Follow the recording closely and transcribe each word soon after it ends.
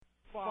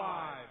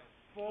5,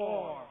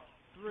 4,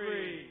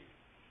 3,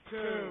 2,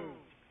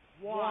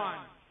 1.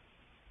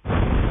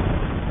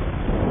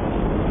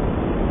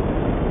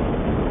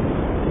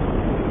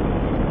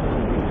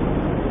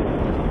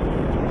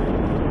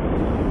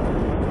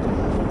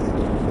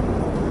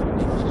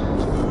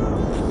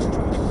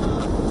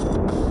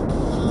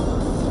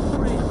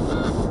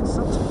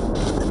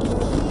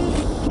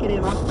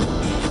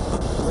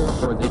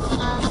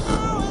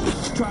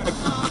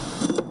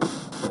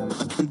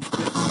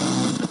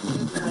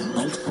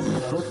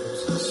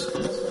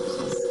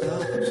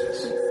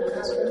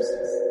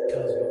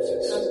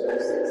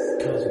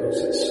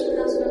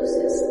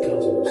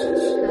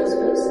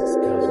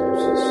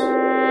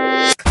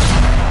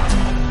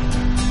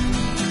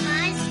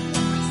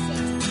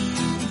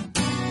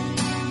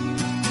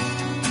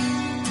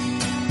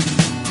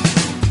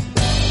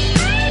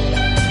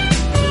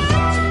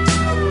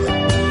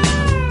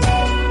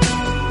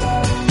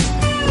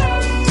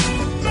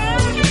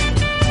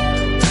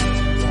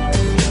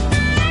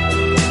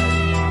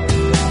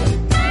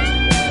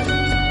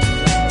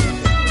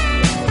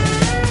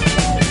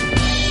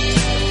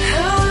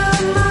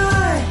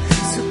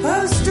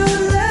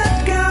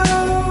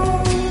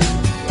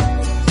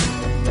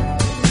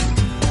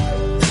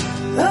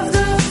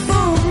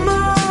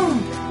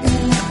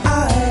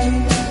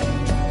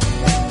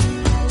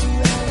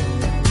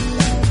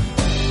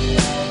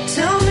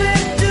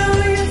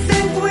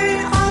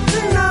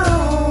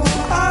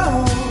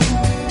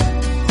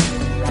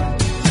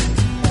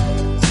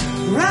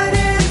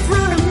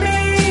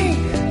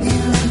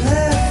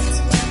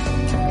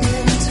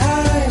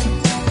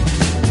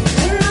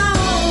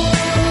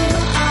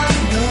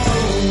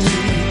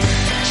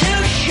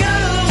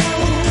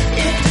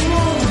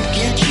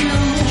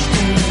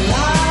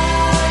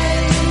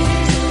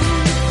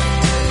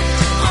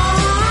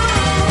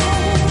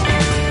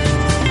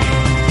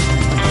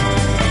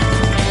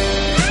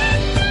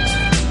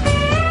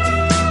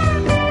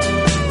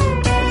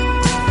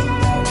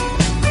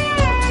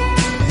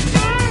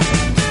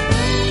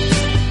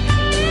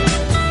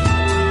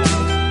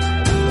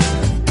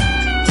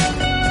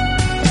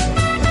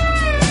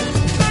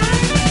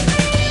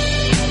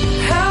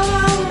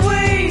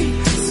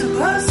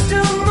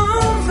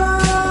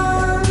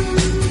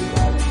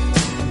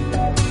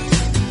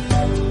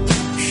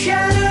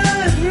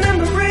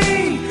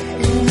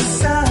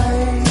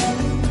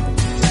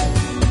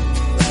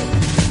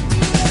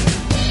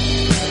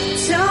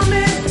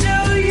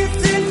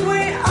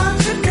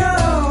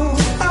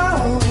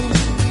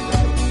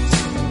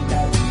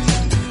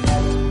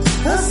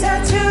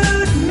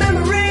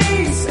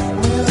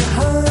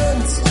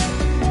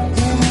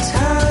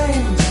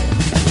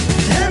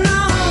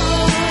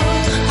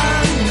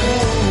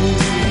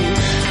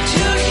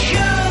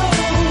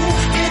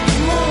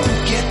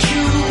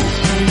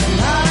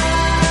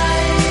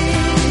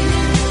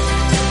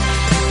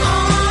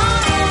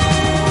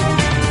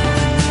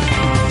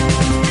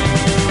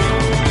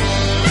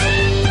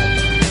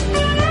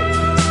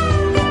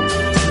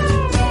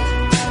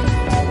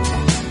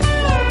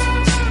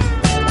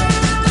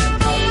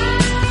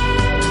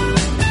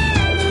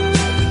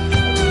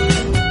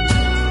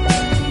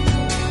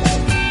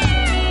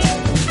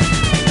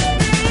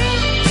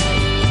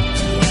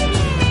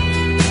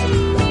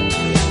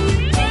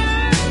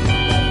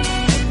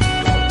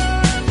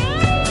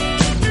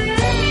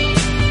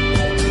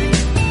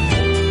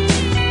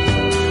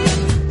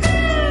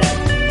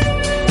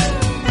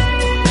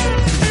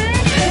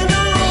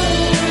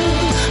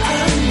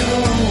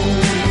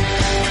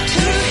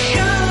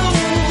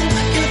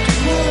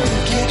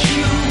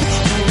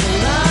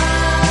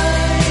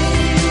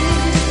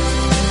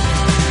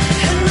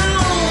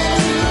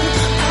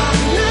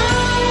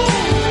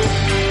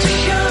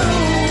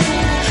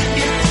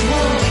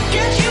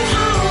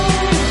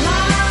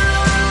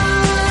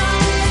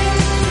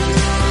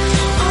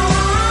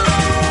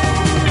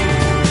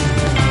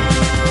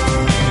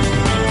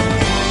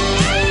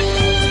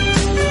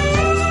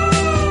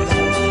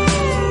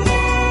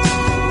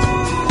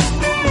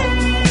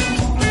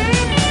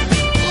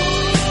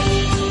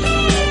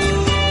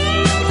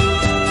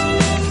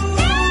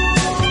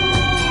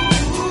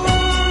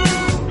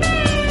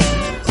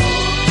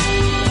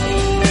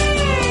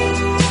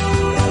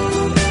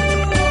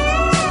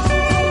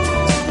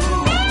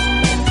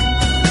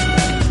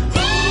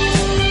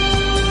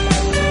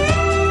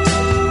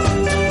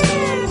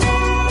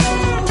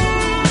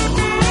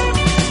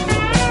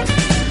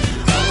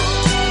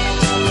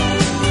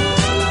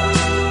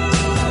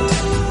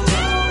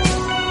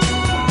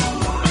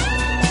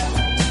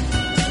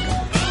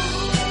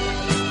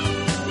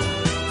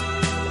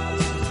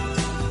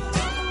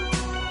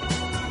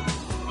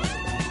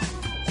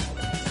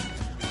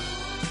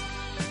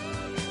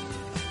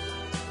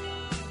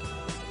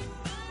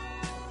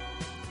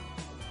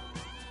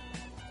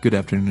 Good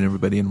afternoon,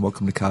 everybody, and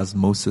welcome to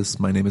Cosmosis.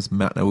 My name is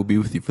Matt, and I will be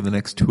with you for the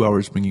next 2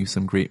 hours bringing you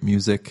some great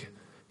music,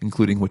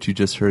 including what you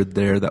just heard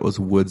there. That was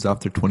Woods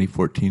off their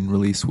 2014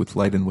 release With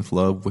Light and With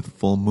Love with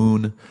Full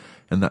Moon.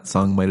 and that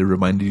song might have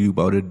reminded you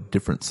about a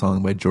different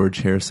song by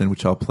George Harrison,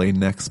 which I'll play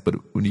next, but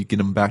when you get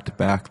them back to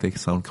back, they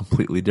sound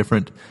completely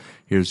different.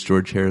 Here's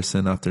George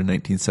Harrison after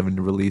 1970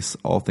 release,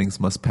 All Things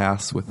Must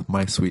Pass, with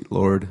My Sweet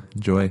Lord.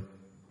 Enjoy.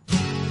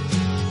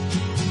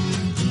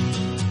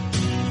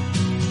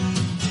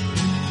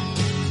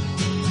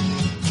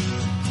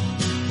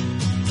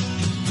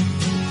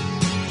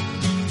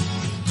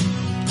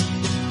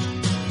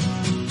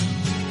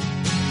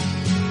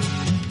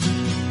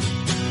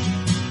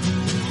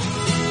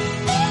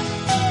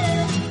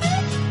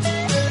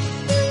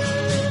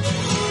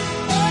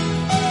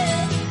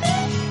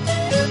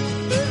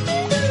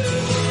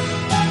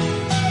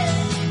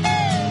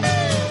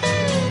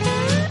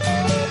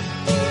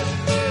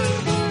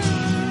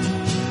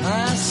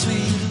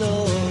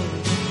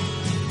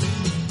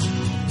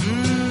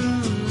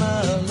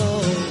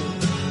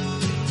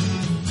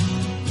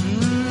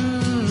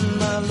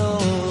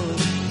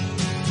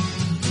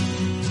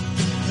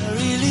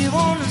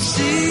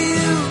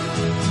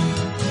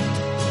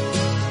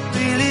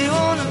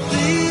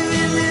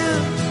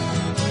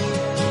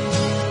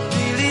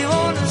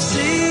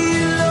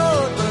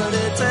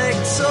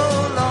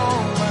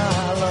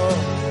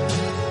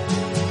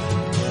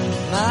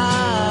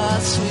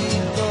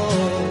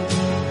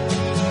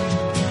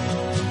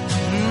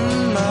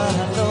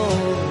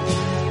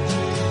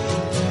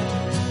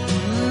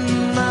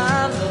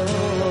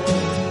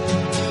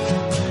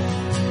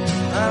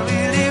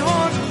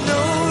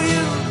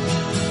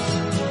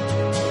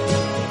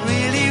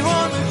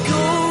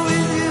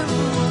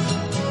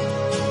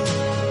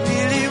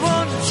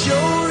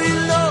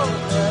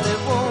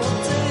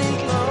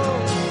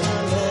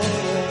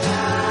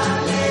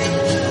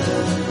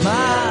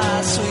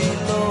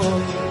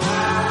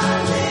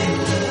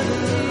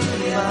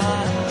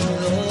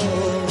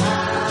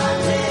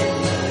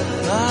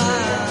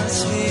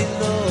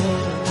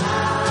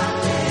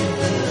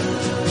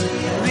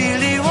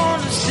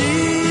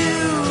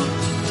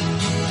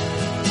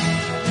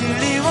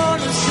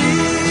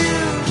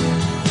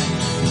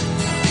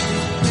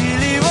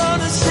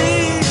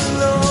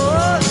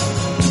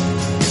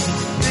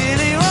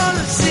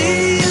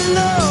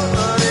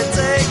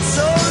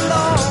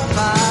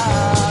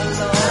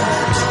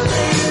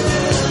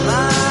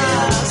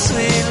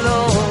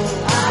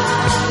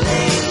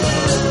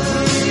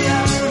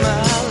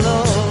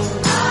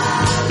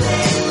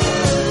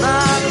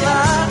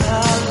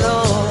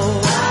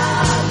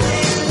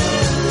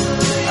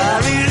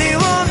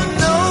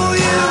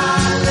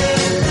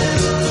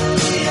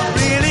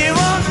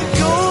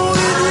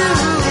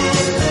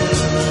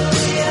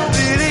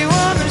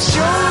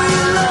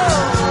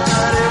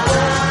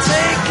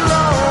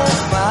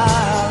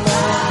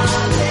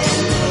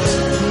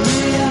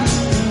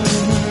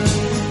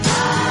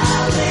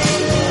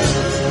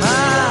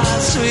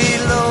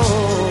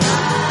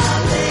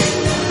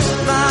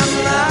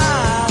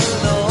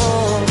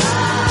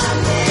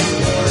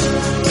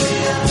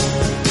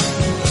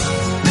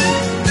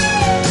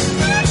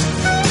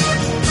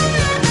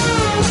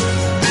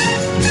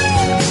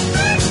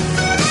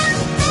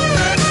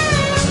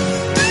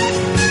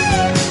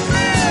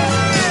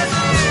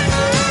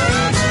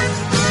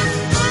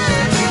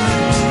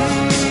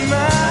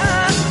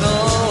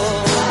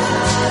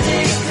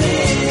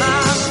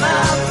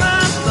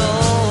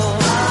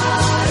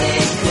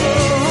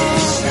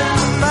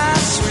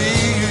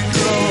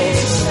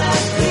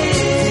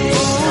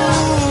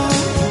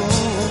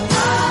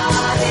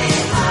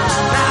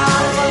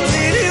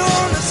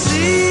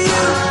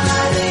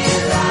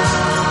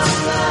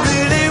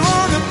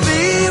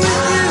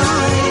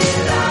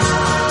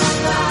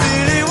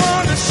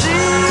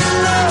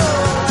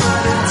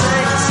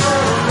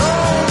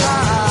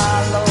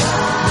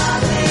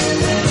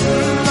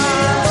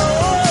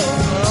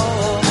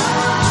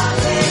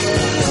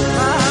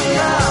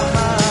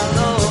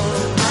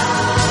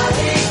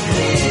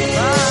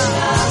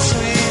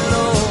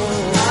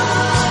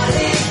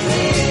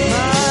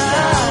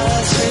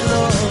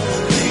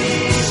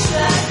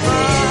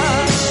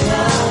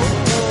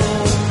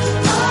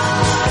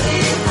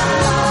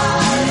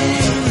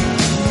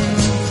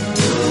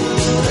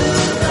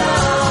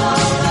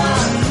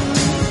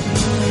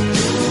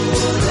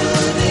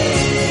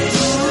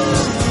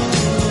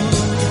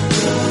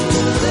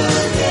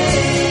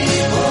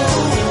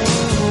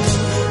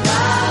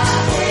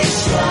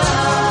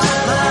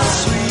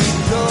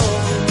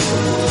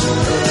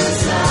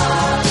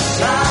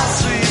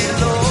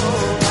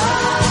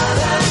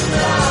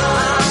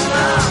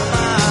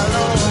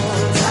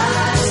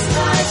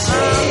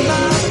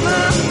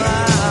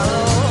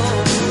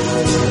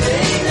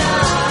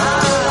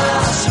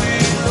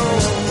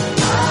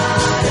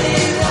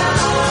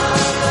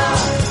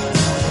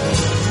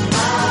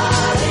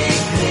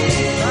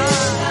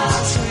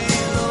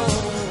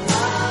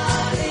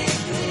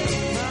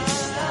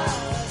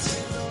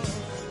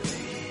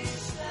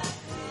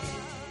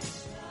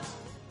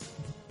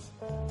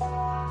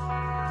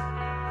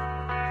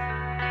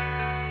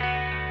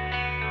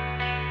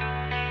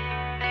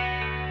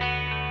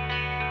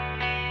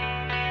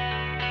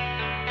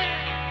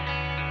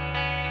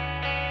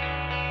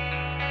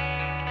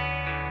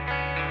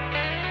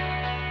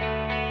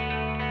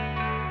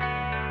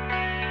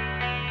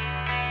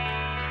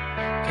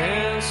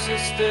 sit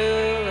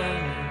still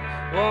and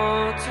you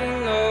want to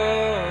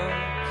know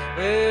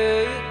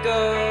where you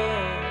go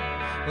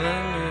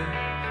when you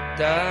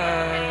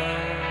die.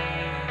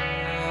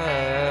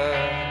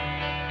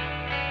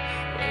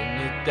 When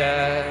you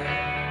die.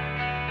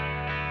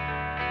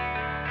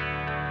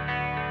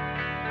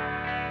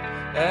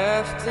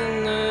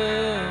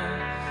 Afternoon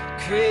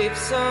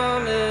creeps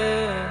on me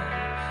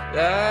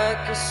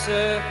like a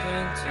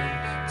serpent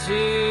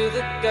into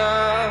the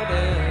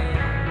garden.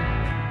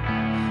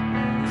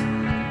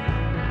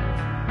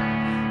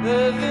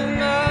 Every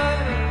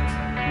night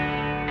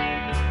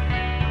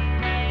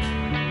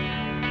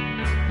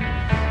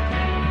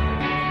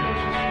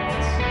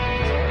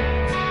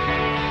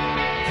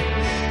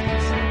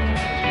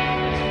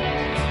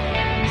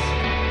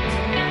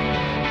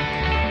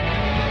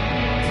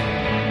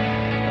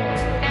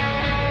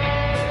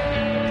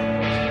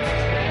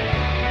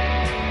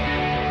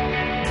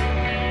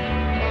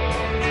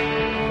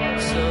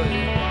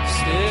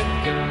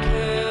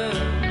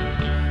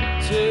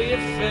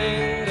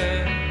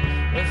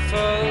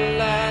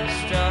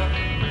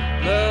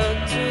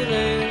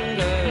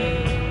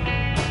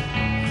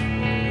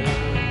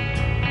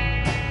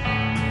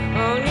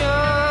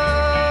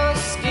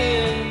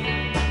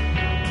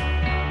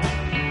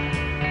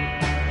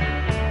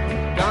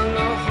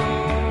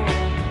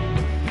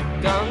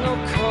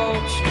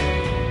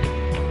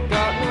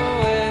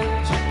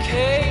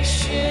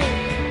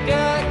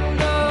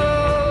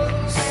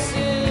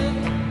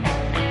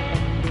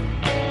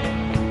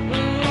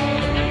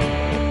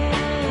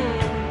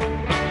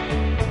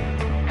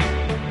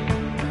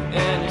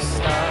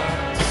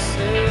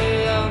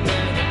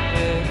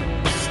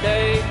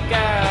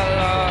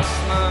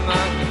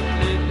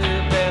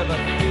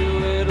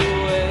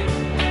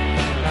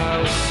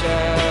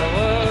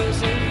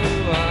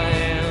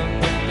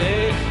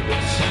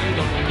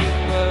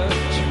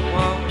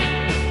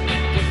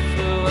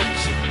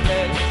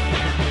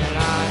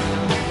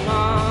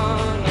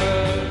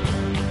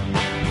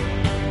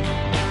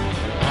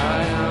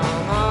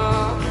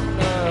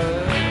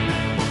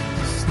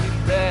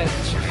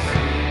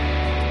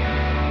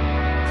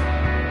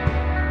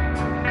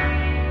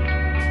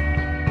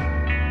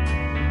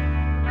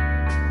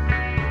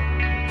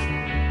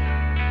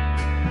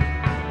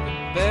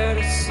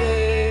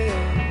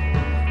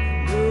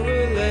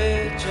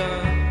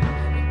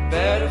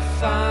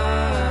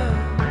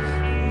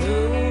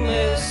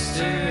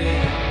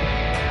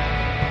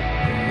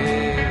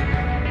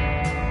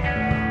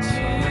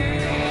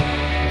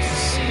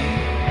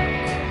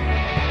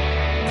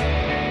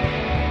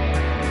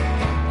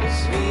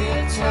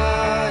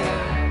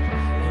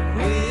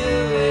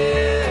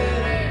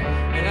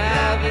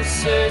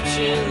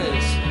searching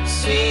this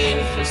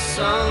scene for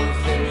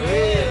something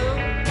real,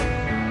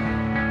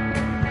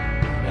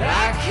 but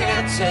I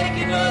can't take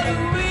another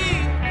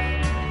week.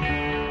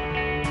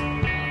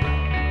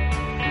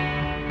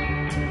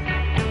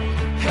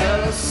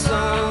 Hello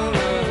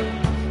summer,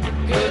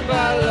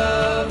 goodbye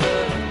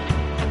lover,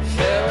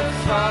 farewell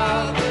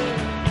father,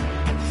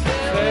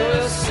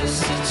 farewell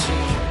sister too.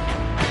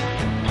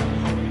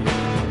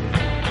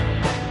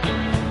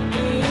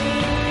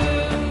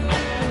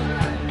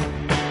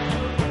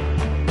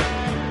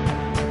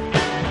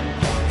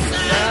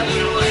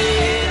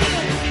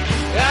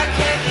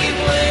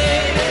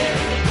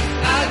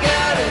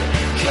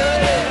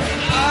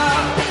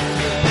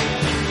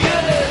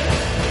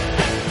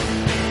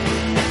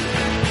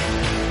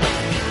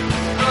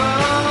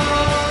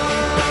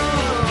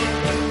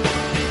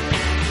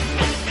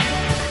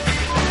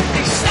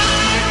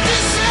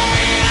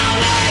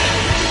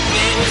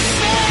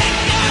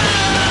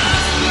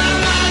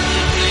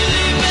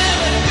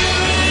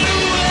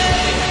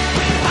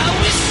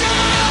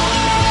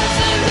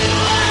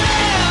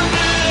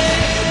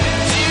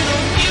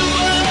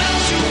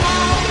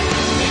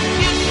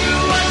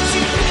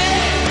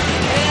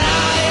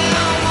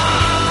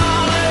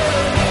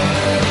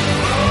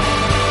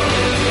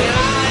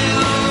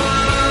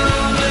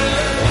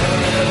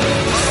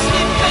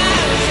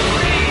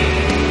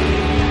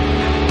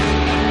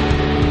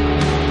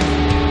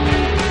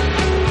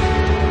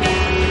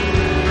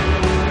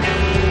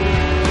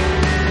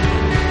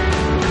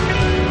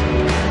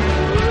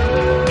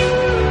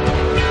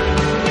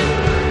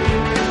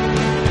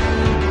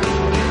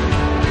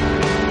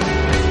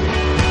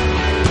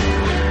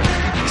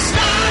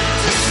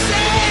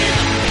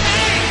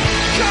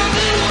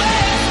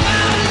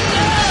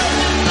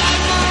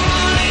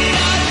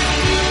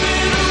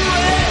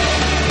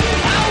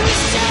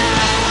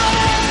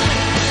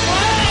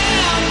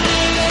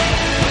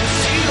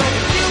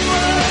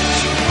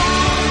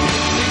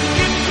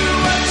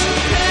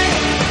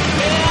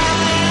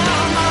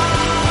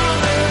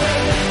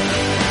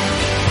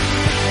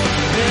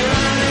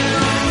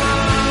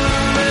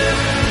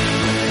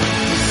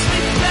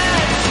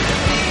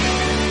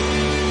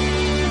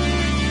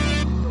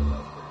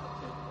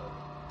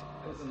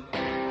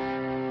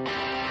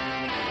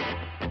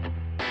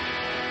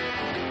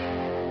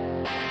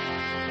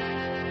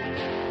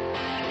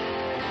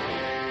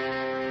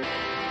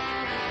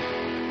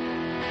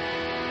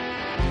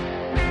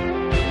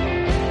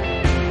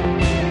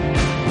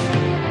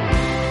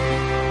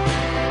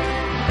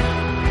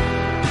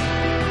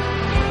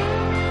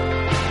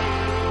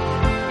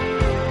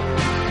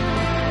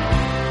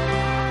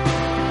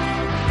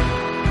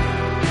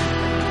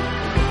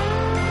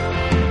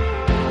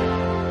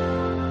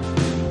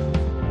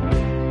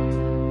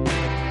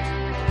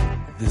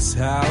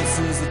 house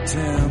is a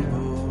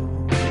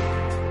temple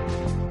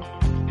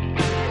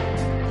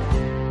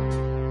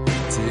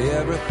to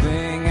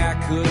everything I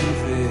couldn't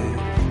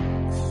fix.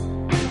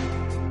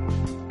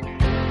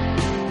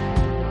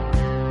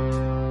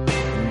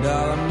 And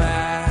all of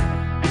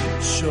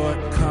my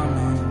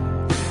shortcomings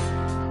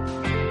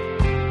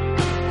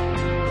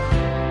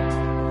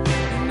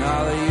and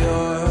all of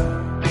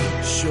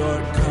your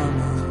shortcomings.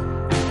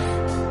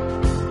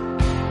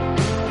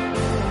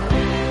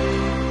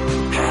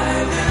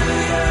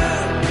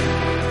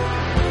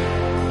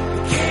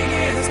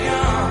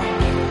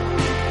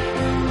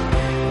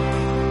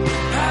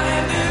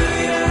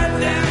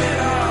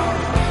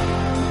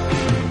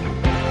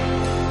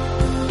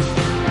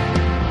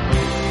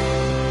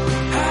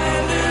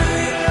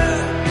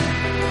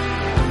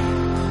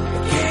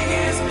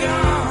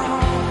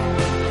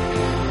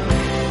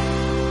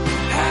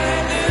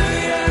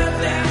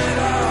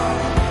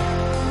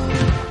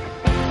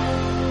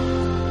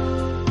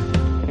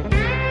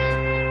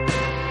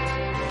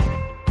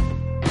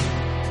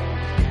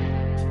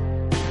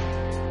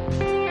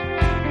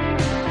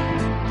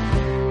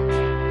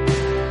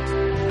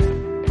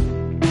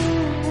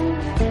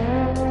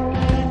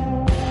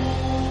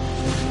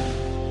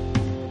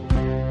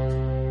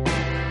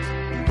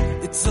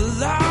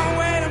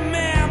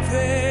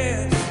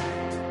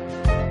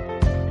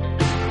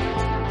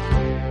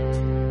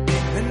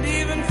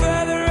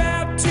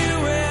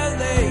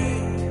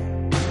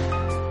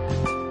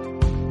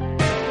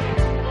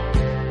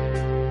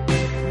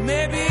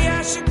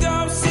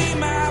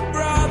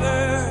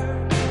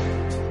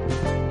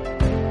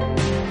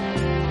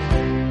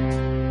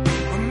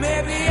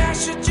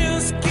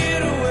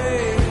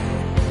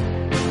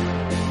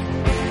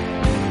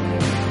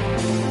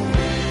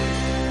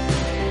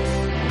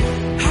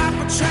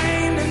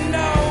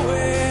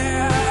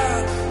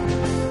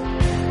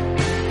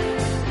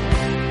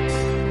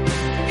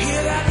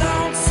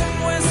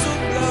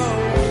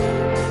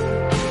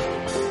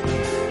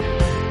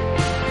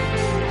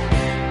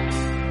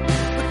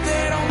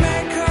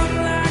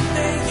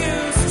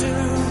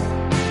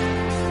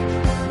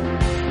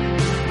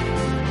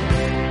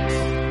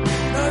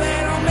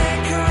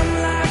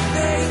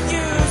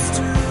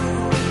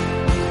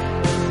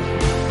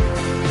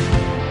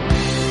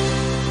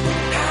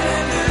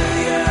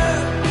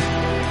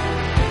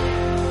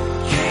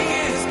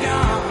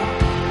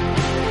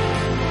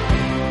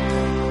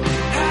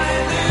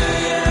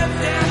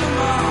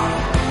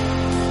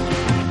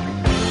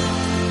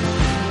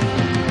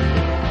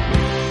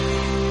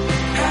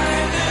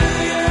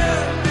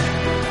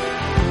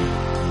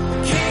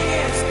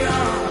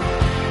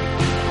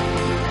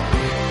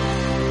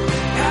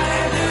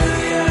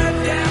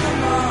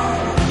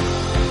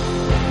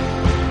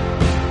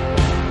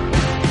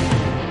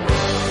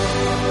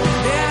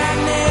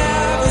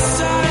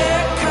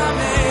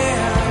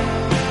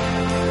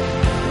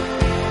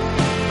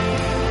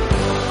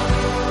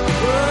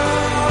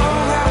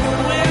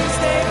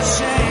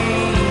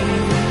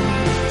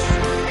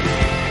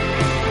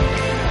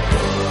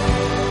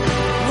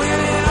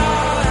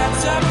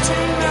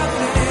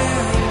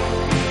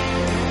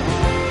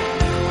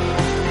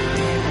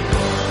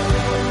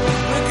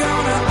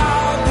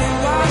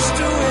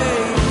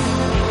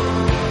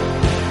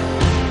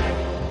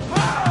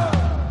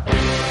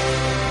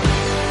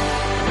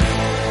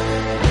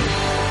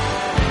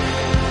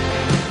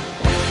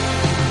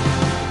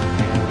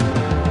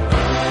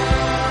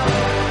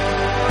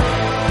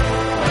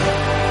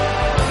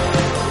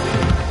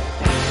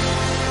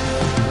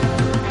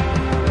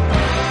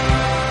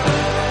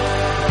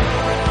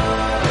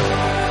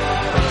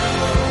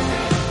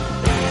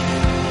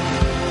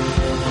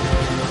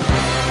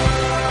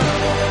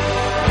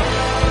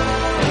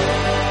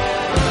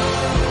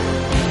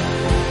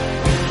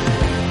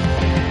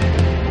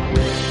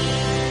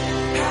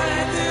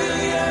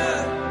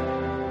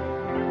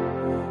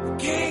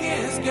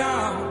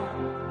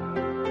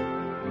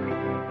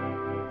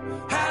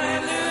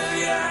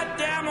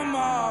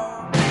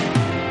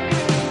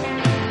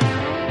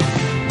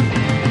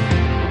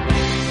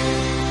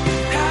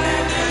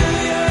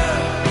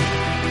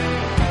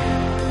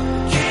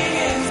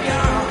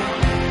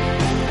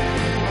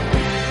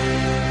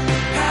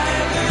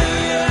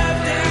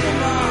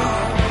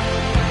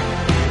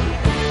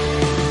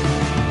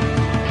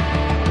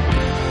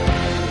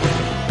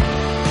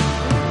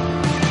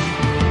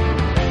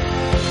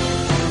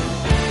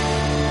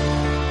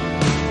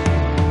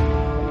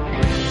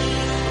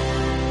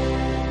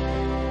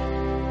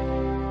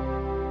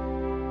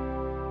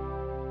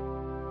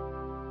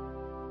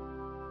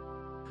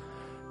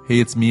 Hey,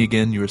 it's me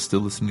again. You are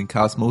still listening to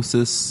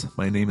Cosmosis.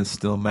 My name is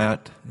still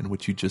Matt, and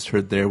what you just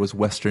heard there was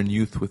Western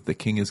Youth with The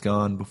King Is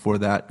Gone. Before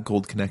that,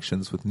 Gold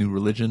Connections with New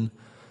Religion.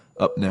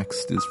 Up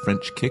next is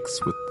French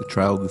Kicks with The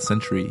Trial of the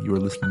Century. You are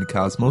listening to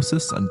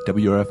Cosmosis on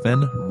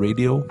WRFN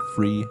Radio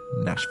Free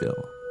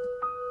Nashville.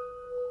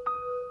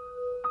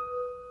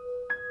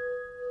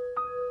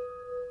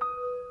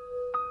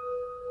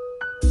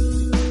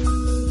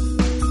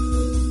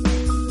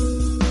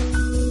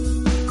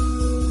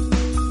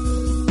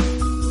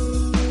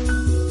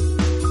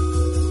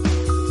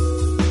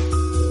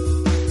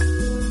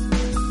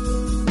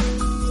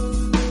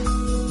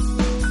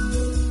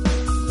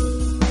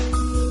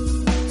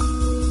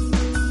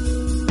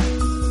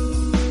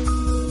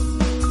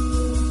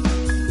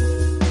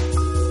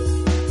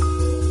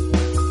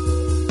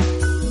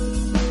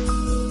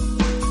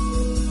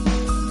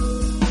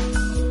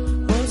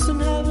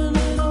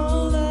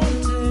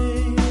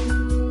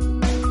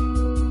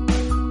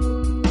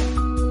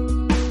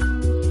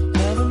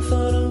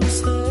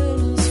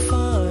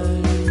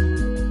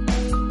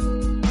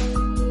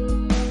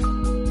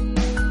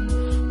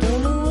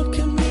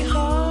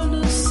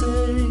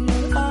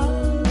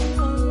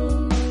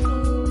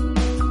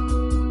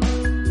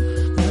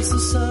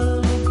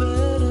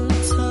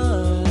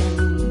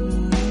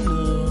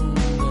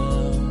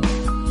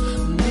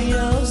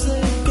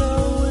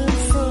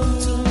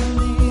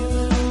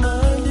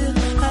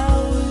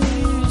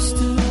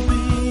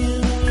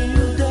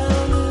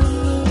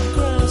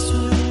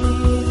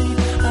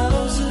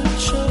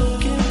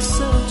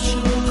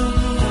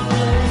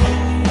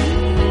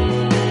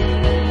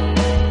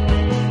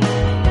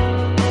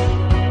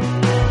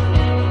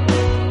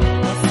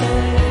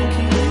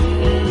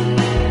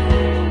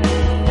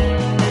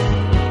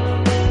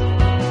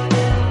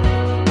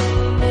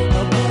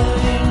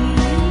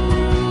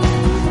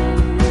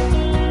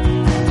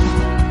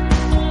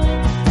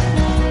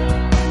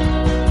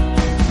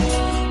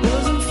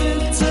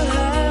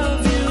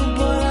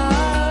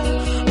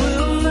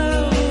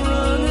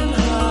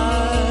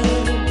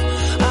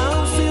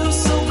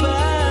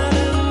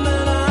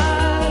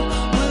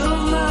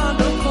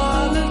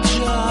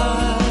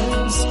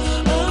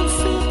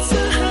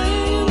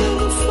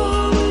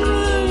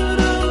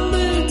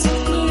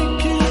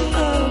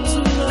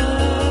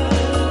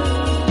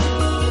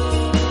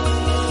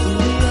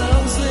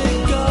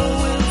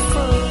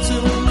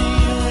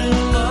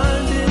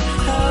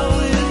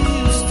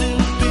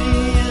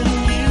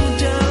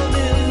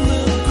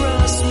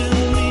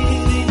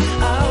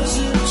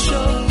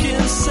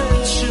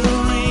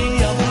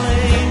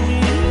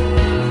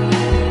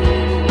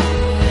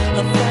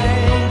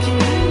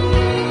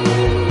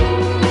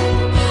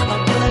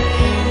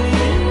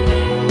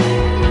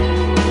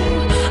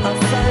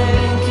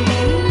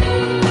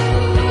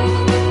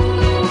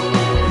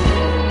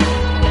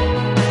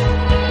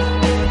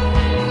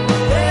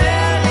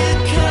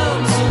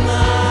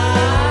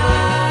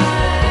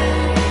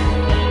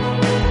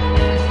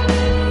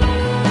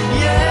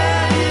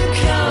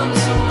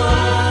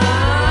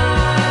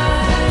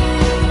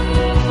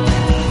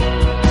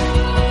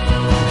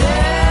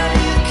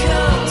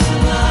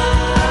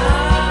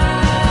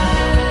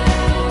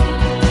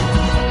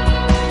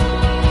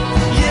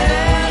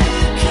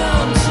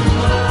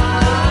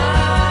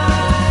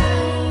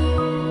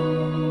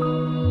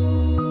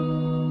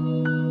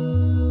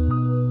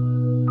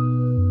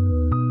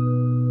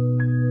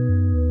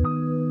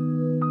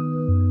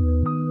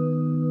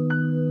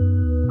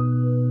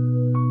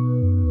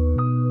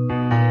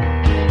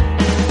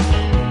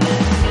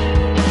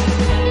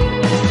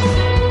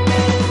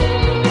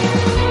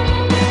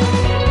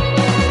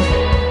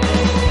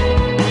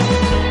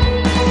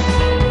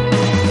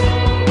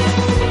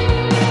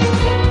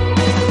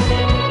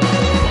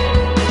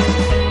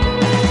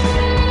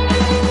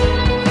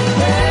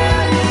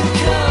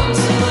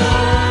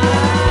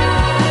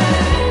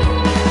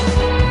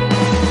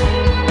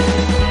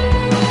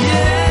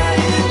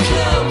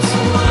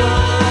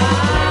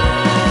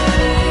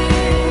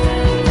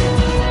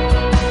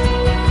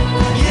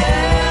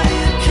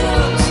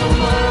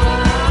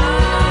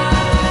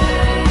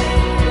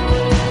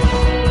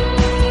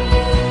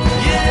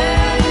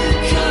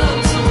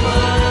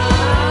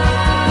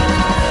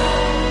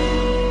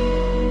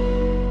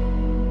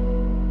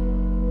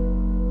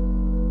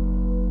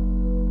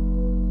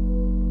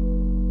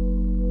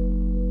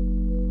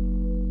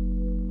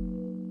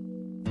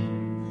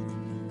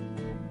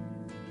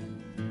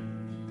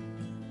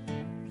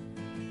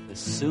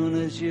 soon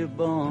as you're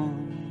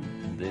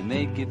born, they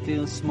make you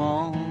feel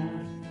small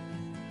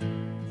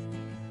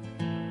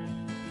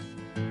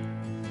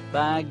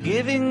by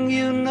giving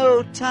you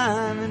no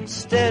time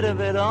instead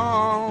of it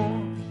all,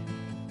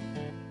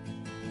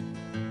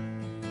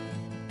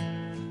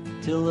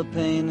 till the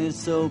pain is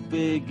so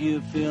big you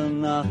feel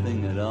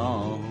nothing at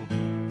all.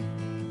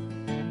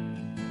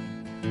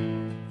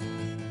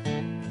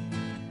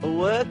 A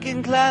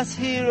working class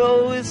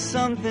hero is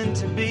something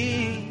to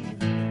be.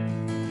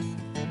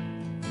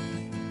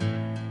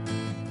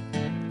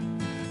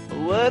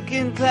 A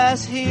working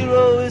class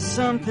hero is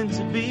something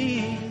to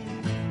be.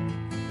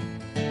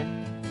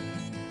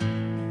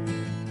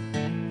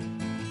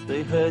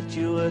 They hurt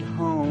you at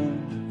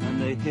home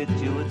and they hit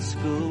you at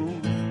school.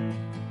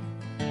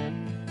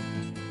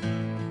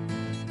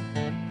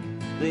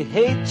 They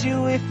hate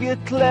you if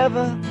you're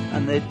clever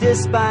and they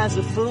despise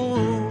a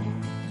fool,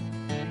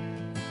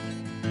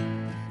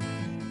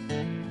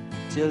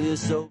 till you're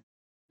so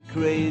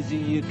crazy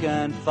you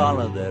can't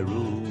follow their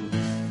rules.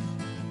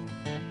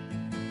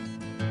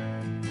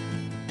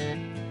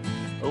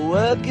 A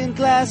working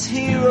class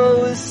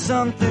hero is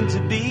something to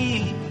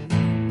be.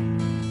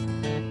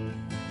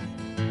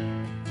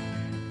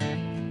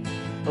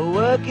 A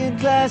working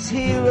class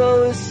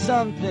hero is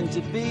something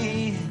to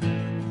be.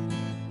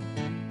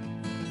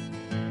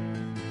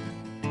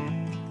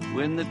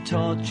 When they've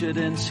tortured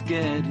and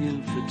scared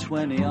you for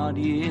 20 odd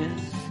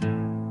years,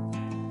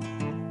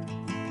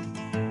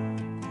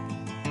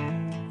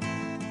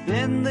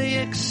 then they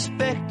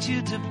expect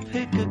you to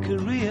pick a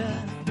career.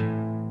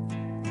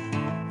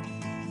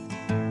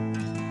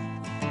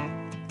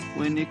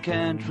 When you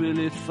can't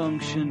really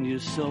function, you're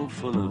so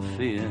full of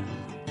fear.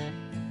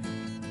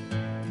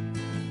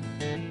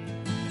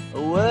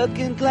 A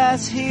working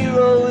class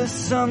hero is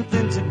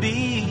something to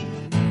be.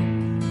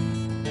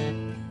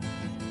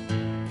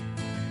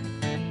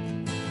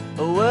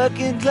 A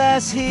working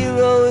class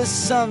hero is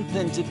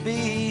something to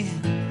be.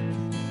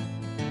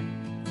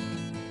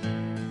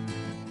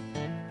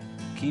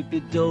 Keep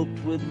you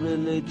doped with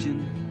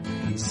religion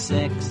and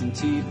sex and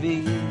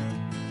TV,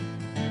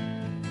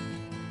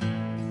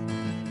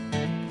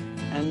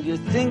 and you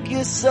think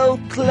you're so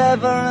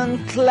clever and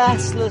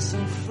classless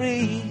and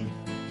free,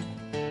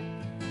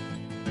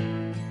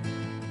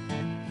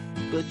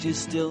 but you're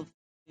still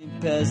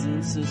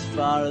peasants as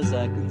far as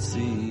I can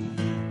see.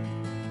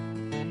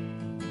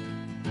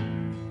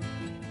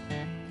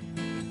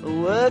 A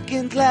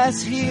working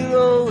class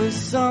hero is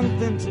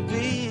something to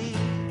be.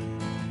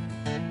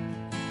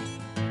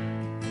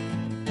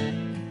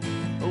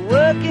 A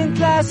working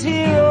class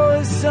hero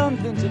is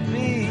something to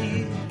be.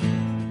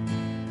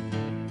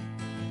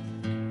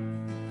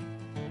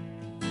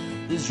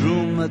 There's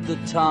room at the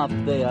top,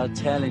 they are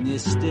telling you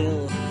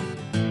still,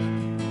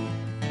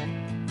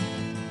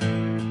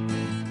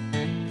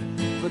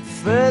 but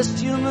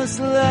first you must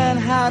learn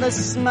how to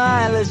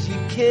smile as you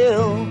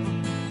kill.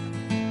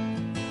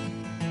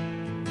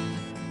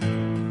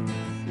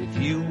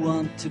 You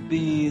want to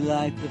be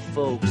like the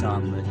folks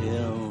on the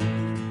hill.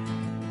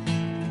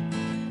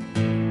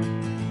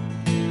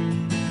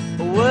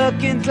 A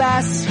working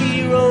class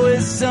hero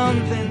is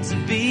something to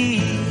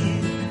be.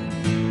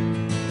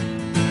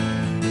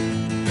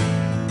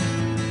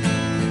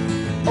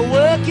 A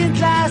working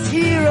class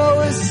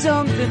hero is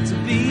something to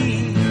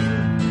be.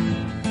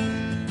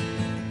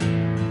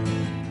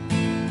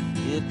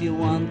 If you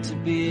want to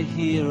be a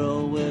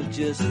hero, well,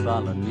 just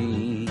follow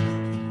me.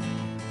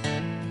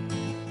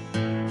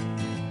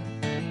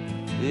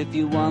 If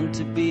you want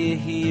to be a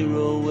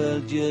hero,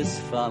 well,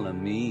 just follow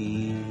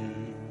me.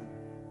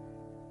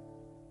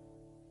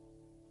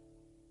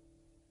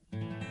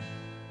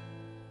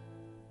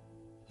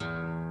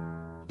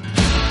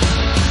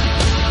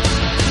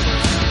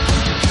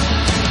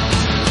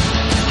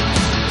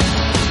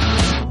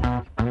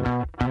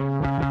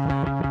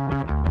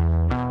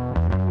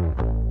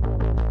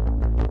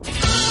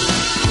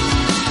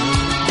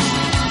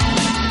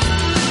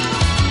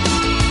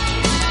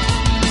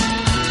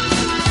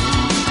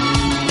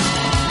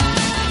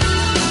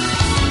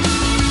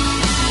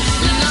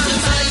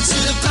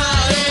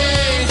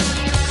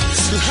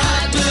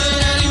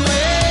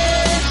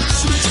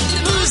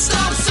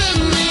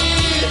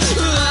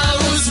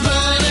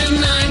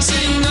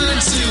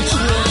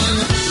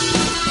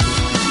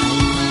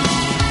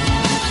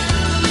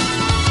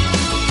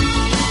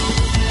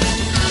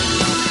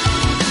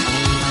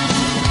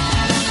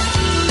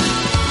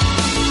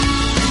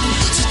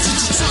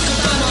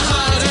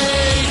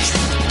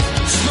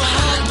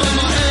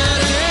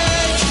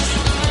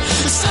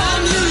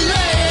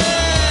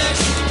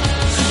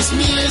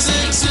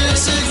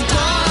 Music,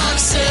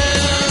 boxes.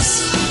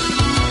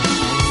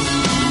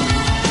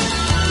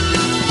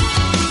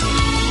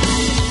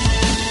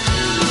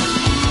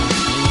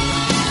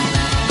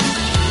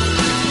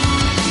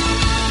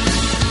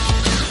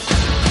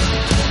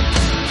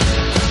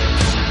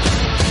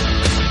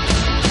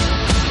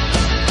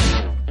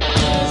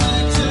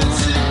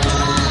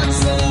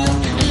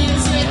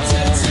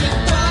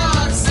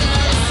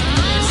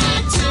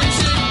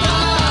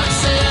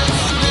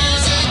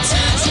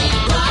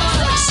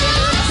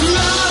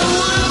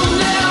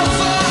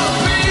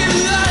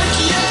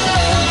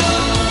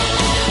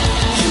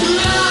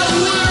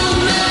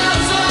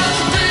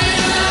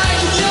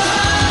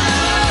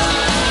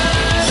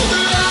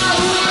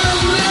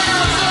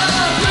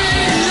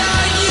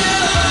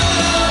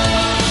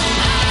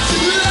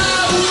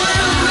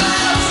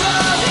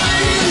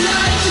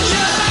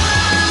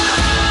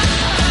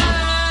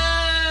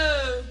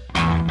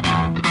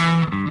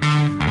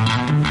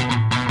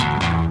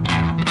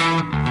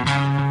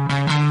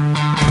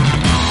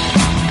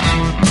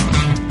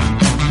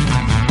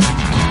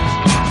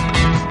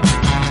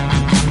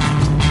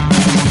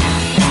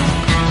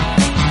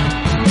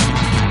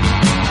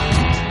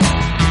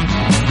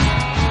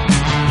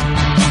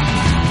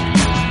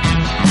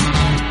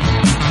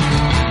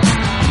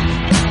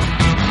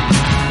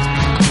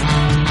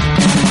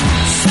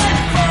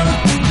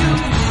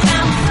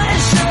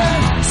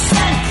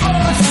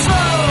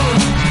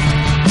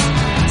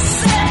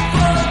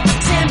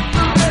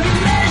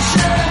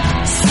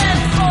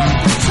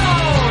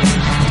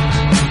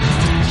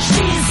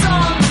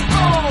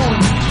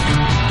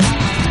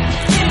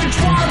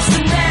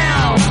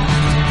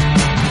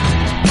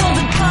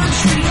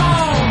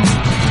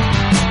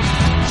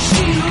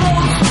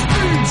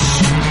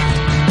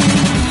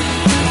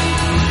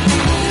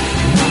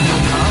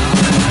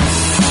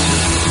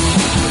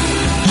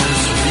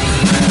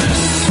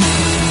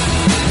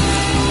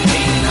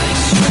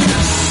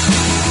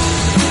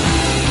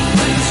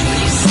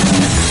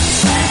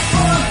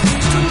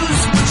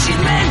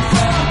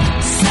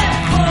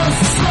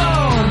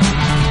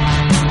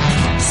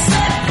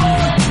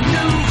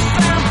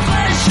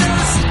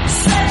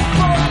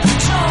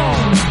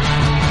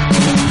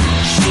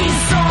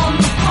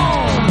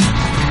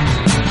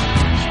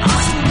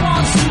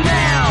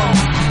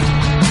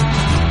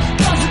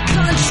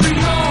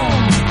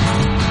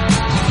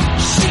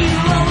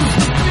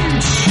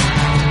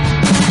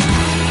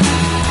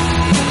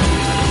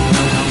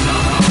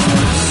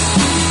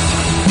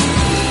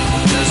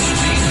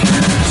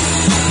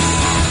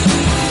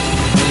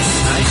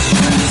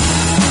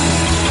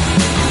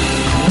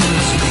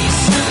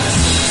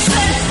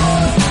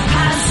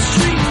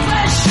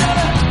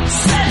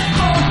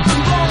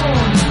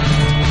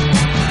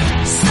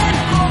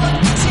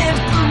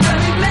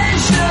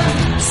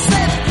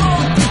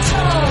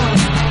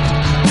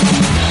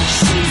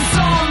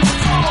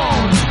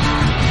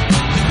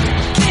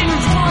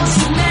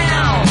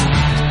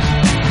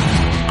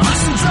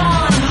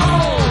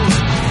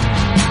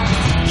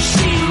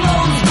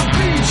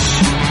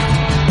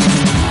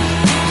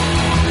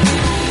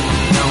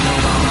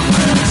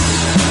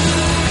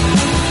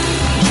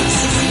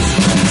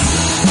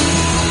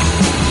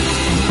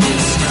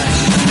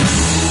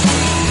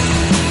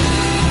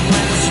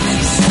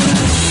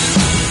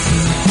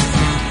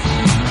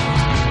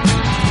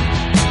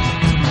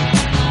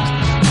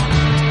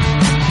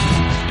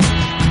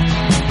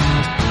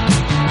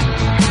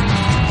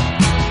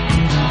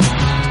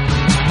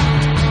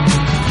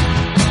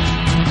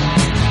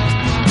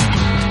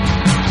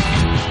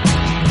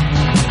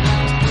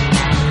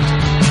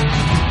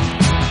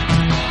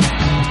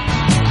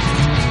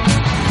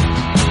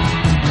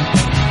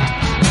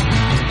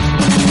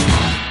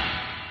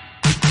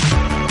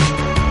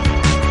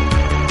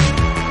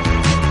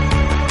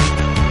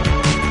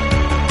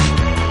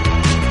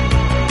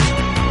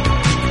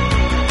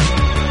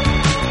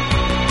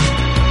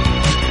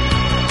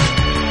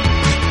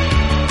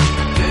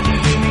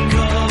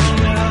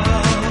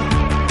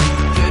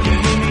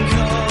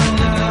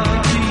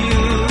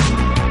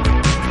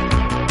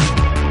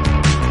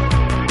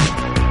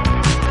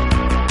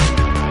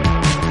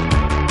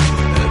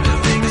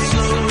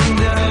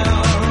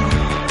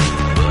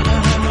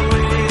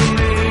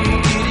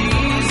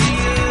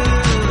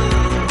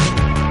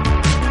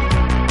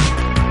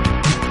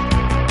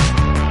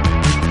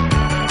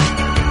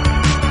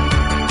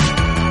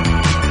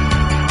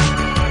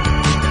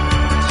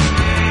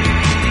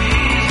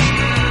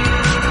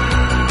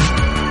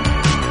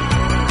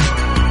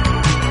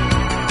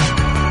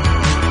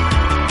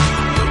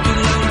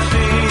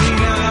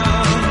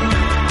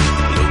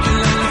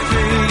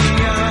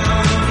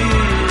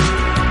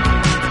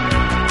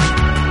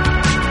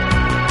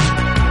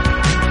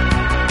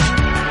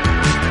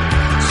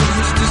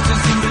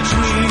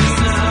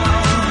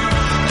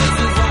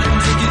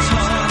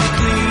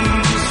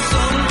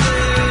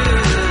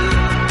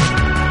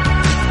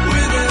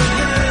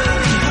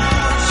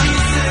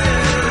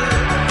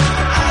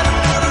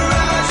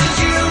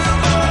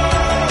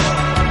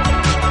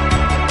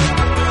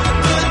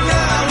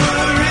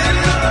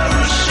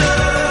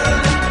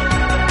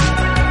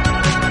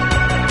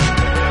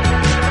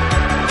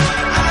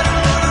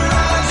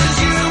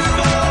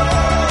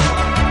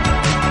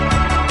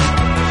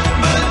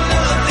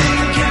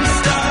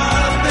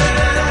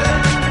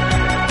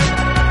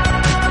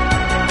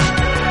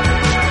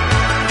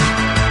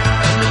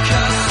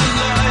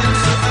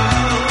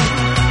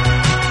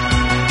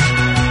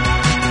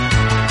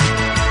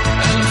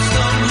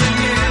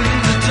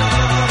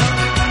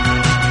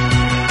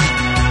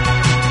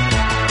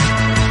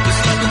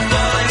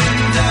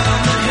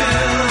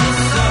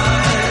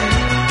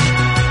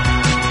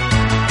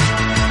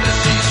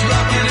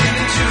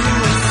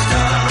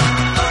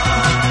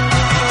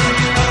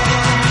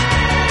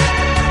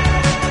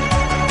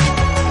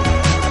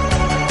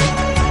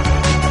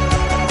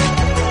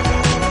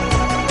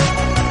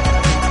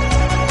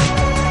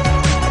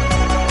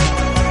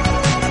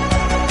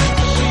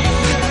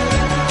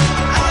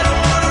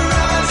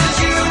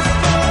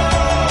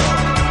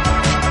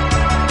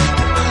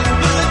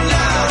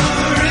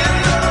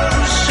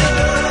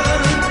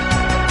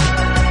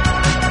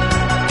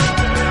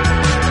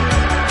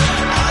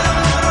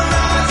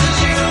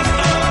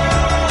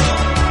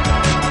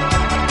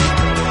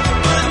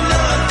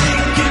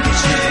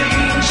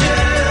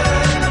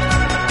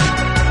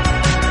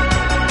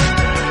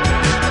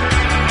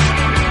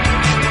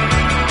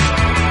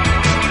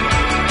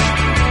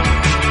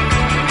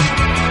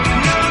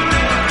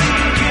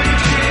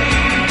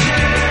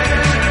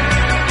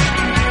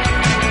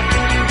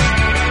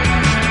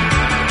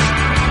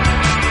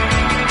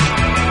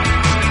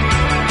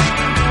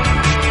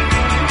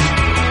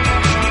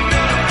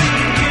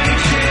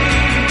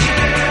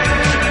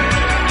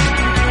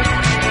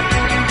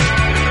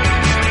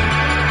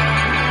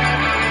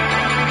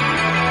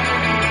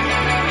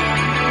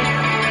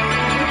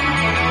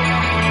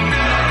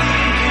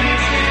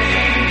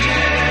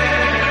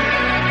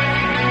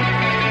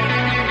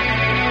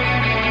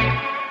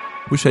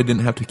 Wish I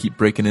didn't have to keep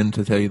breaking in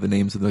to tell you the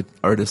names of the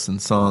artists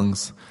and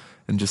songs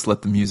and just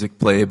let the music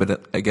play,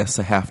 but I guess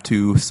I have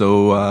to.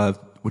 So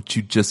what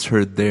you just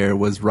heard there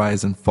was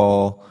Rise and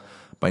Fall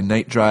by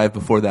Night Drive.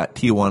 Before that,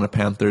 Tijuana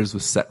Panthers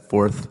with Set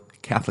Forth,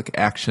 Catholic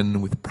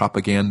Action with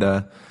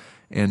Propaganda,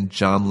 and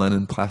John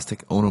Lennon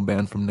Plastic Ono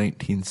Band from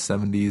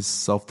 1970s,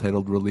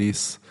 self-titled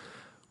release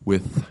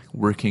with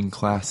Working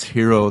Class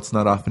Hero. It's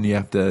not often you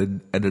have to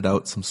edit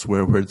out some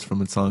swear words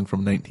from a song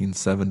from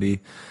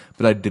 1970,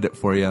 but I did it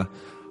for you.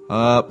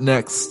 Up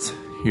next,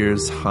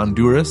 here's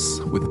Honduras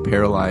with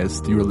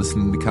Paralyzed. You are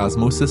listening to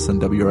Cosmosis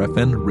on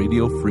WRFN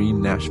Radio Free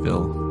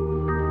Nashville.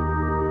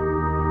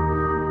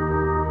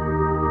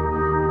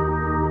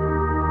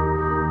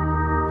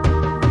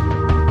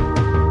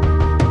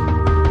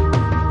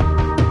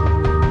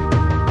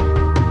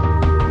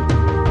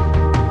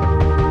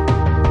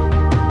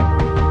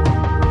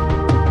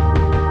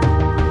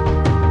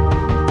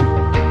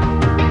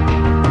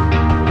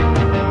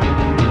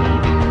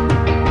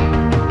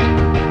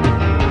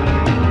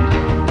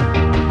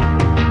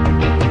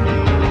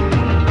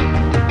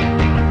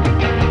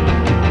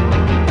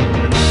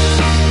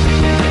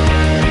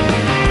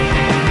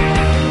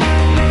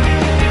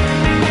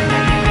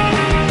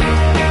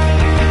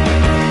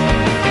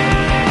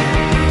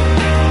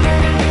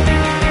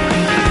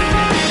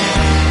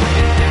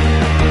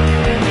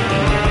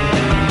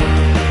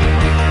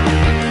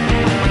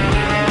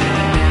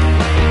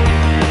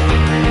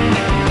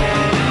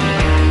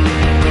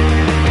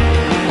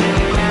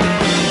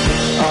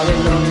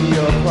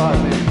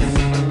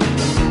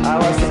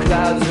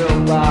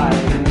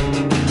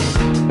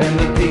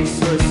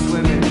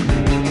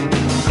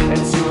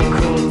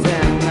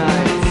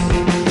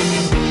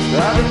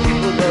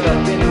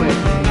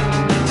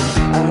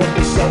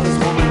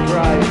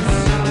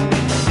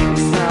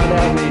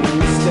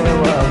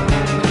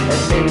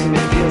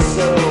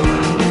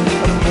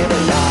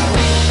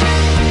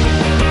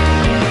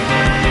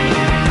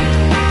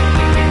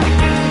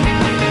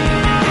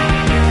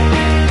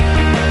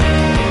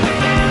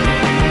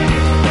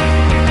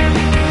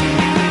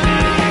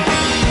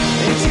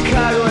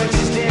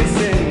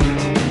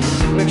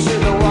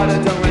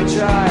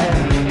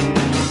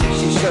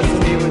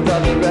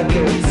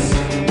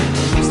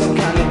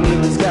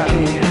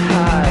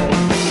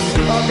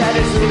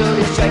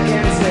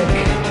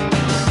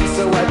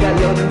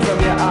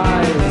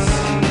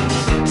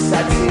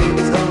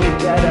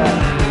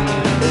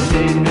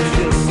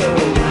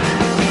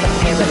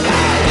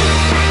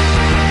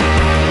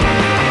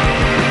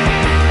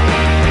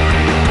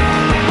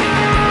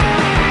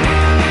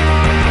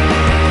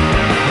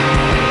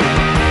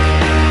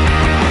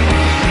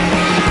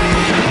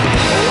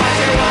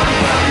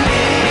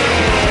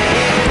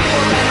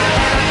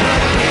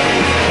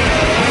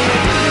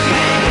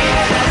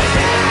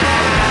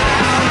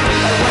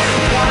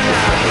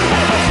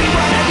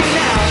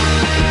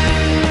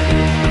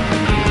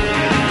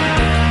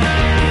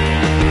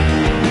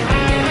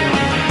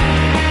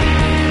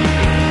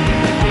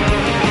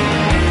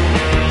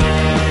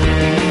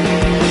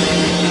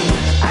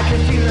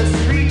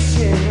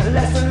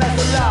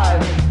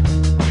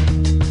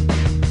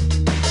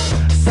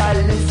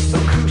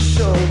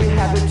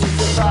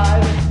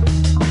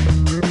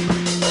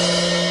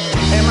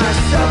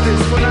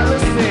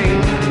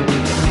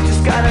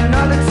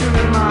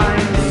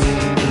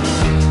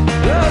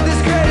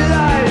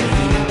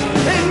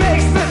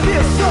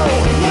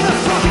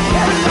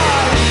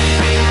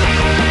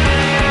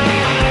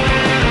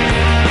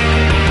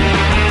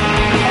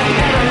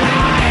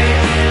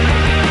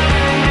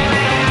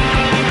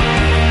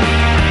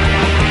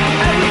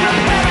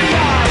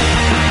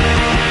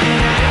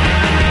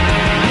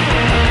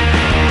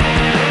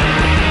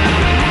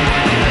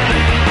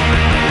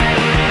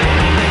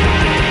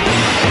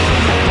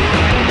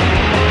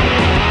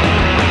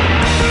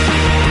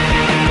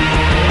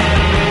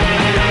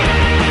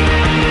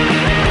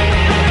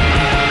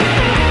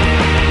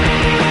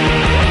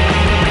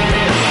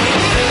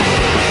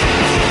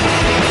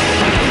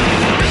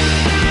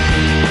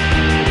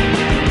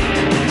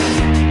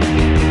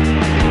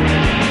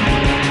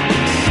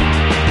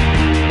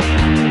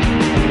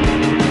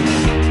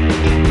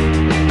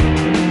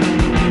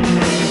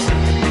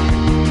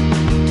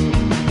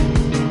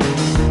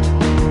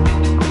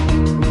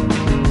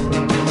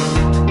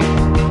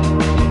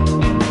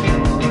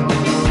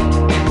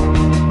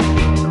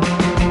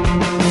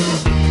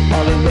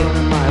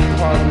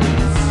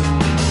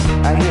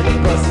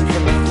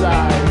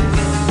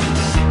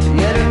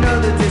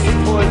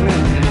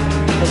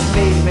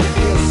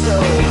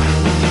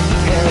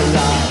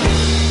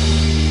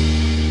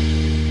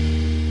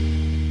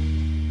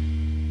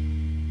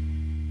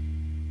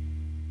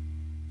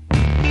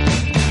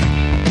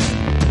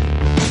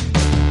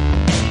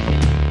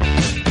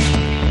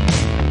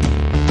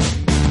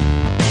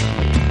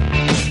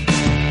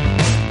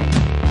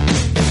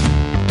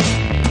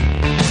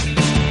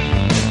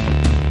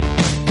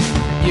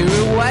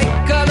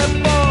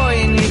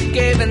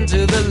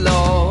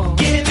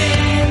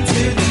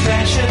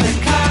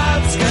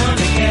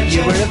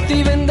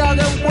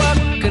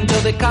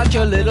 they caught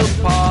your little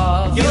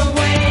paw. Your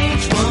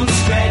wage won't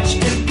stretch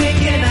to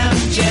picking up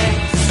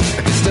checks.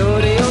 A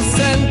custodial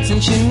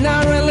sentence you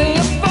narrowly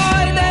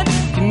avoided.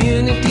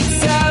 Community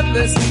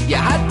service, you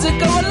had to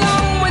go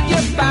along with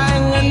your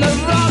bang and the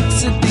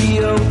rocks at the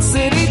old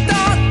city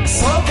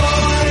docks. Oh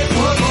boy,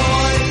 oh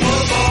boy,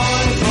 oh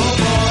boy, oh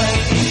boy,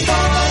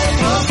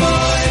 oh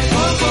boy,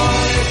 oh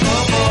boy,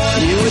 oh boy.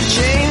 You were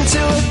chained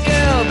to a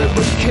girl that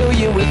would kill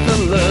you with a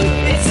look.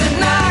 It's a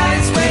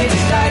nice way to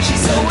die,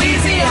 she's so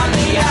easy on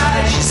the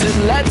eye. She said,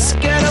 let's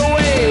get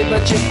away,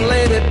 but you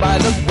played it by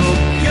the book.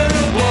 You're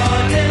a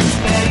warden's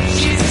pet,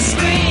 she's a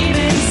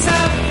screaming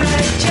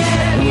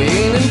suffragette. We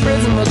ain't in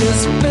prison, we'll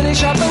just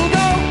finish up and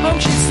go home,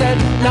 she said.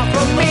 Not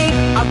for me,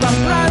 I've got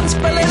plans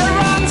for later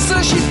on. So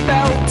she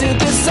fell to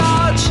the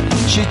arch.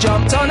 She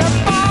jumped on a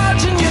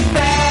barge and you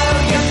fell,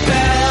 you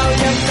fell,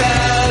 you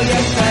fell,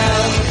 you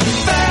fell.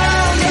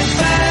 Fell, you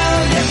fell,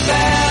 you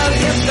fell,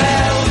 you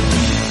fell.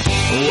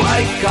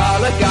 White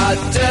collar got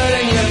dirt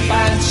in your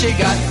pants, you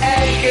got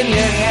egg in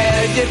your hair,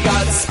 you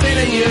got spit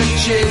in your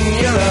chin.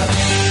 You're a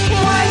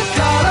white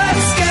collar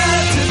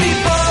scared to be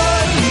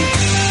born.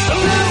 A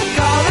blue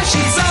collar,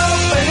 she's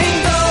opening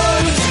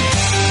doors.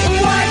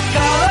 White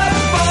collar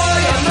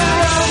boy on the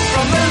run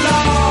from the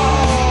law.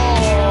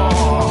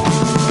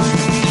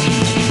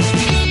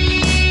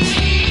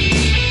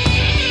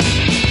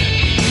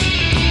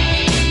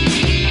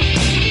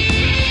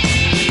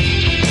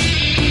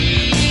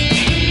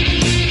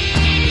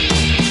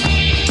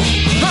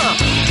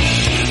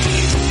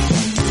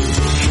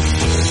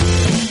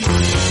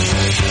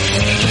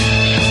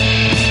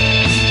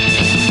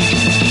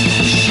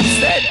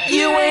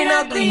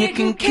 You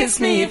can kiss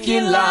me if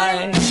you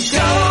like. Go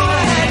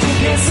ahead and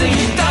kiss her,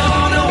 you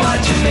don't know what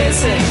you're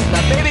missing.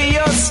 Now baby,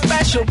 you're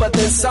special, but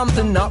there's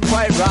something not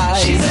quite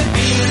right. She's a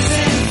Venus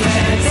in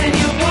France, and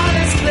you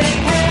wanna split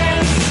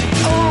hands.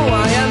 Oh,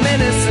 I am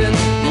innocent.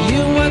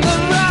 You were the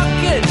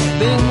rocket.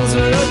 Things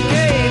were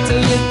okay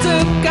till you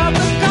took out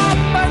the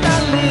copper.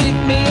 Now leave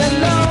me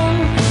alone.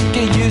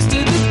 Get used to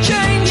the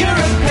change.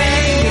 You're a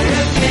pain, you're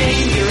a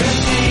pain, you're a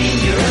pain,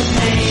 you're a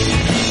pain.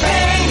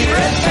 Pain, you're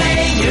a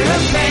pain, you're a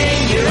pain,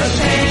 you're a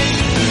pain.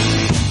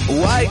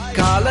 White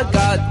collar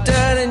got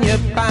dirt in your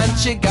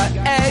pants, you got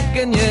egg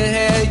in your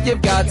hair,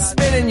 you've got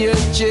spit in your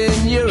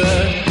chin. You're a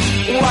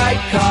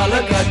white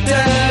collar got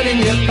dirt in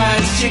your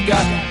pants, you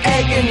got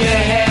egg in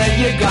your hair,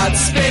 you got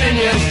spit in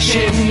your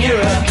chin.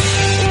 You're a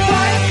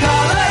white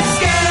collar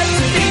scared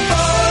to be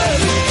born.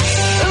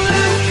 A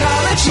blue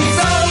collar, she's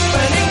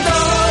opening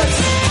doors.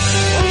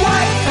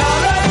 White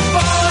collar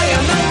boy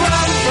on the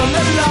run from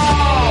the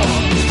law.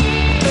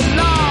 The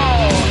law.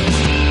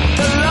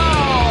 The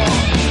law.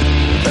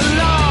 The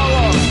law.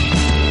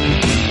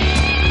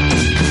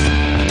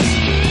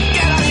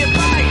 Get on your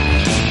bike.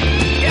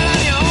 Get on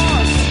your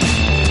horse.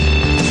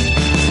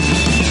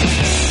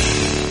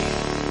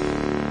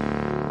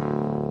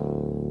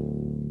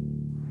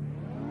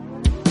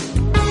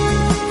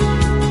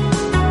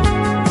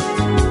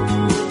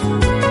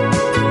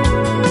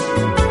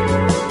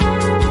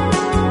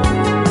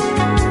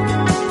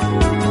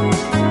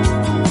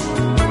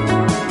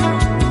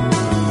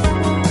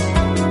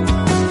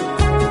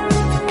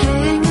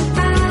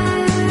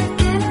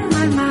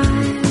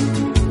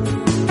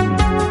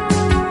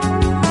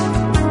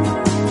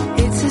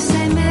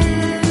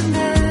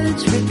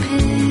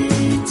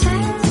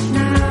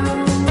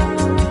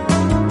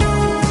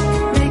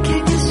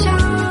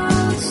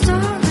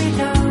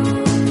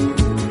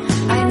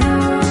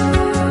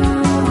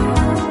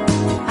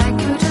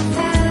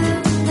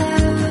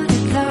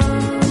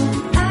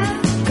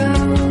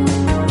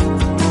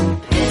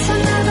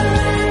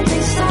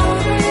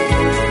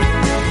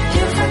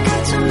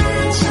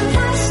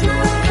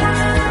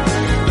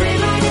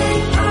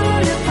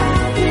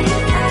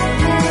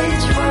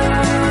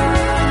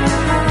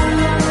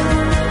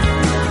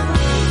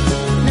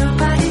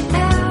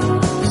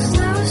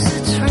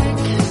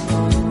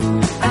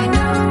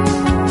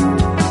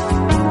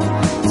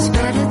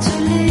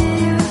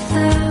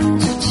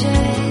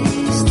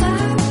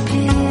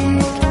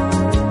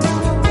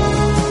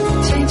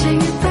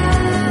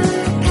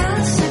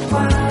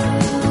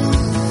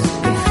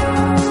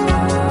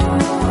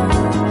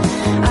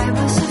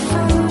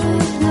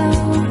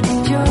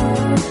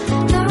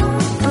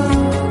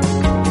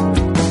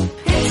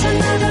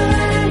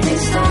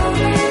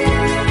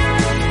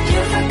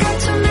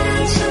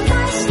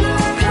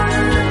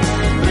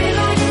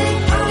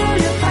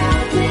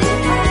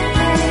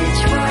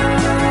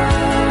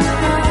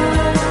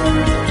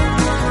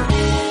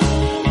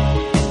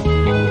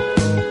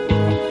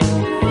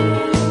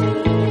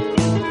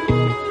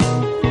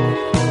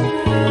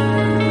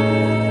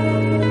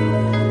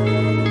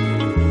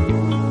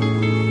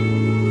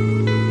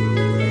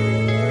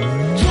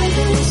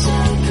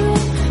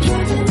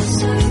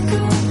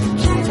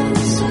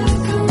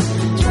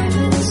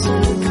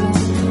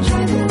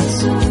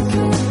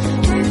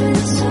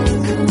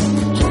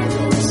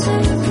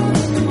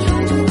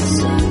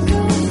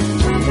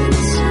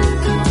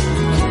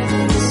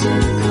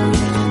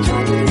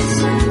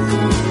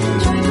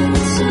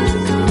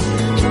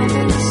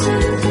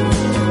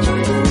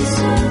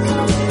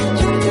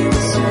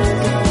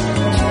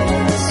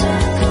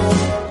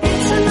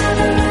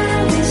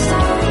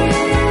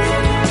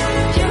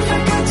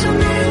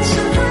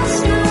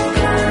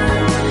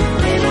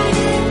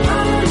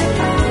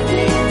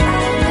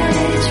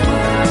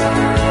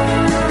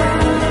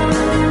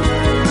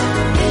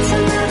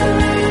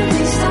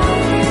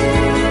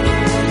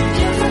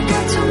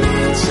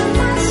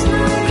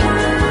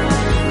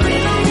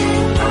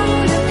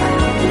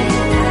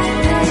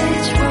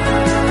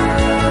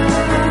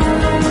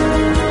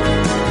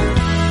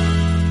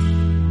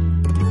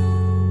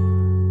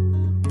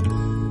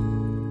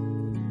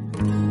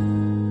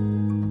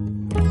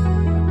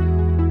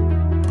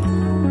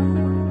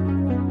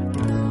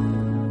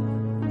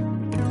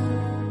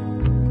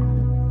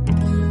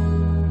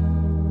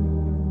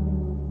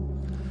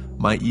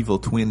 My Evil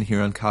Twin here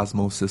on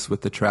Cosmosis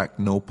with the track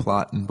No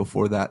Plot, and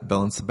before that,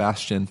 Belle and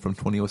Sebastian from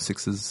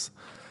 2006's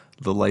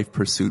The Life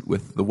Pursuit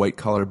with The White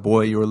Collar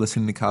Boy. You are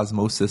listening to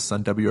Cosmosis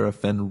on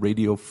WRFN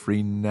Radio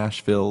Free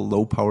Nashville,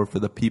 low power for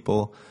the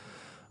people.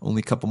 Only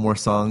a couple more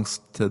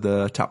songs to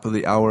the top of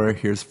the hour.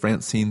 Here's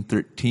Francine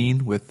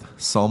 13 with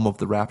Psalm of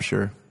the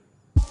Rapture.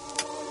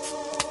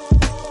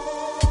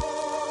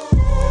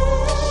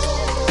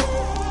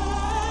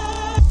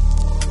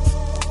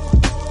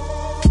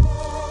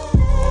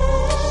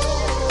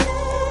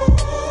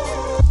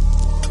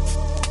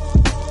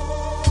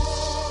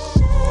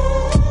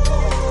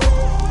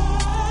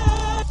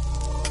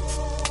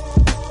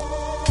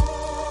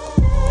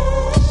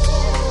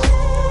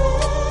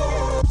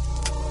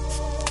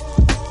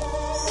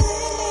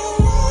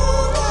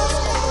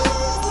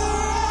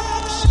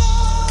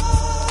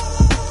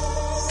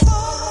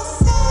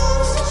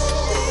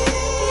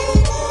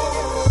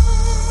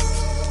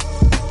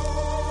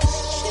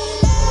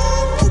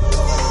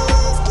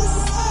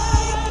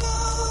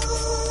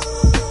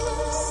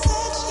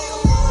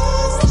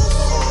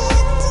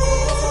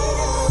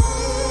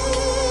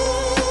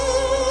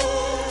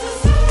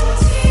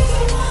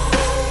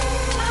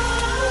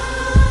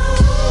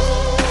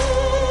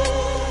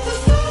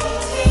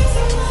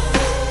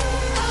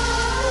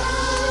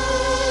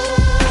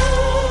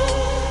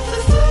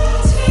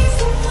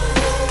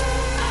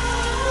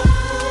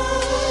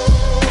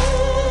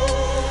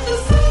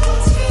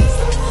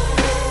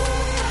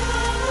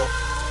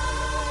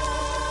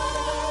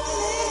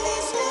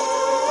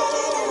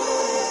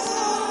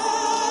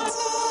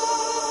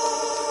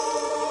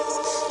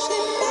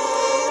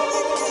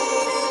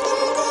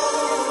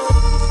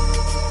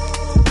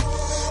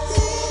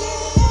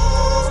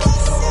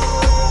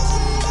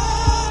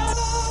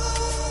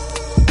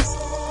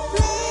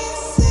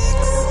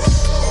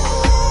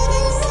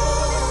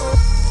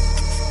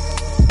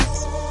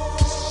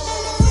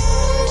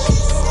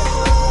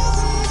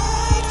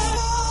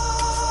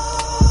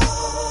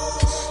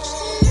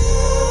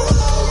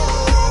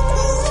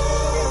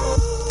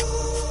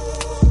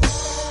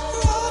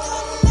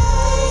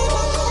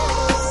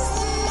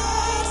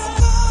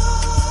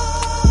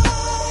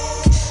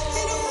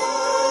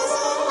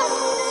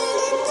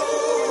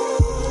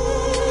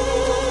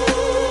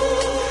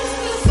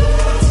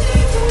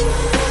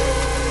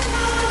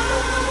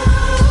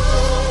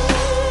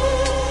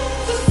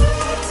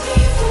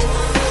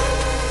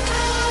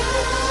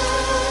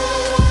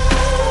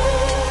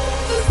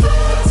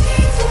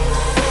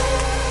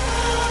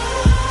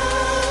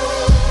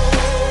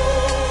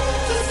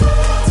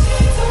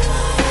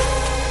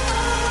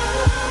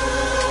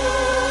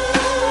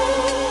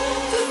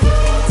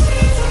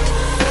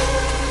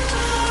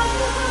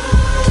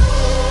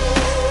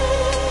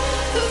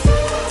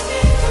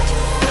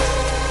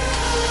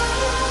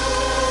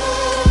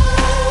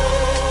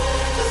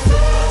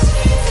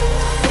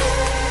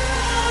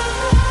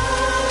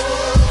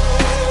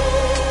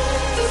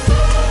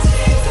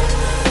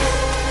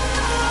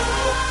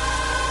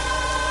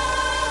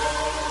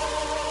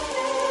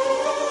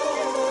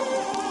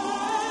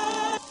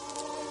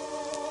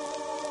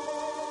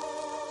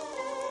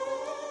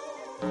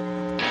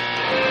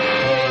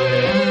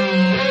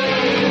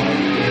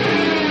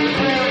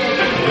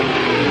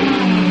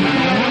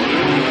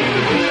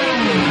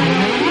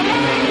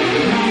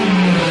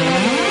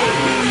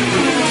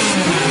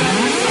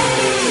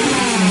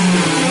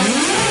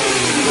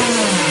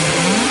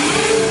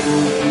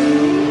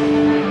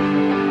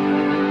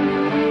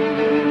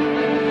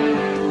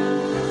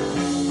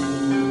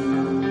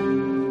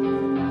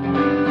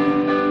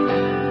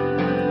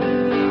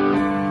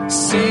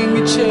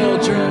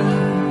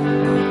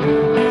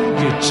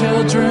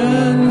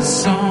 children's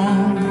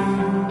song.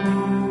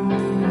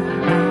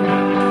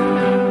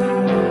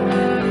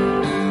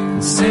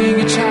 Sing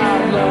your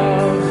child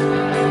love,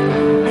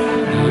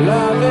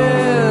 love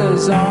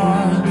is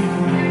on.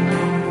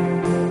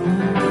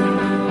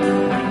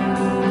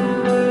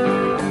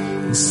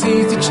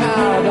 See the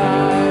child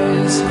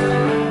eyes,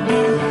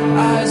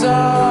 eyes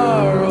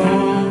are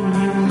old,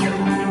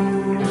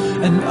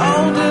 and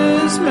old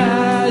is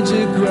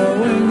magic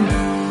growing.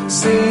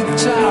 See the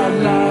child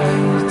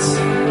lights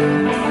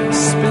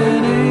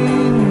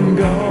spinning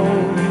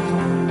gold.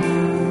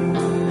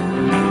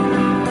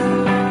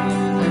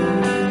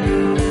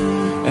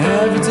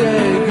 Every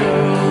day,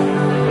 girl,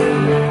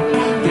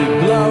 they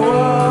blow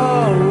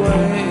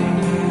away.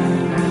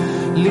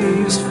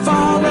 Leaves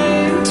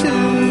falling to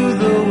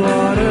the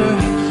water.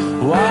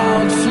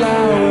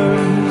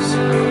 Wildflowers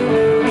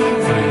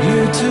for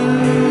you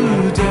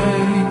today.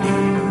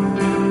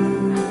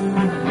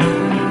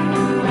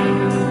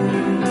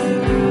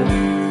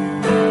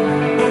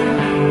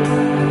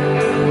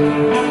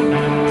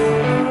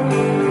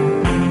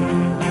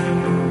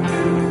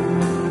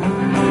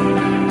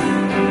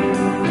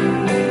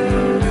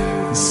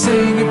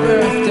 Sing your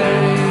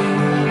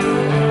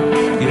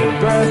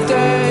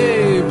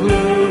birthday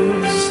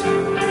blues.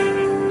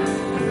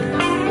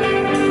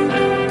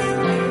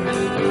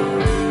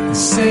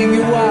 Sing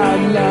your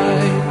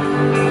wildlife,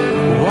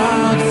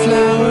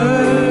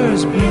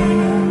 wildflowers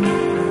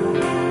bloom.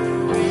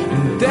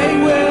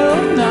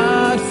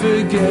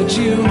 towards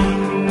you,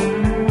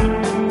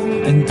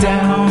 and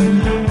down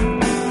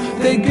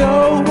they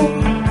go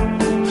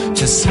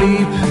to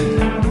sleep,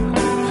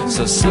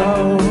 so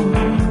slow.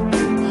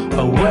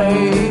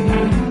 Away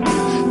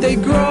they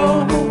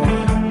grow,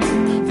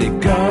 they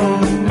go.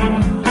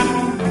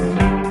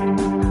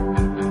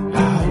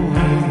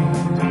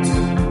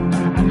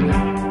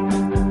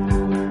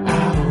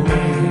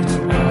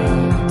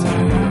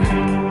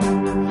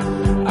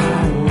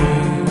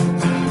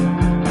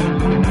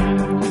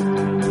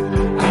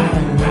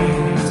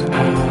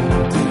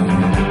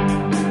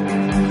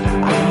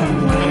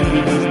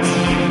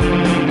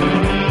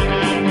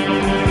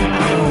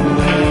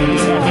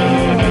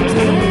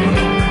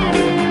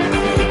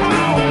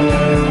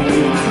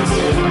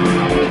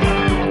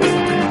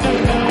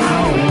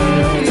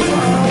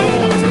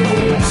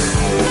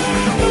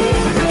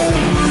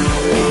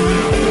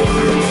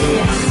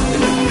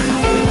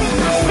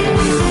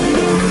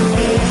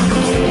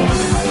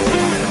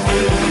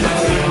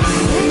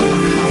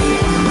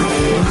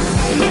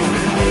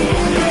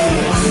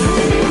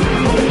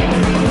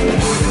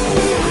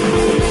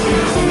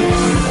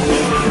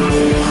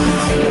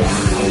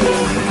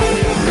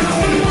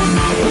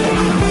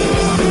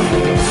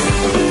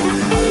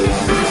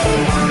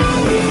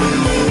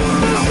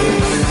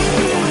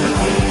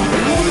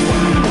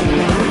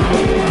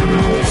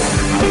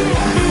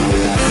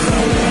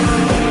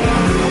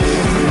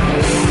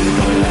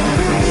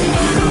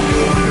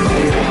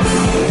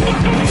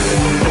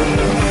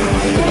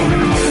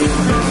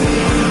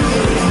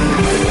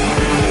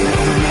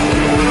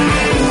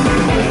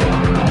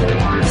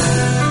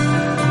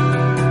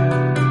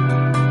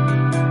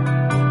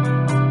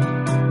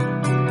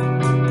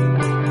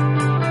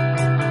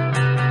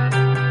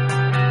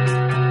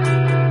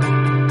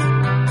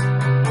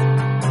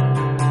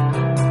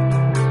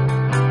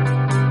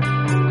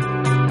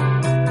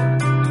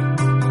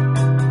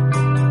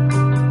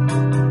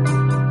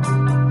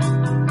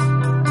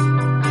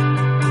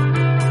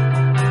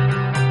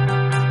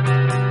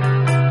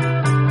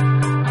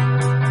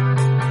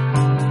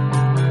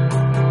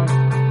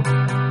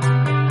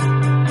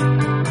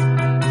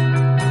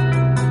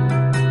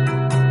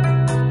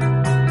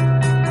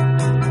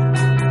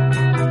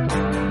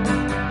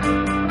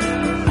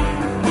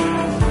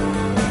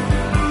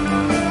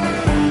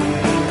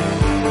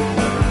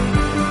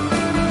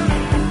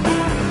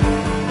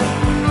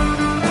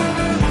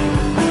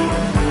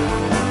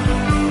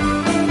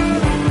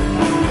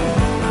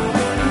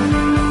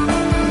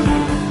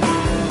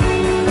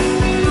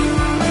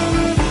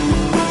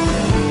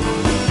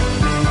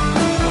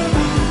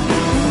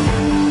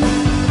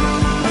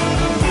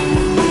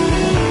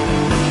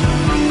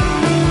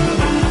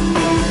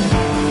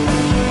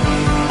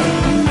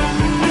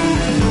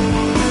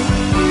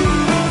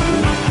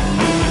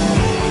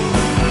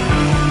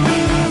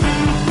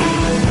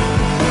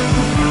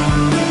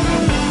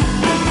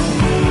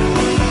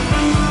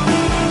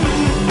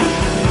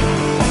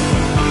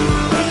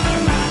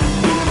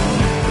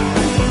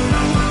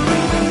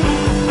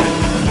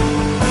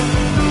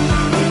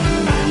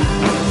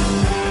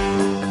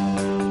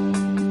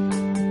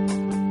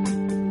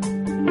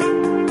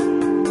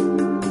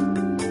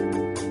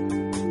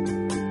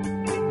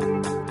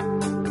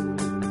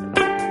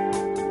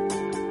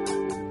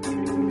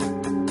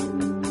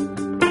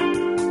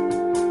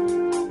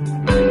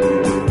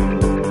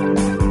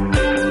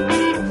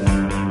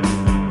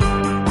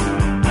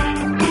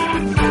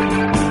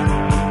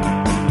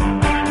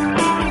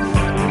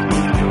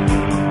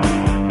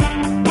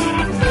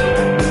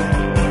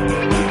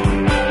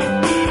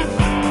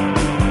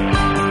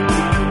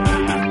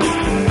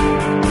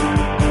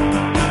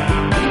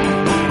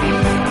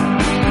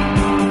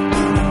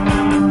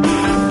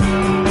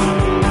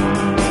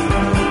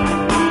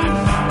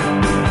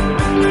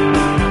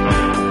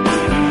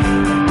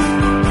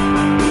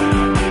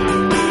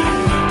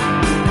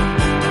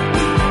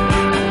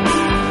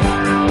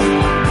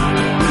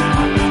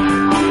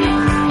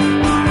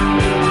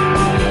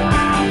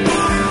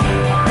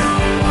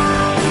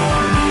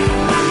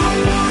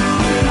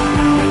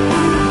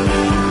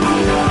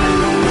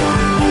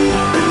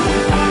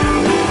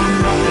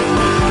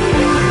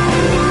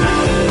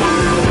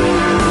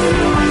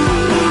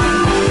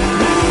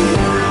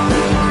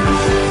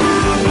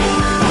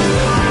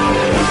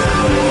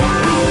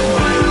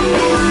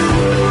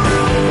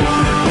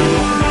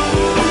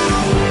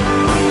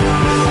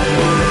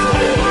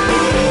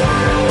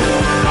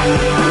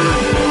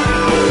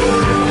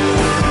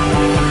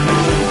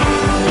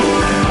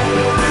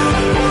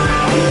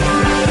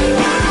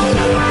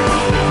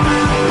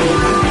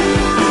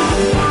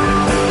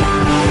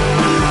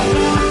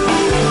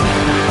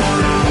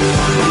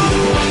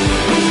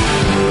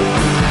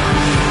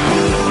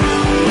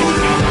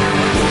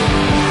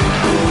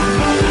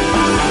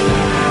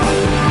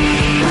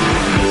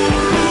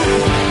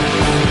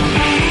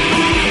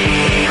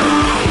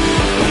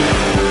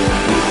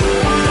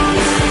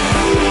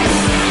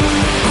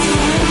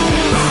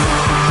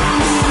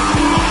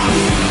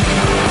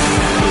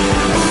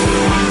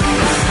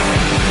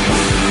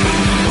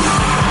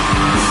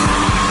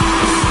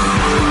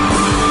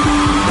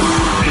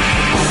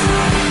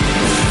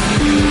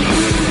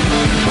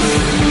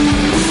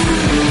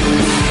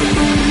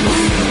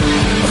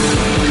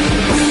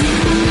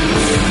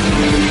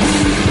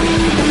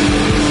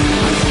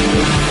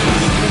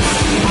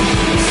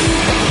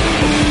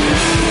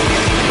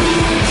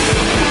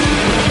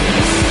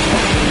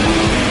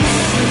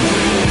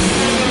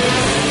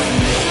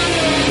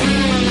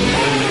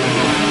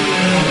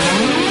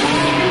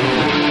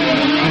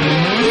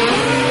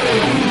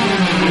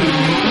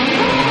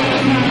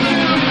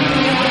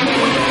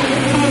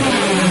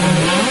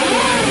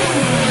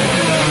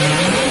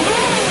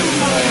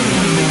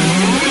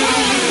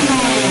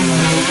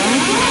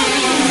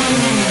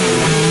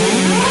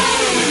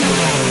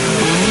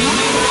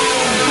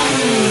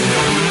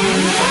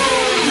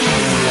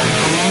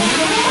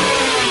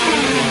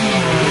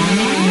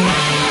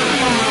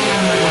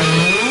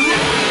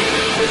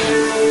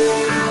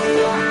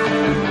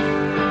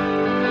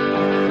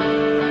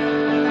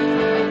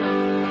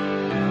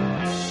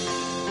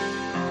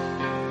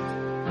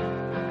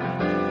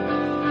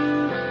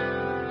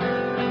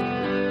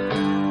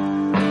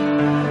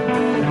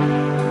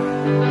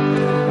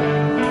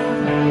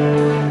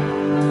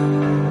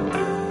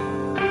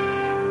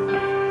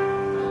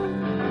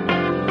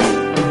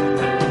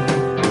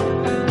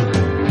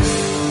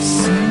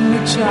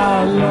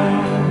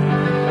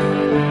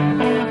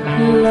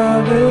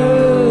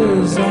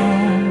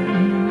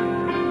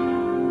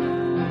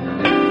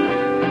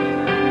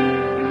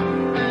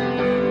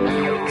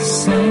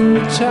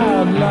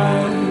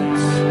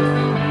 lights.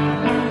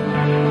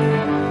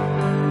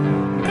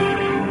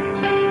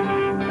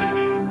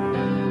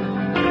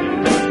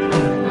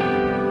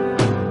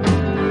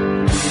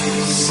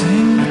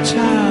 Sing the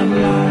child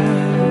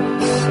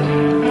lights.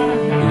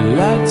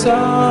 Lights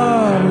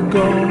are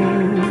gold.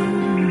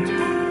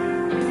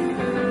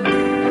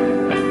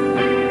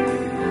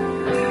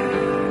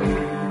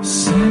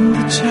 Sing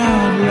the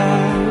child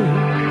light.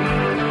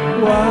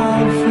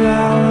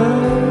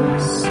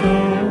 Wildflowers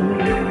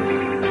sold.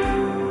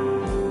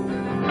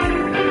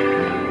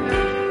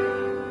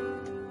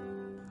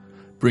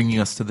 Bringing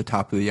us to the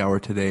top of the hour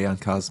today on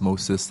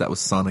Cosmosis, that was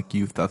Sonic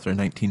Youth off their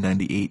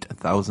 1998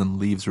 1,000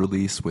 Leaves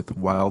release with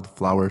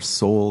Wildflower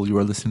Soul. You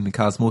are listening to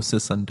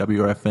Cosmosis on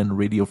WRFN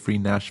Radio Free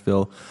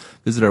Nashville.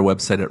 Visit our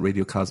website at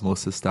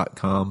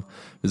radiocosmosis.com.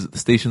 Visit the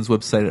station's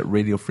website at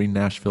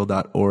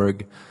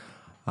radiofreenashville.org.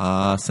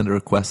 Send a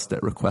request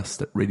at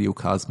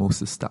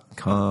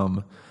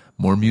radiocosmosis.com.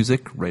 More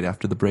music right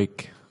after the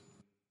break.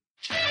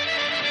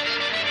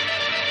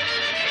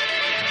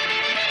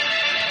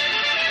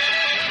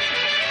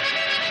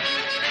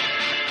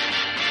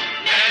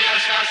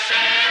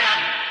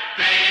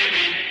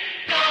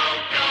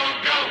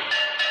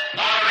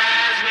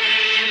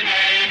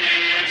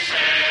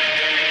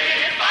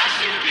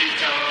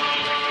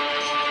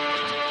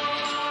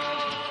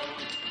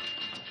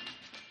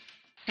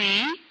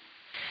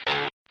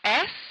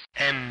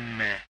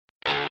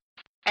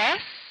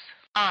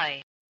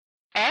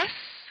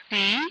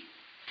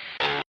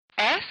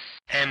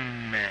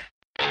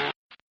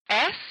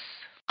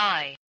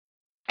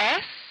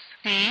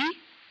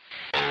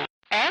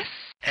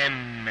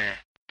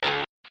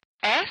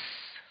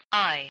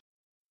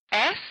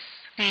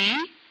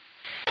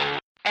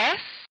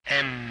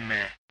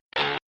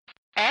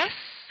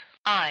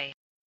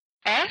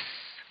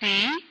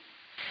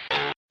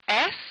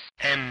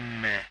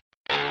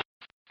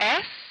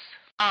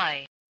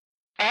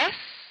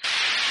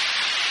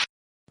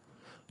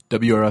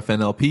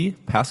 WRFN-LP,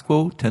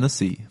 Pasquo,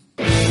 Tennessee.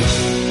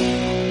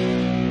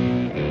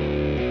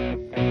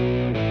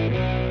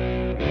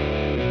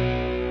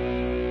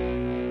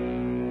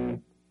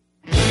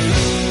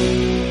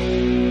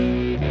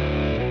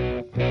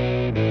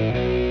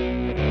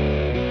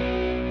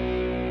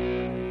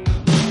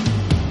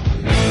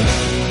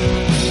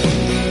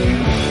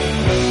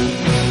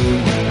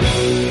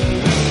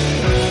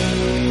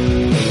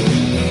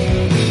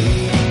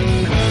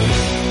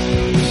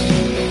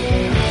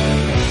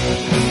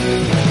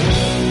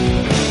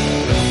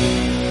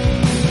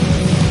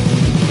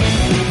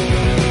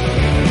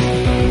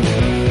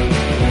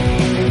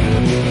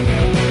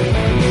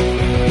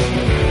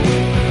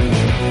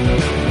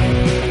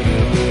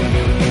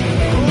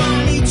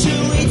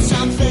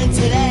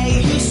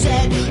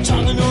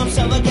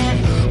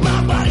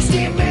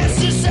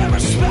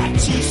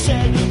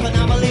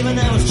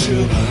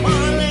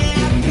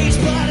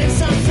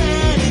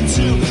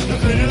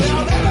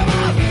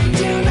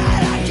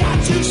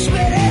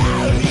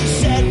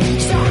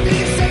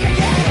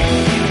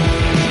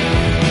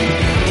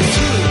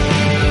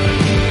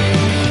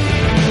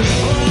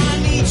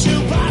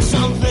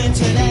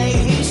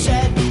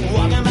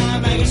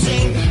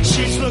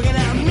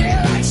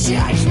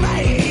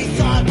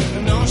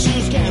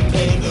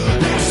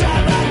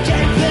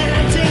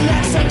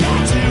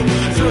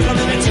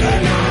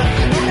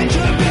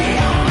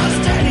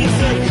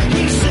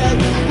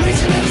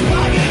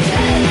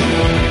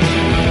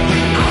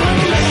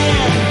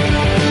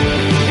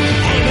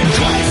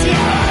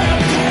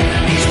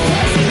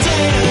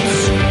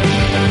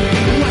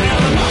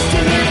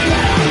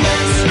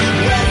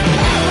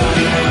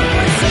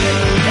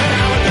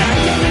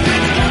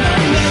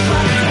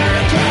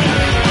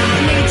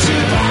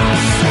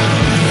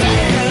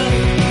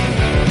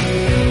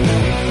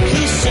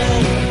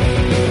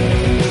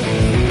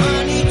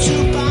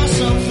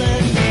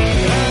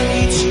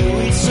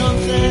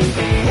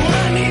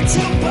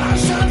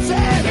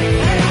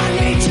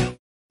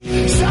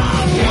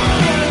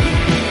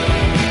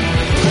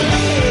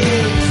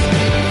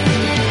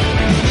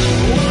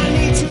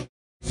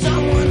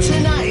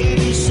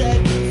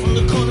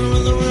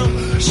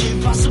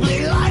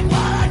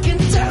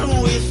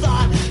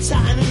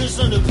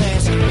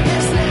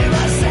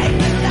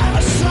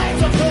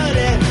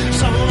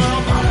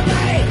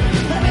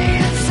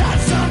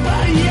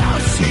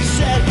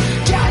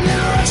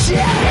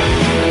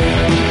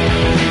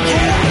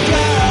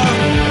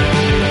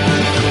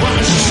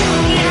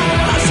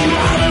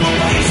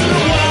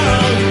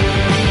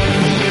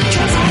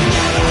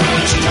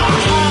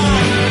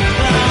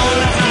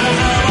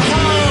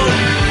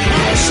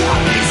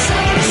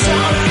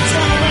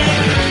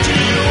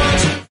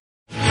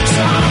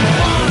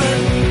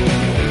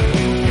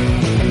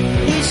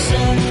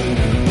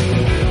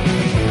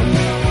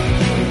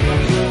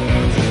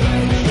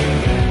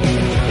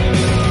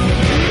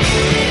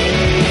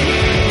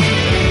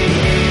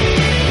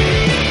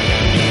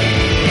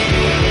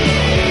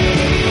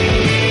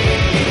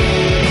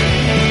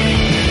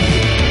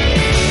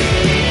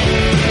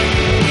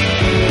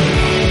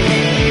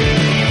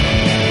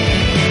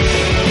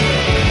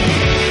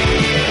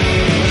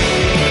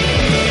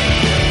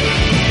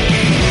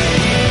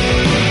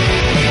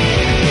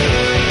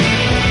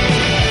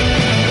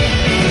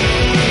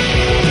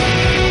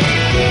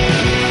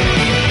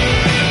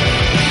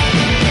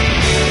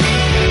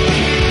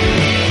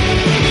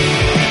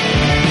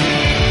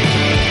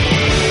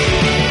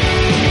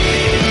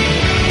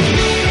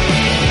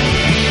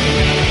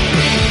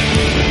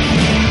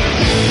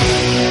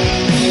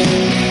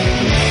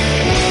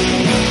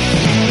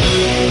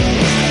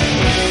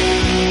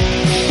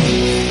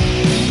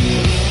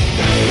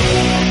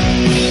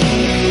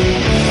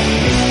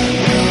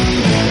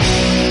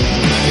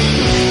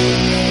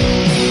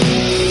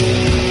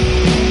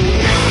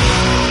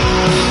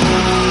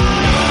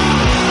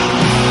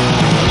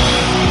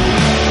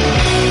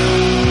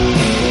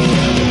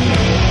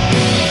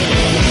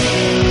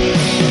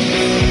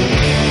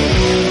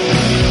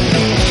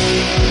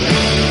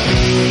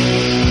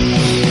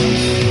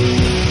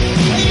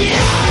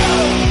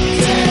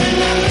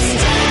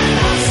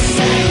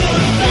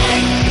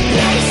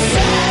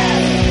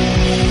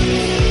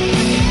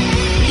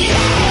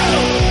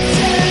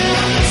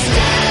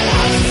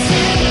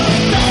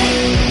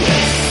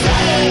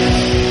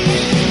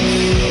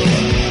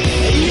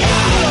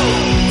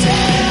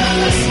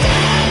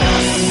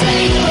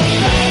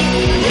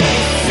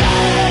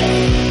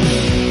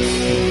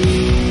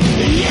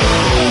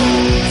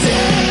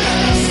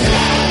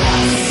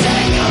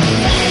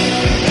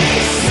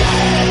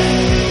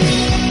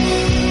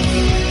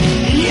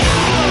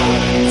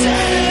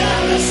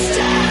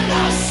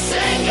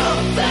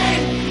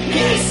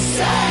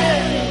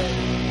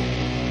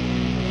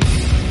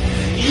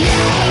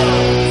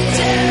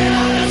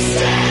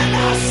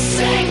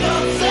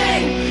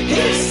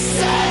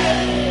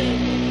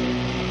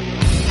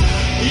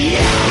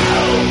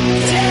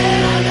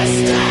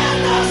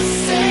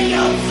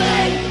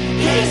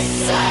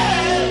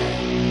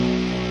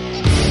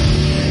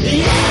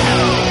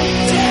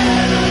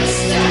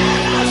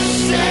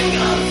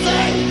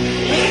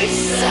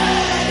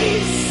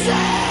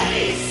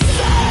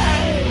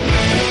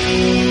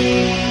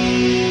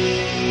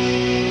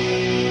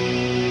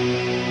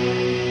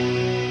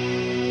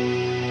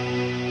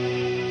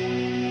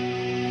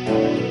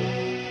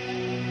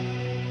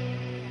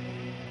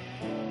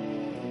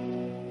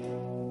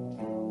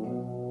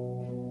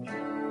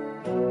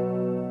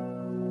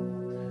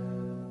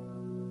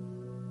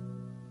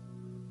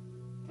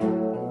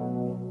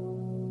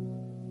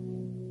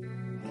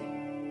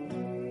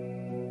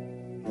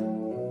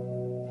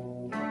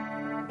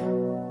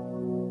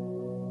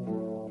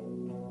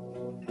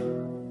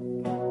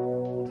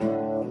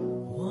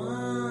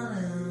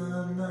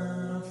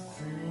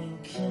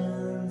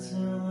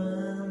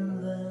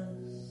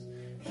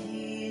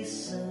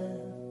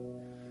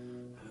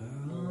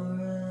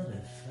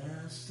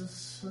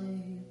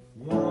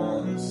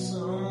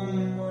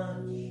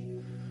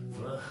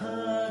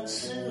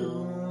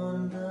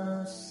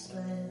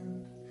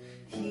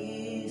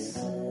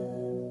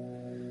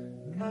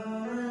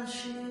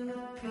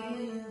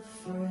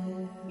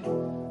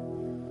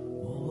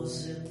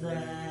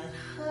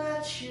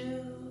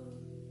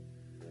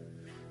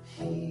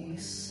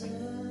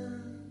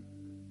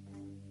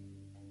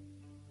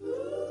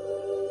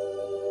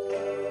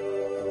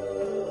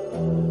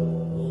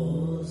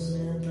 Was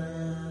it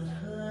that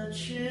hurt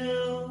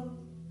you?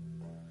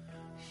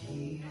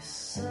 He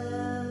said.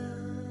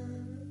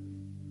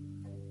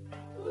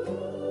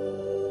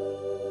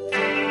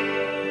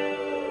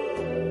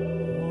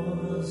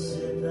 Was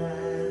it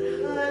that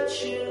hurt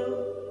you?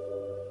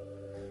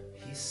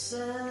 He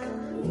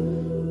said.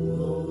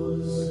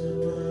 Was it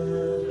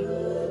that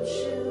hurt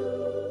you?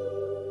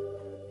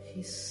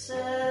 He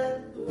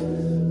said.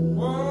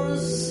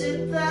 Was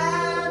it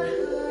that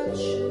hurt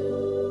you?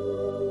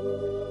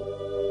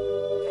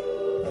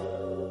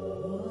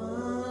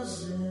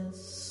 Was it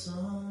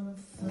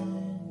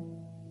something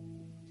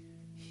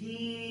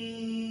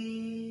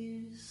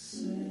he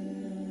said?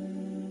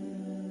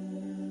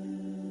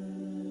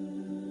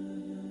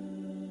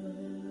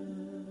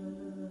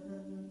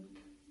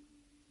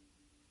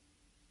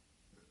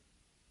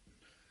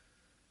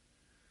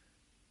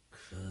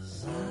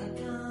 Cause I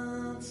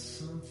got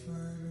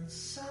something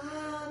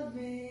inside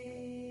me.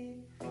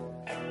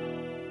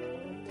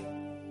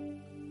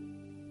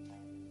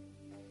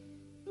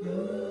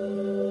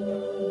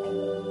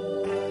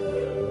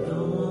 No,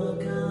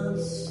 I got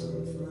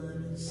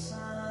something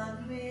inside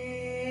me.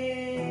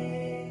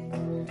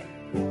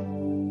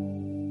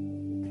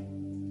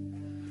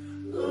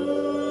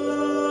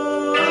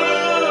 Ooh,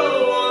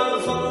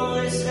 I've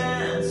always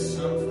had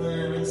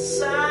something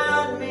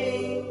inside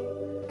me.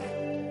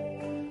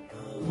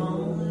 I've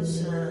always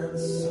had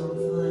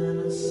something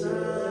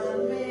inside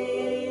me.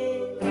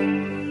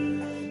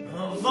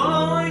 I've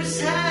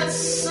always had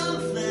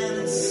something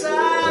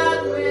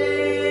inside me.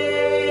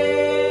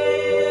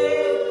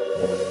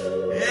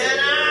 And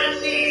I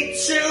need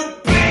to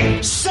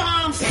be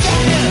something.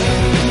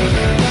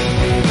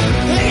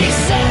 He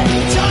said,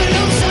 tell me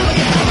who's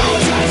something. I've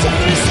always had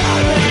something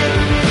inside me.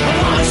 I've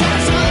always had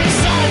something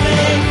inside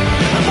me.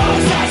 I've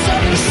always had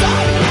something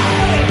inside me.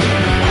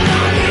 And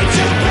I need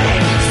to be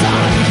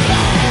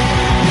something.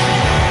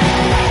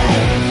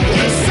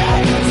 He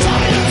said, tell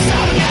me who's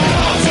something.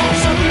 I've always had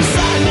something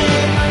inside me.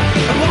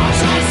 I've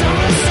always had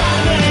something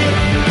inside me.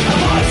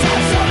 I've always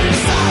had something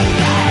inside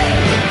me.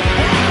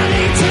 And I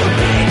need to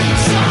be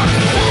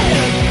something.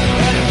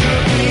 And it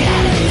could be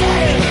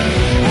anything.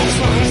 As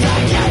long as I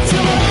get to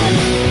it.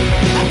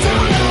 I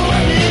don't know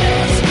what it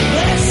is,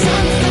 but it's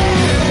something.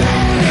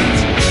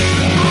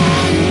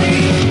 I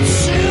need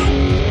to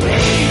be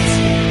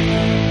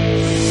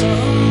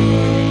something.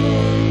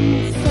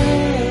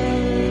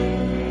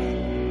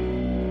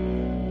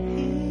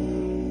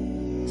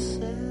 He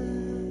said.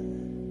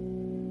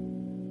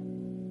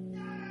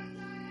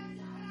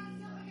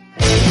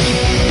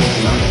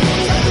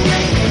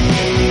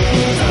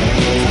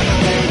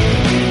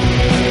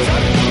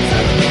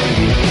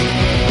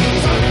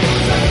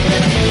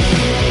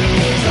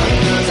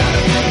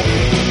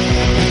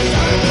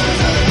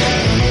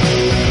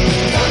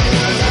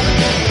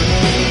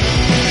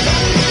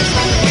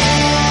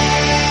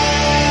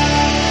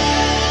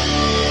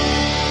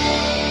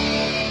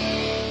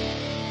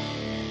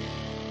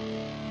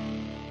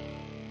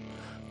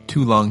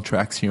 Two long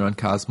tracks here on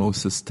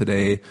Cosmosis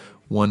today,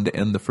 one to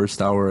end the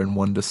first hour and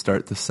one to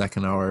start the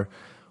second hour.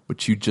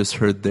 What you just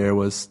heard there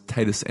was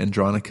Titus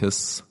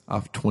Andronicus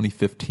off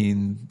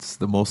 2015's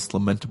The Most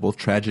Lamentable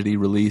Tragedy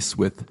release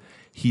with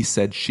He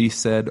Said, She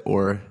Said,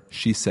 or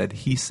She Said,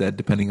 He Said,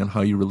 depending on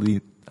how you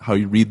read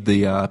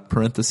the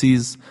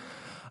parentheses.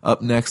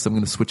 Up next, I'm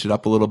going to switch it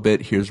up a little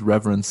bit. Here's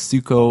Reverend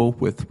Suko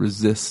with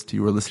Resist.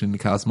 You are listening to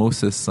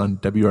Cosmosis on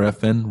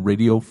WRFN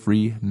Radio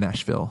Free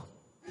Nashville.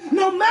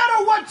 No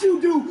matter what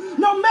you do,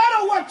 no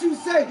matter what you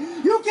say,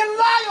 you can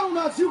lie on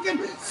us, you can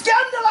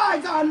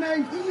scandalize our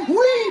names.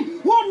 We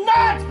will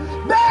not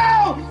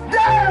bow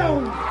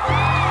down.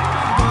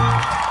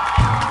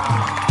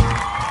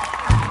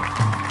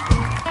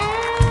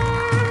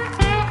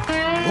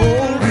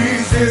 Oh,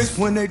 resist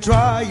when they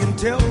try and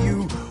tell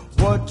you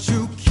what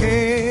you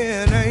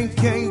can and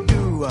can't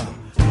do.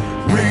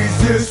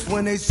 Resist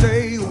when they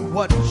say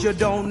what you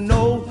don't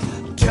know.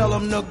 Tell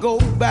them to go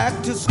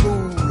back to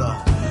school.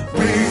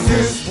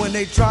 Resist when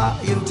they try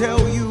and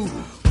tell you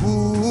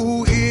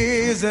who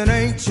is and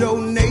ain't your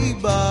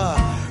neighbor.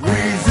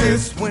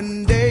 Resist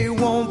when they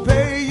won't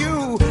pay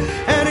you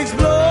and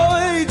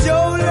exploit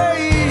your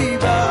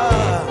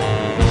labor.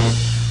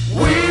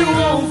 We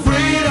want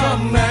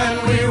freedom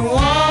and we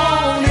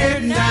want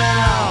it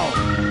now.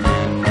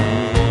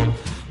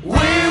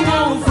 We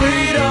want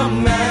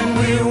freedom and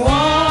we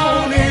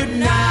want it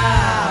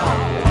now.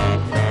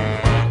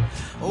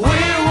 We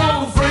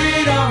want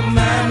freedom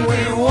and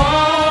we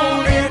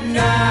want it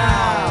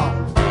now.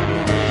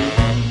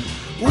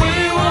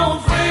 We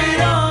want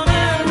freedom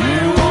and we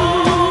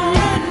want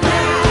it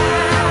now.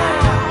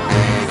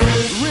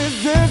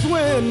 Resist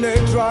when they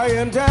try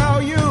and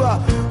tell you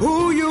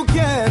who you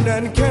can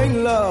and can't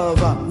love.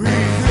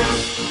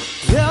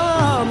 Resist.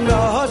 Tell them to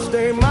hush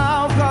their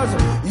mouth 'cause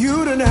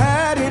you done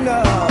had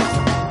enough.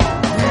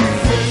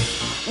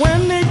 Resist.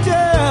 When they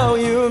tell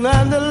you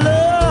that the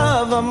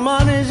love of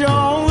money's your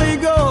only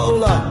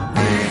goal.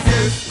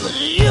 Resist.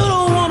 You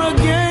don't want to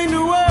gain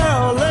the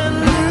world and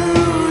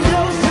lose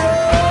your soul.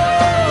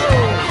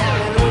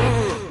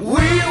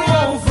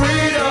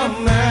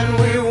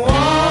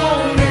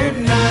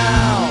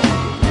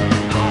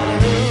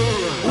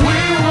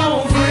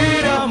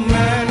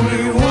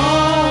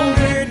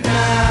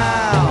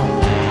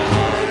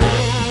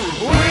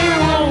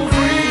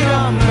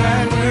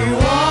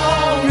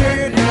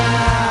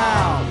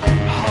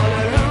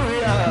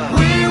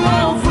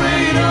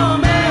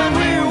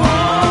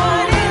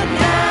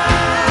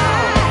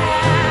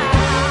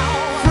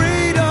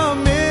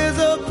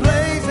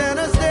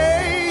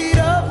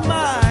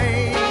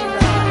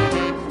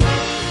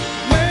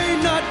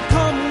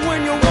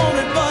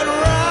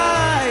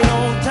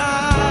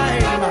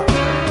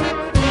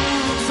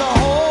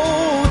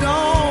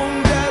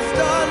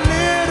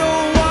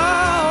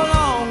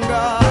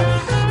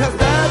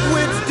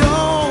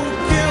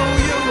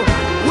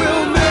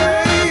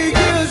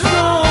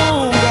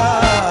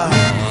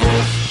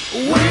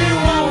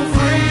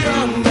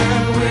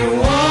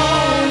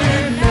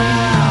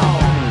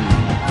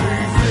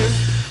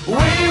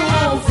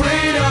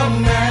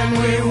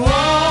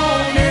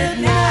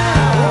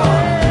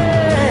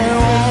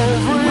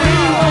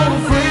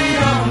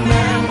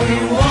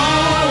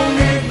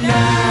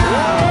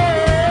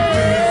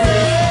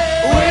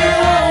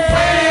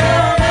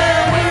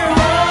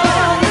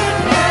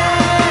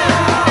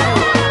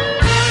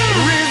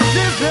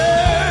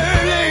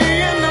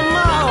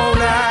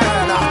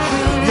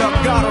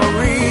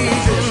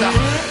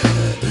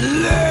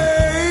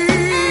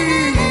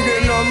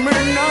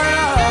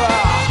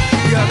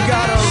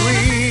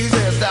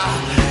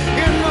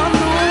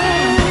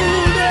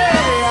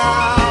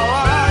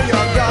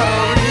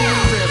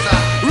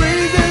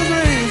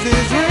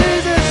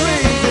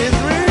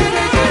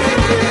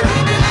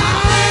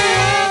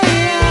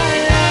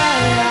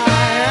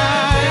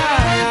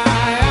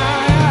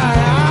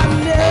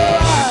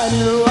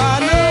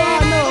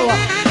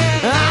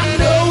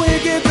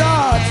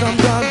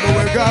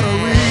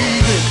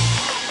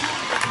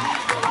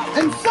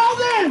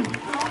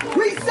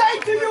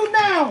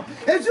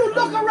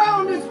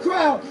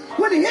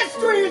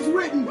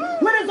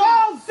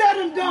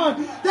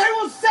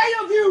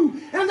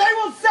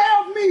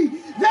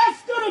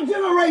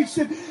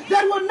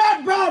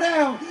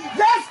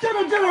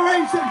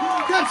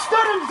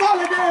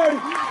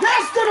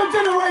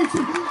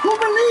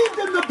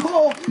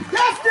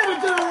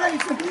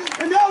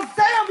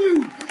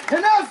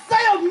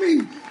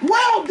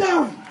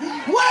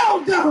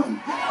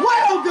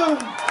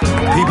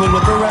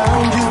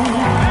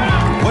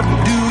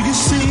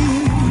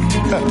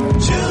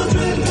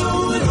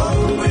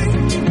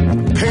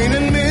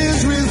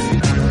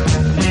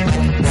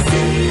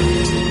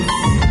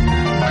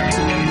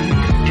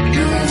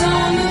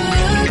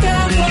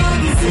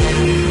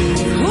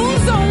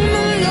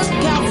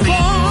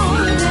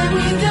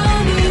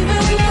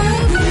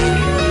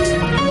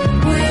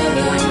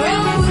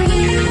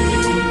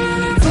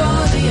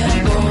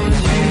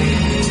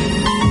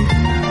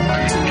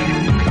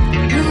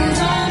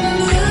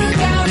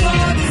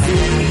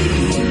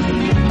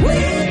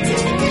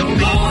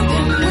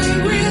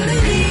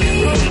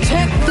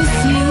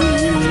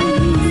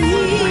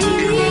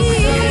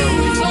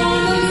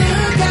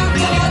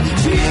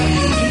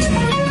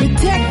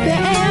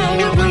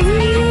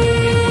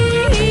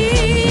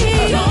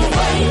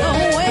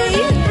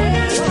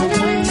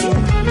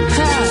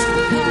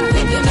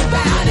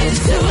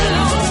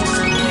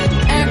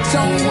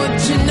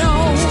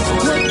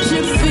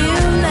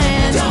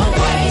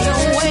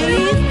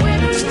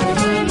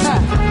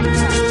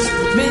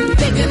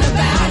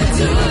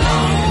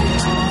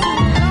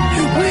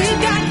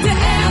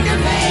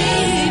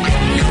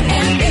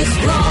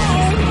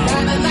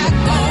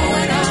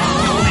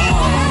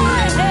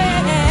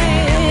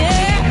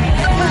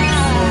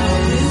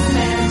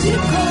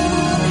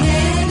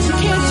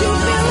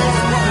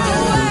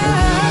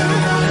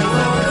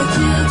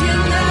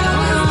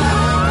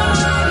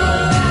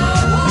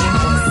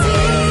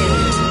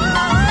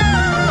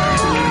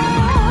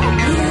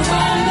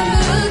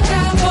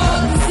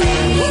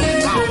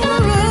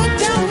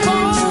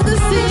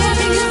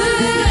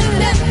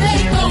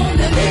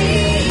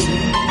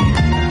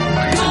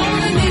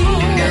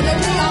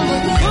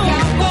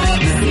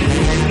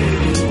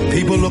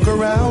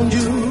 around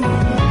you,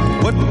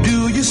 what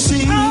do you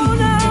see? Oh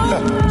no,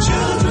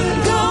 children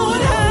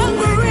going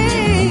hungry,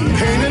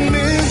 Pain and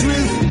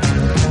misery.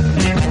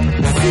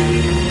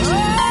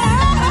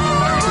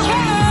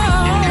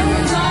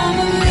 Who's on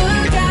the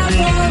lookout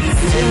for the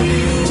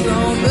sea? Who's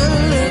on the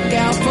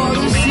lookout for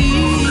the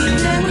sea?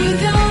 And we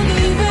don't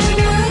even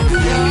look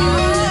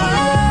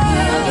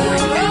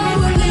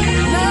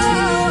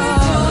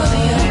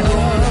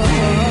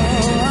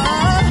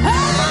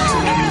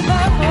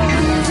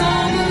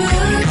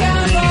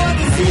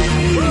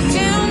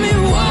Tell me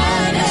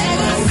what I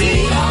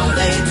see all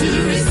day to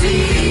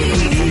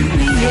receive.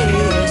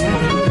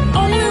 Yeah.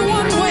 Only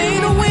one way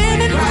to win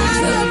it.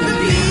 Rise up and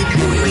be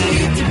who you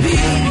need to be.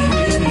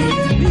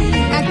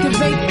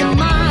 Activate the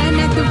mind,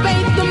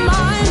 activate the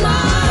mind.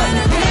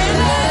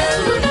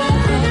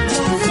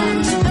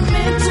 The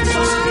mental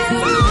fire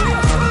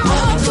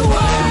of the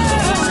world.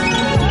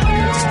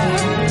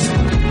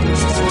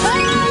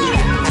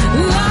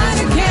 Light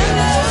a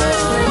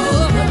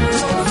candle.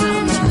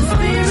 The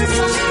spirit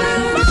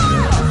fire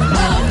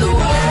of the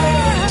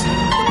world.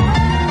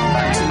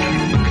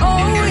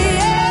 Oh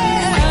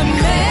yeah,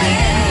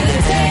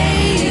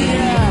 meditate.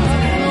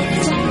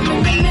 The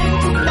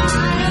mental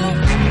fire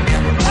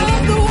of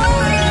the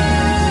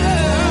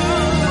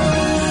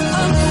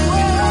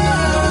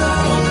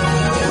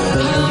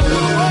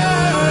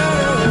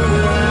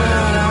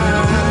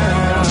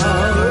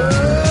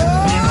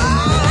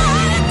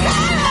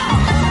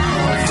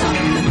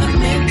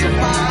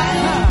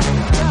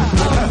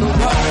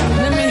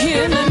Let me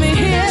hear.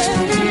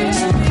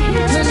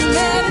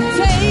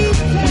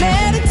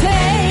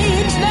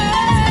 Meditate now.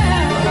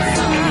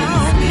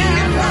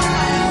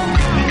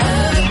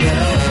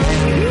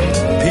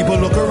 People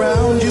look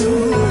around you,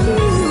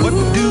 what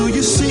do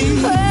you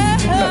see?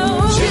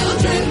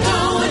 Children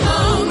going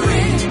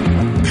hungry,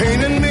 Pain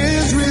and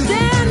misery.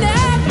 stand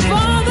up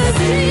for the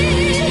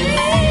seas.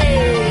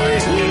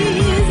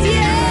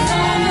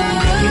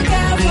 Yeah, look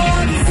out for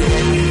the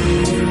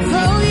seas.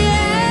 Oh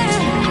yeah,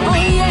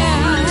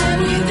 and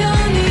we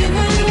don't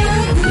even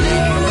look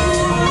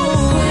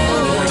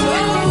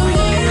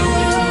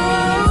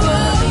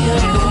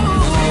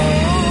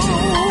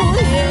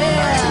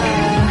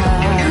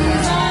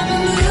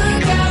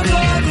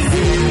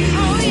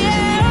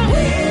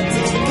we're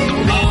taking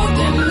more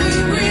than we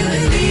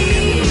really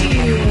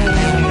need.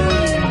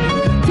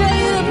 Tell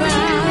you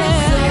about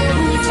it.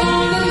 Who's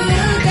on the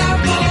lookout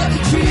for the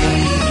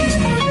trees?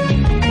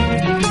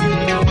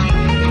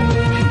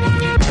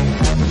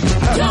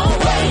 Don't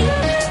wait.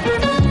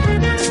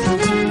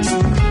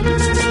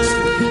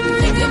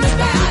 Thinking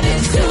about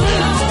it too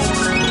long.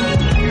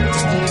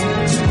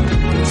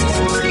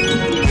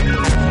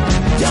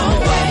 Don't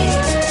wait.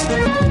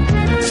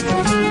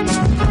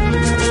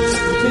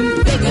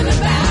 Been thinking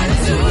about it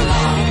too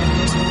long.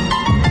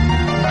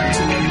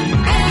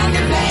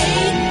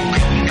 Elevate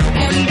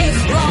and be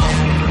strong.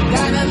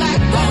 Got a lot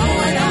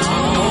going on.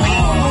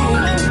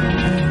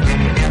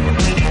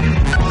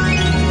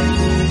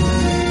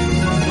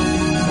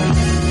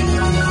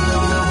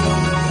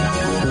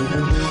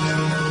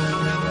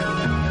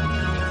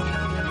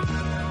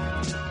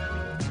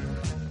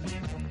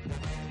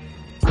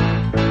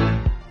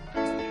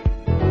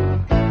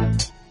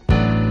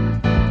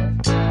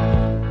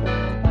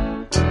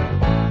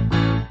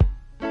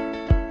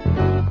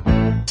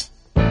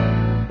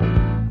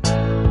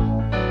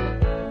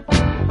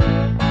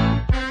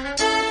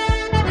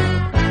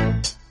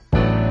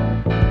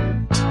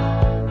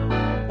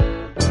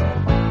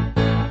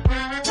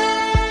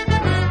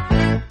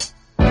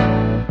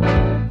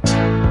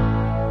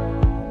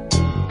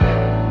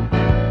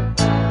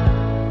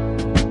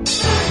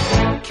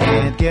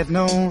 Can't get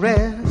no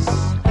rest.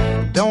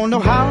 Don't know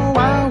how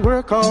I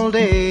work all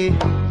day.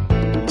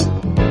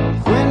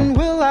 When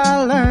will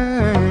I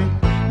learn?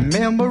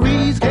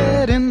 Memories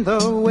get in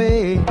the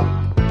way.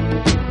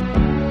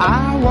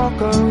 I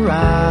walk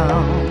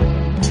around.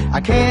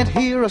 I can't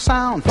hear a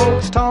sound.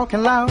 Folks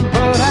talking loud,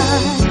 but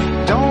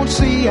I don't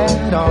see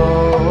at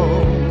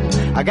all.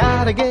 I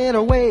gotta get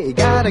away.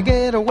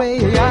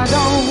 I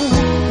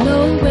don't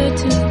Nowhere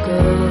to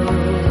go.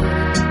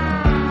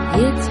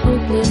 It's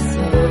hopeless,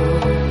 so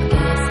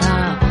guess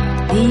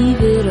I'll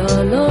leave it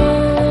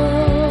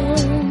alone.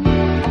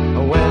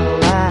 Well,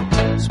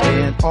 I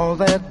spent all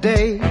that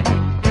day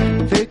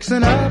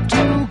fixing up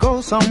to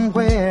go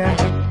somewhere.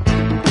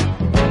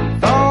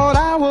 Thought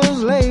I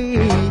was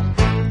late,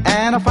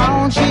 and I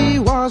found she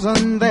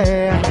wasn't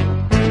there.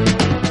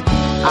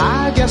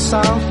 I guess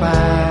I'll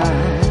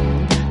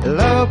find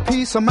love,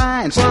 peace of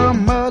mind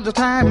some other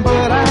time,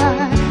 but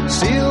I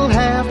still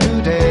have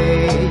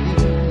today.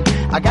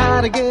 I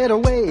gotta get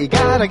away.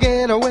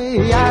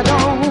 I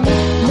don't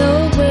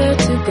Nowhere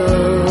to go.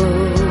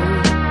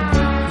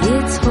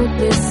 It's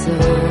hopeless, so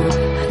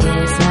I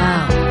guess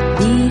I'll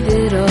leave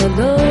it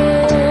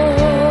alone.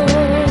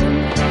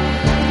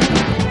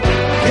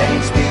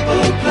 Games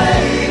people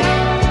play,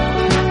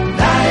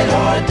 night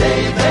or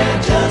day,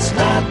 they're just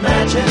not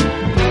matching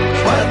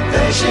what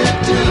they should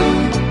do.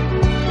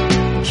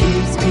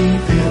 Keeps me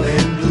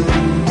feeling blue.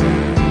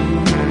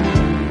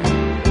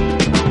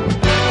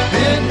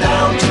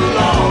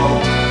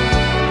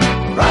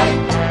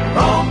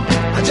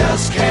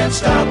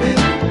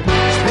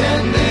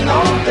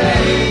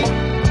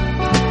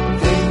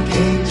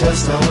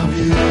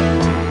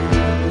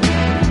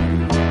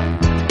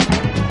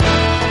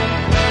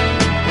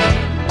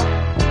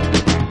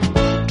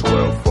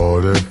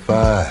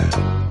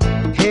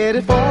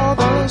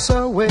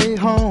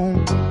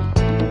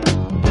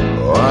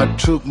 I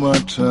took my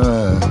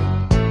time,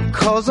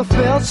 'cause I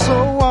felt so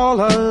all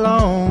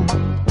alone.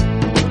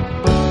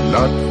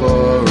 Not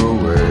far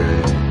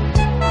away,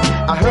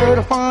 I heard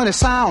a funny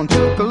sound,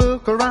 took a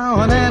look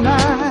around, and I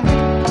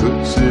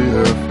could see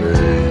her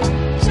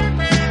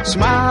face.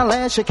 Smile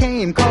as she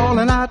came,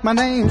 calling out my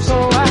name, so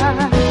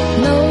I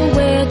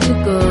Nowhere to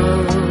go.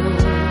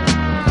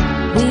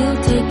 We'll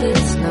take it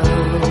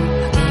slow.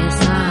 I guess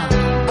I'll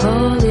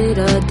call it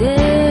a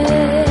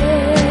day.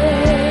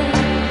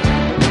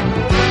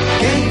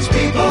 Games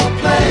people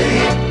play,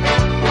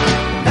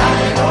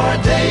 night or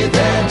day,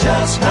 they're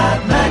just not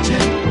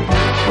matching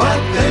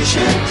what they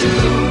should do.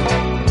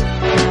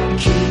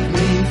 Keep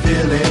me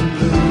feeling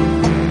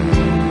blue.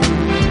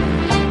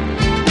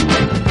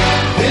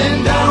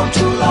 Been down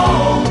too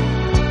long,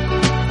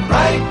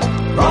 right,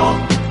 wrong,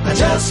 I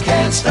just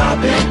can't stop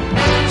it.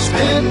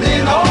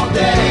 Spending all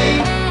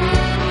day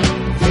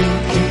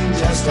thinking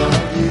just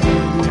of you.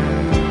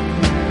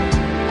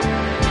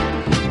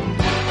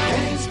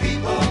 Games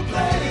people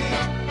play,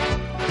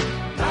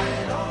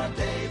 night or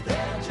day,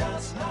 they're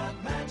just not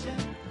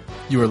matching.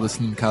 You are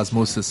listening to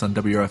Cosmosis on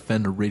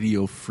WRFN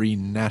Radio Free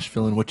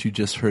Nashville, and what you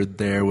just heard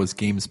there was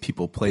Games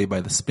People Play by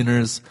the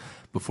Spinners.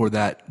 Before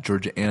that,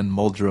 Georgia Ann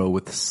Muldrow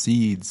with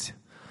Seeds.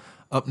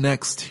 Up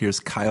next, here's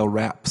Kyle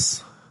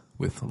Rapps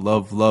with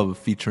Love Love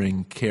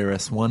featuring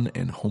KRS-One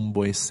and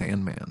Homeboy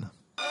Sandman.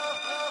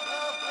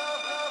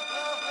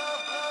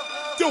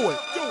 Do it,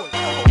 do it.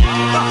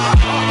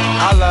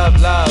 I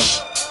love love,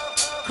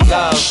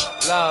 love,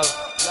 love,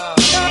 love.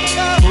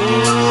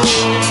 Ooh,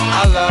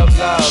 I love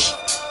love,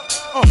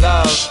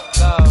 love,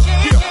 love.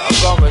 I'm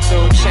going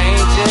through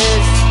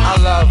changes. I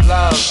love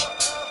love,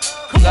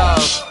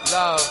 love,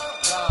 love,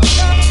 love.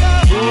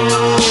 Ooh,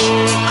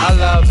 I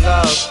love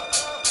love,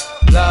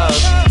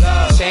 love,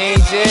 love.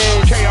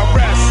 Changes.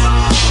 KRS.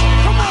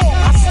 Come on.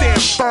 I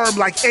stand firm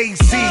like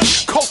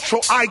AZ.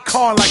 Cultural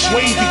icon like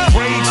Wavy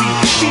Gravy.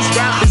 These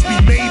rappers be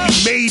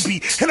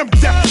maybe, and I'm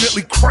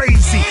definitely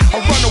crazy. A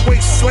runaway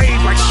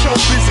slave like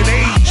Showbiz and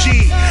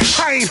AG.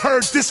 I ain't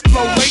heard this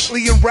flow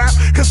lately in rap,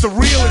 'cause the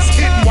real is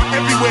hidden while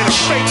everywhere the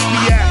fake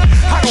be at.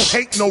 I don't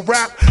hate no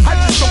rap, I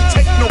just don't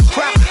take no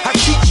crap. I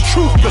teach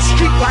truth, the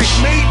street life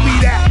made me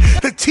that.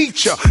 The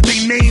teacher,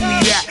 they named me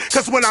that,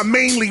 'cause when I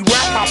mainly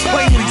rap, I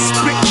plainly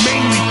spit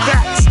mainly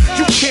facts.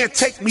 You can't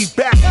take me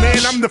back,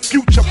 man, I'm the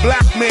future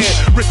black man.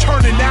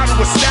 Returning now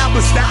to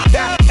establish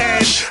that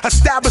and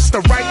establish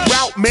the right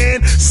route,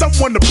 man.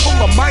 Someone to pull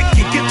a mic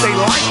and get their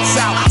lights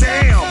out.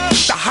 Damn,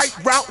 the hype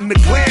route and the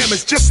glam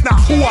is just not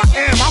who I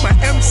am. I'm an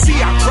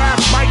MC, I grab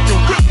mic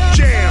and rip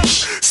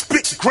jams.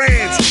 Spit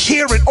grands,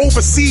 here in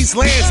overseas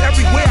lands.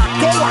 Everywhere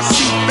I go, I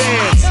see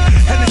fans.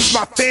 And it's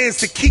my fans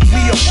that keep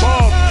me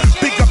above.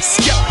 Big up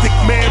Skeptic,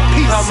 man,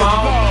 peace Come and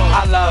on, love.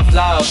 I love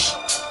love,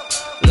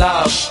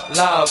 love,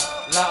 love,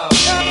 love.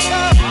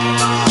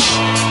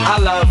 I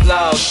love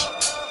love,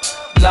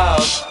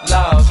 love,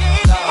 love.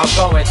 I'm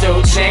going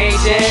through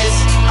changes.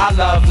 I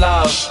love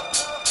love,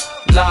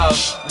 love,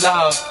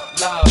 love,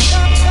 love.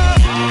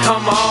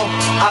 Come on,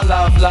 I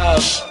love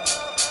love,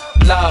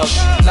 love,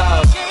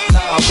 love.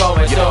 I'm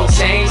going through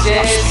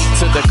changes.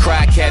 To the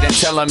crackhead and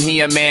tell him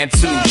he a man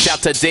too.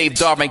 Shout to Dave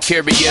Darwin,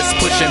 Curious,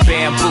 pushing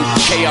bamboo.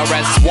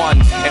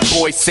 KRS-One and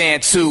Boy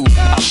Sand 2.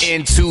 I'm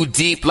in too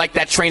deep like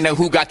that trainer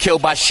who got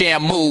killed by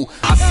Shamu.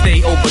 I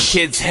stay over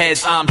kids'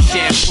 heads, I'm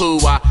shampoo.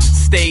 I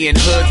stay in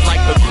hoods like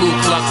the Ku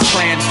Klux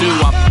Klan do.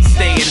 I'm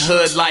staying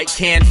hood like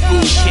canned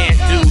food, can't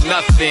do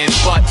nothing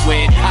but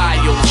win.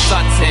 Kyle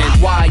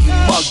Sutton, why you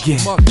mugging?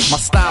 My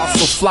style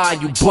so fly,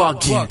 you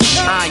bugging.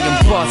 I am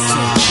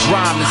busting,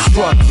 rhyming,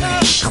 struggling,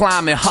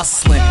 climbing,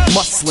 hustling,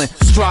 muscling,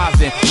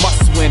 striving,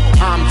 must win.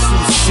 I'm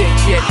too sick,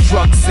 get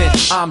drugs in.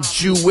 I'm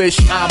Jewish,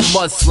 I'm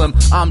Muslim,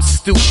 I'm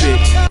stupid.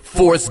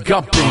 Forrest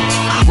Gumping,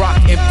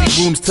 rock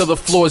empty rooms till the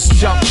floor's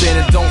jumping,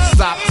 and don't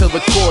stop till the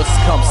chorus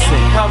comes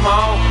in. Come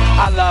on,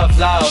 I love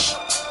love,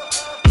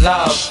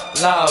 love,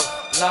 love,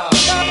 love.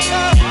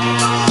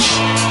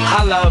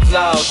 I love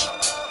love,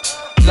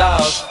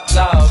 love,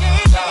 love.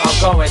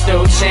 I'm going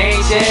through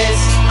changes.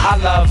 I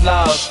love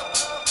love,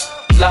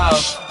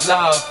 love,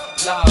 love,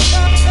 love.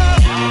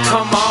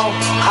 Come on,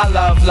 I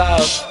love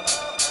love,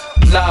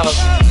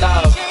 love,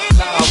 love.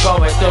 I'm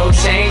going through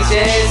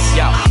changes.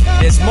 Yo,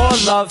 there's more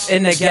love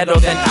in the ghetto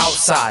than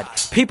outside.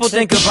 People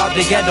think about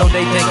the ghetto,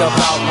 they think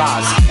about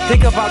lies.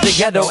 Think about the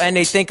ghetto and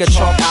they think of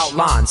chalk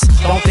outlines.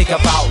 Don't think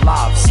about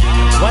lives.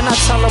 When I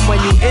tell them when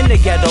you in the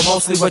ghetto,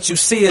 mostly what you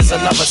see is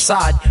another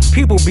side.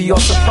 People be all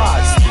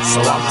surprised,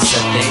 so I'ma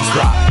set things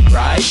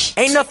right?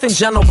 Ain't nothing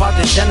gentle about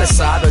the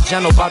genocide or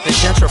gentle about the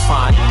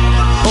gentrifying.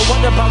 But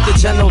what about the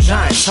gentle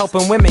giants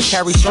helping women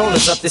carry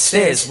strollers up the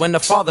stairs when the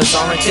fathers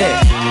aren't there?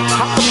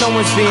 How come no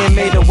one's being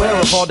made aware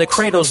of all the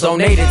cradles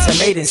donated to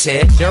maidens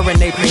here during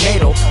their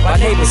prenatal by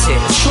neighbors here?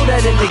 It's true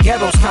that in the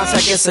ghettos,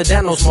 contact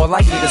incidentals more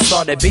likely to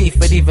start a beef,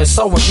 but even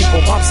so, when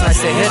people bump, nice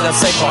to hear them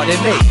say pardon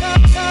me.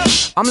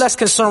 I'm less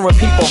concerned with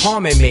people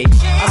harming me.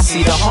 I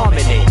see the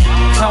harmony.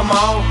 Come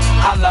on,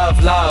 I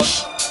love love,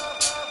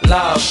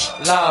 love,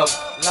 love,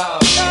 love.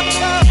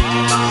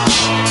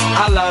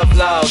 I love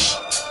love,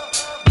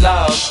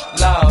 love,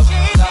 love.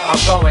 I'm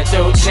going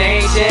through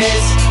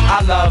changes.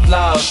 I love,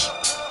 love,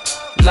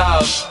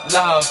 love,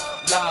 love,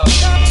 love.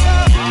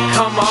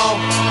 Come on,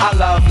 I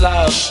love,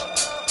 love,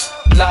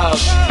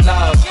 love,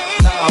 love.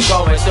 I'm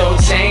going through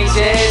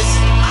changes.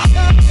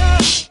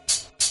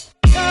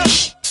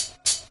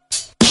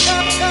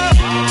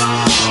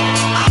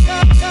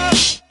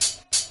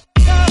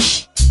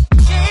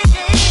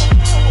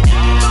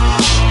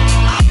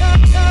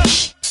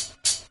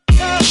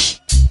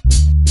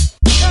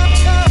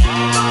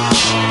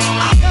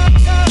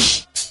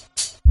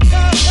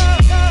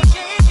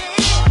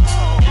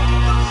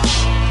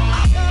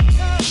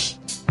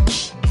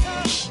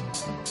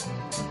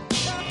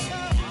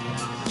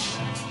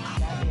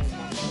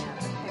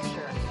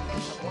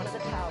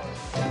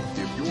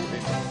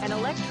 An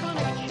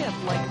electronic chip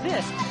like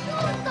this. And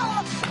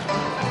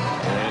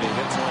he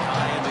hits one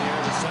high in the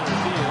air to center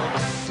field,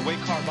 the way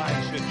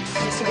Carbine should be.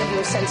 Just to give you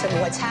a sense of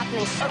what's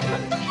happening.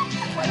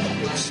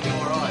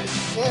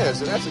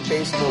 Yes, and that's the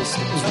case of those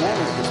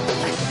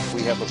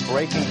We have a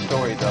breaking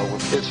story, though.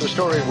 It's a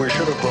story we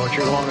should have brought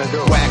you long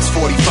ago. Wax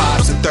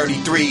 45s and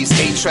 33s,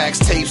 8 tracks,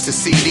 tapes to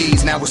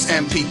CDs, now it's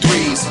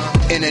MP3s.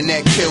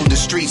 Internet killed the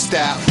street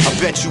style. I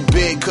bet you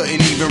Big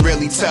couldn't even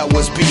really tell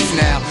what's beef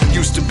now.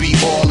 Used to be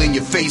all in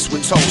your face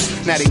with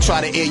toast. Now they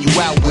try to air you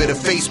out with a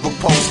Facebook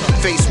post.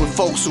 Faced with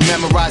folks who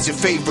memorize your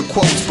favorite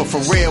quotes. But for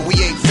real, we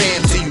ain't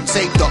fam till you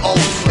take the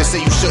oath. And say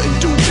you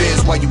shouldn't do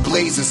biz while you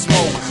blaze and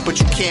smoke. But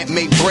you can't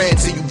make bread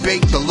till you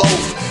bake the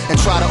loaf. And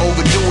try to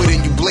overdo it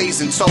and you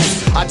blazing toast.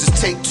 I just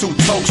take 2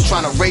 toasts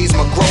trying to raise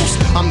my gross.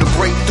 I'm the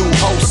breakthrough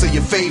host of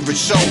your favorite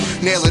show.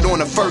 Nail it on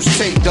the first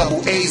take,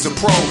 double A's a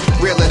pro.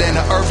 Realer than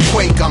an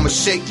earthquake, I'ma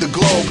shake the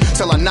globe.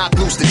 Till I knock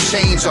loose the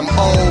change, I'm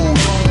old.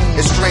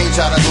 It's strange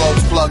how the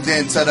globe's plugged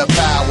into the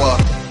power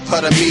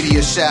of the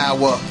media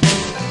shower.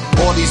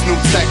 All these new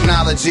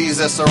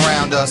technologies that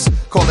surround us,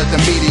 call it the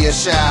media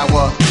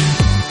shower.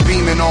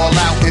 Beaming all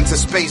out into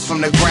space from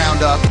the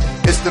ground up.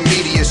 It's the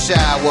media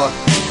shower.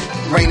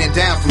 Raining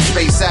down from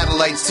space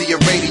satellites to your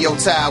radio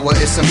tower.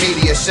 It's a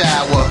media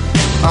shower.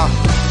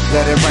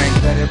 Let it rain,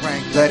 let it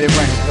rain, let it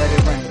rain, let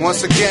it rain.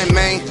 Once again,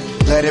 man,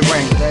 let it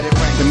rain, let it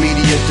rain. The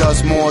media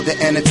does more than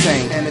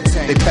entertain.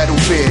 They peddle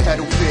fear,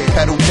 peddle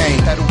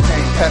pain,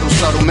 peddle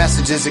subtle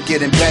messages that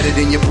get embedded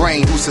in your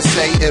brain. Who's to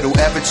say it'll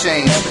ever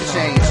change?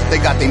 They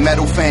got their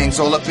metal fangs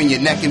all up in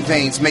your neck and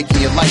veins,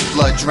 making your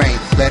lifeblood drain.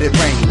 Let it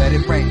rain, let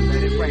it rain,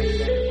 let it rain.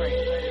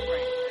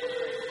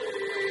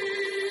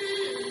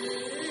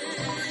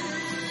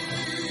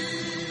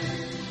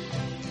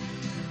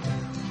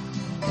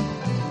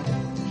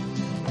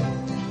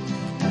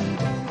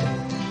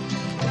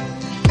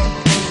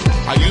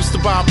 I used to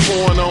buy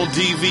porn on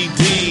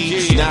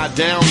DVD. Now I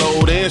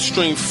download and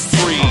stream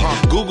free.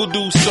 Google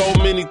do so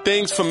many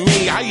things for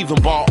me. I even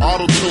bought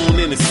auto-tune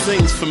and it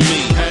sings for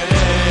me.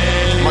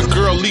 My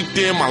girl leaped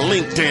in my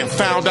LinkedIn,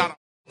 found out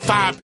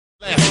 5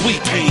 last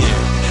weekend.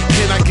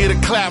 Can I get a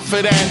clap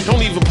for that?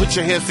 Don't even put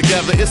your hands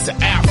together, it's an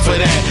app for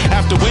that.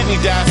 After Whitney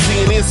died,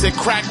 CNN said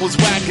crack was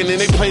whack, and then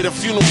they played a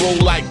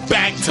funeral like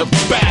back to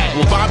back.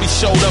 When Bobby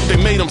showed up,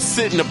 they made him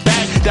sit in the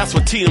back. That's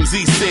what TMZ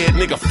said,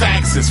 nigga,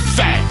 facts is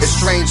facts. It's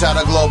strange how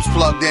the globe's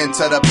plugged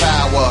into the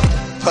power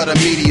of the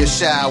media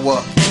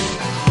shower.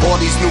 All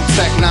these new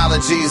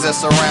technologies that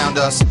surround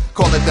us,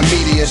 call it the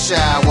media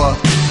shower.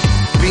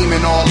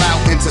 Beaming all out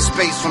into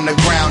space from the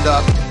ground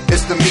up.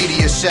 It's the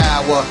media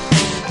shower.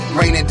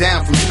 Raining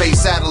down from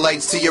space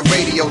satellites to your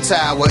radio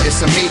tower.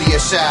 It's a media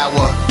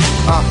shower.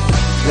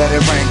 Let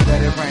it rain, let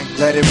it rain,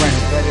 let it rain,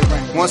 let it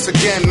rain. Once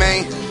again,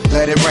 man,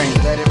 let it rain,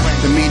 let it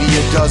rain. The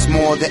media does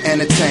more than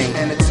entertain.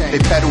 They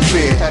peddle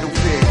fear, peddle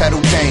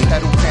pain,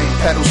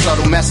 peddle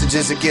subtle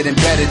messages that get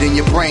embedded in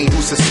your brain.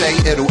 Who's to say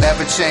it'll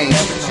ever change?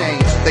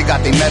 They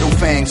got their metal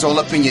fangs all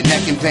up in your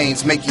neck and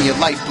veins, making your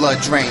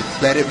lifeblood drain.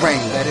 Let it rain,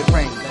 let it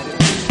rain.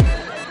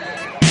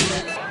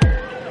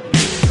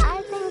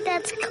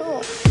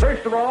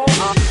 First of all,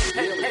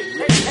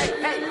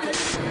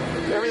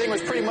 Everything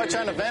was pretty much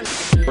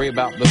uneventful. Worry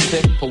about the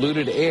thick,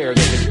 polluted air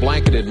that has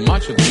blanketed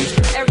much of the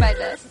eastern. Everybody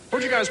does.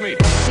 Where'd you guys meet?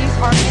 These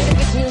are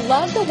if you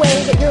love the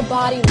way that your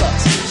body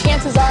looks,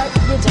 chances are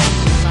you don't.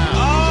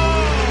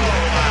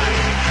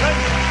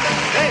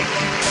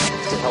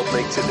 To help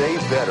make today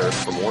better.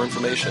 For more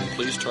information,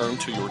 please turn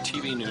to your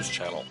TV news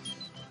channel.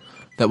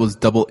 That was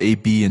Double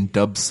AB and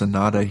Dub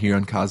Sonata here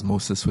on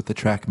Cosmosis with the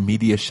track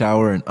Media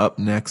Shower, and up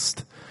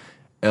next,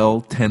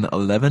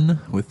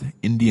 L1011 with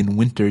Indian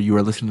Winter. You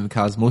are listening to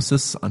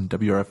Cosmosis on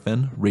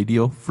WRFN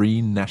Radio Free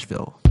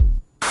Nashville.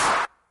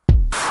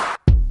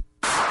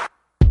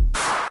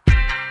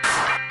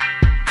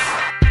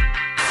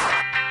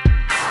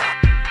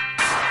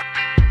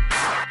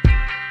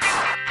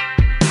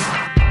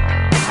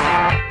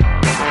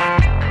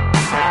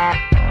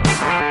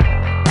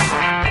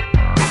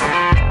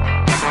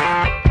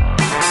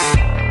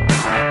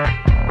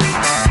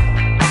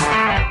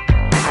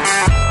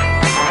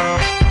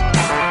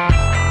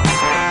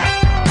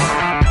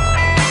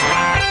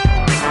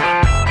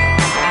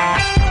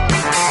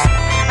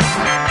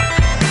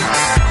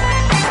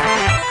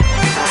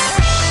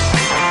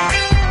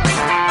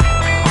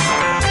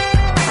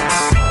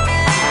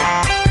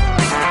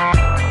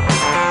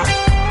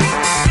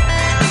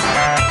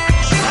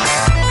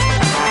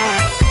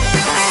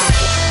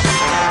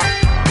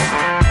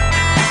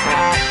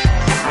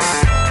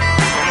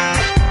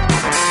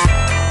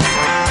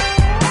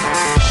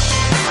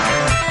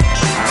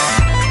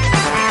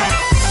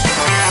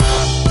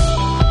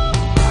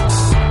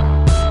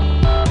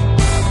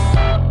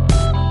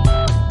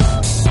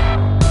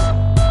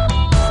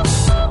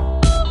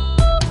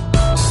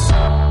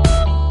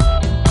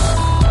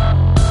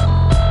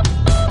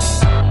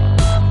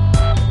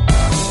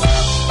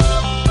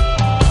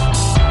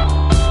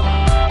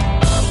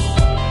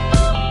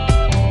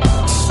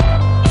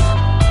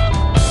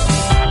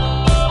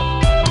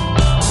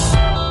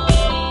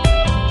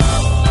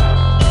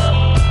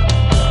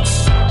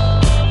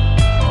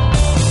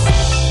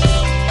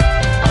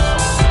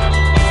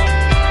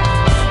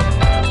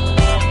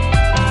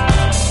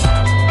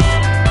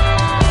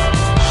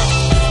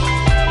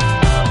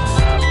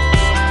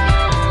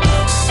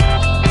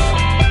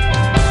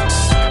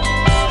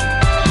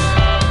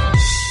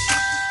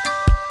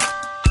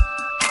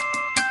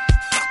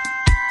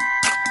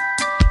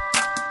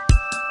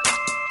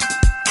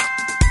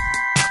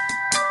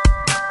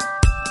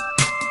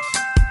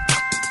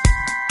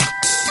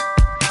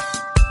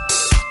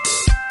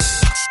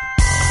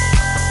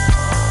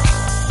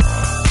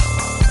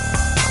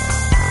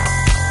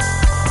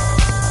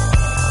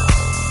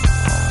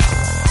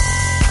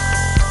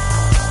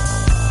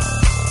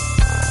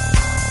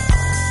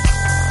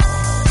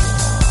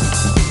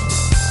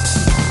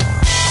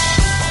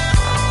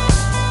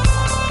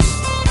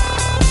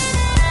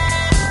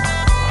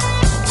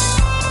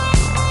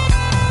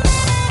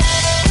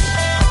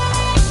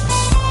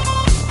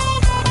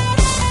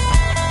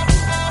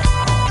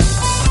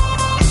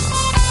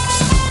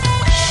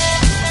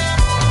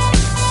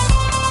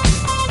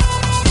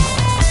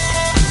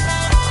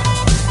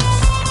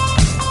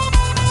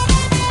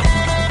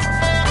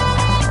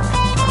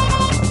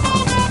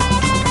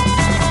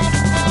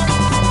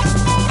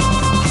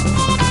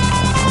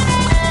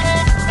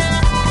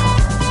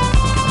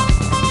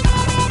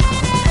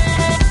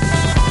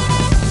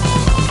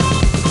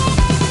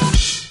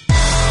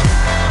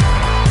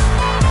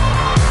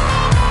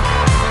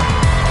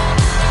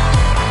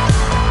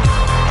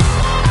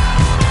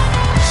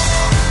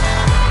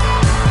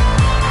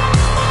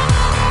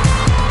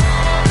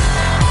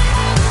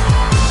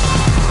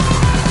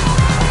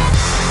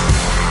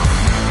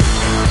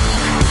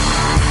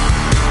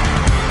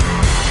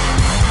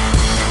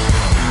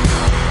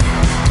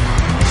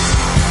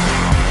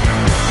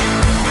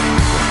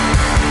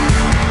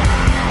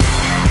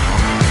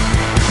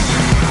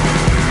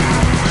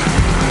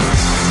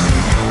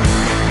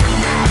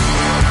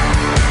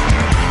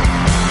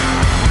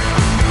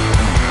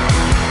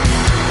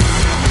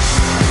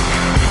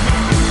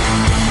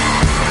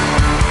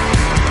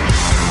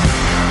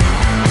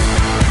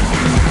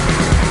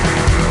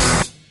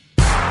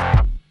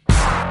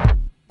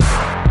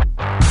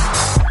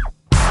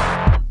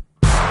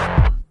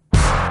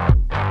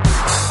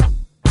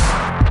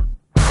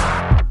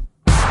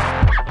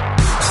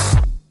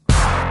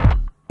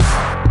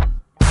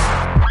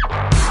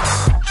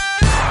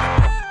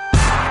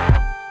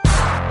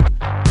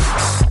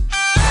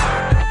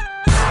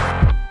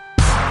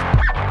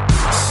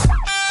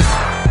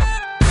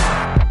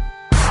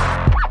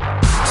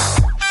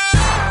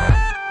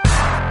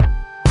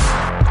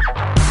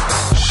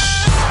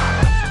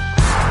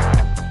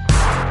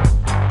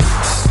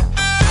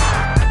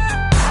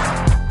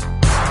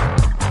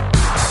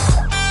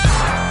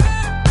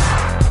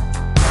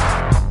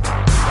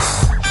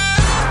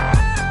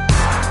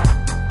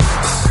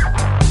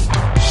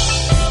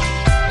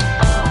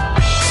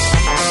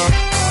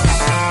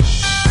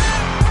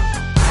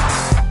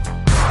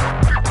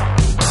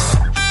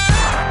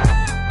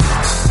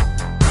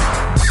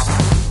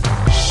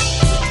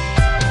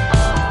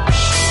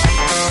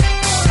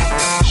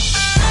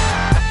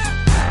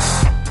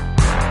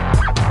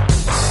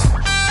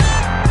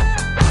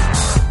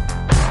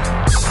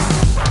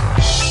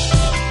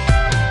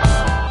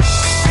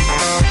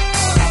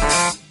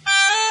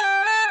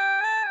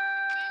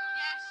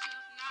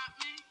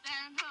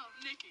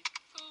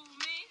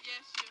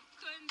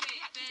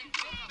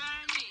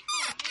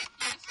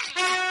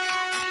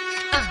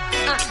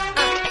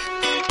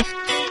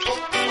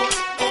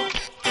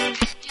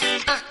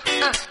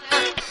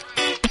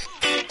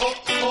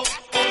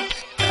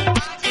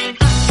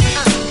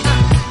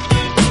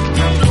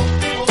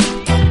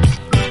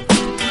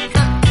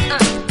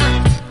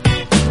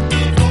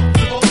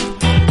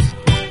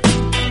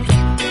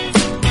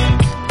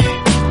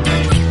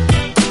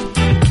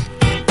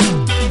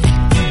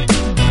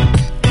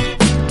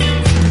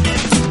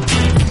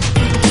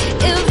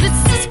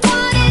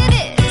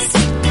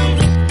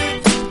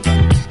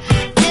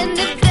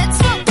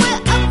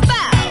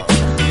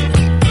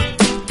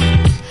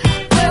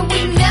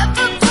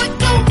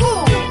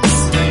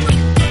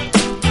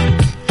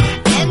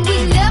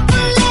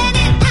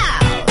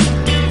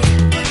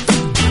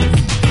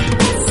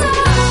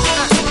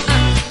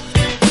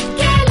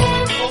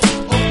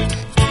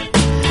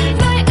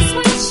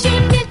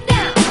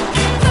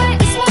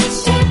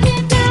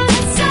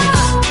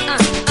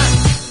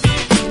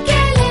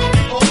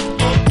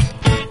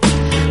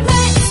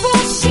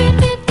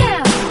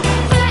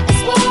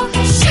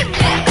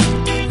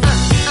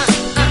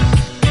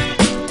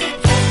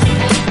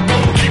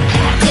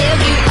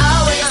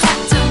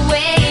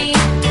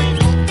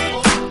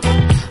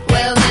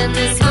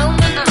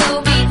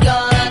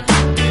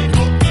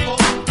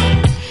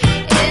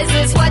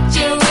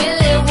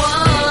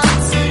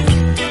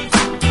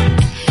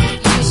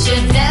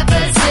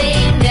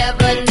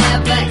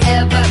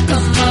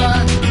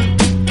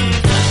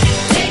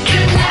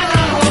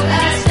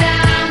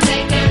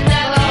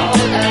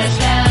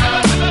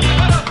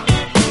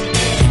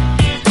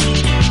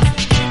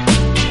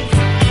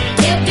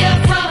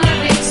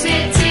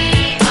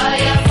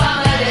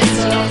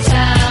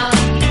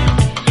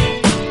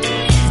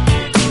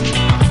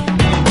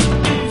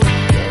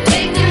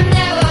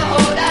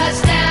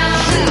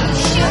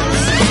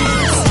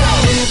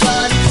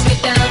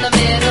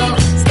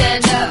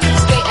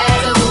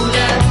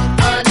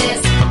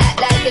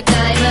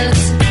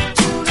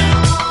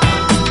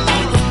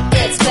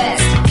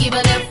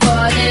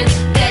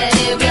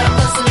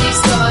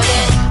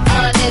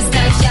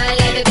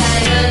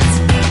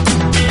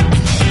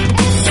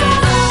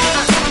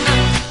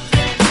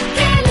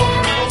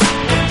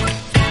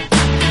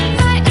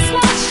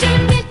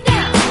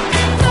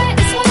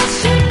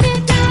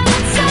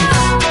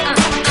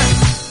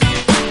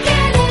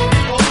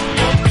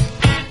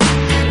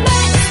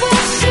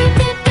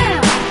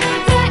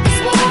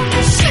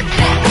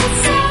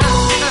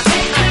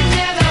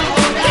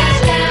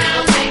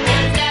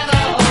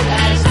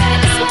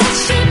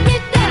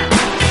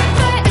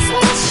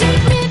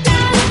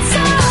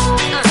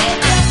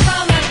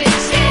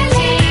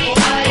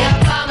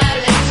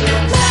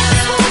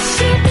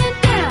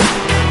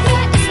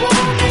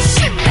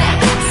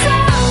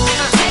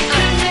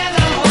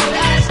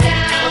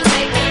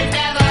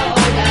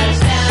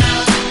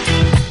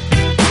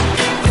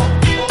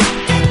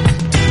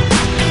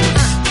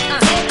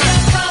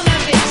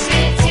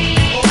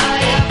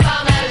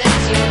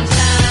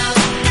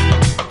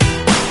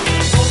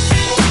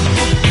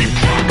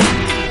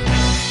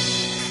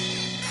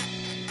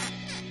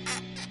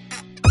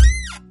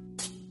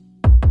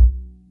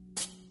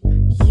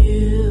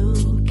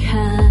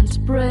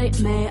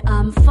 break me,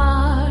 I'm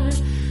far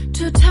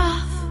too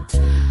tough.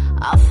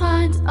 I'll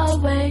find a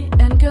way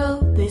and go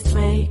this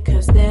way,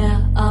 'cause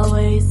they're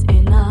always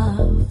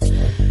enough.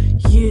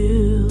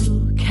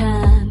 You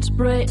can't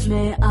break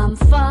me, I'm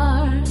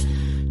far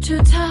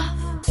too tough.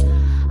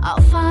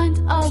 I'll find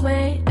a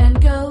way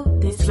and go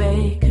this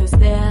way, 'cause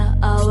they're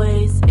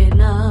always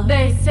enough.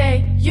 They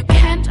say you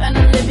can't earn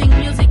a living,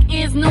 music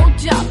is no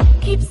job.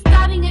 Keep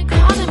studying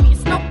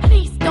economies, no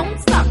please don't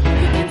stop.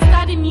 You can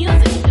study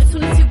music as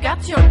soon as you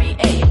got your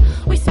BA.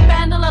 We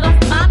spend a lot of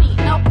money,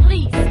 now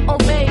please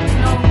obey.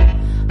 No,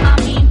 I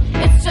mean,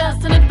 it's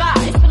just an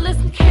advice, but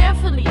listen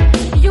carefully.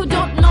 You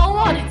don't know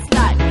what it's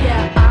like.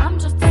 Yeah, I'm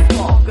just a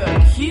small girl,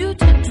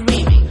 cute and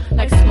dreaming,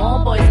 like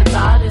small boys and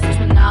artists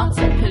turn out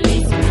to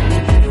police.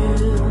 You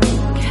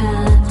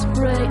can't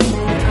break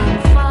me, I'm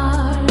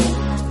far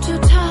too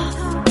tough.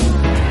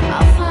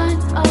 I'll find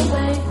a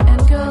way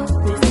and go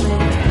this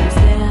way, 'cause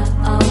they're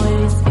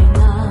always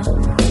enough.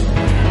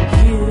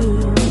 You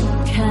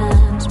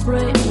can't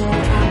break me,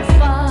 I'm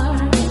far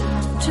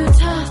too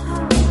tough.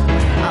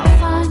 I'll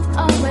find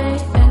a way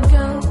and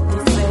go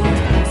this way,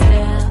 'cause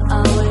they're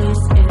always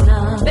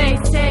enough. They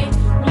say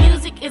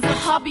music is a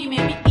hobby,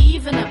 maybe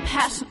even a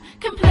passion.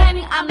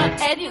 Complaining I'm not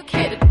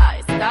educated,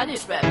 I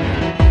studied rap.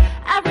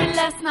 Every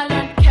lesson I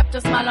learned kept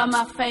a smile on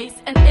my face,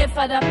 and if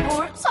I die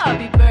poor, so I'll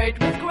be buried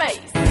with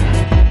grace.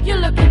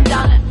 You're looking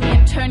down at me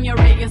and turn your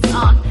radios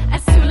on.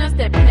 As soon as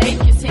they played,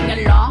 you sing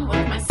along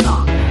with my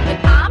song. But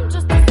I'm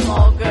just a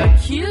small girl,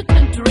 cute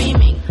and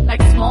dreaming,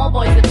 like small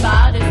boys and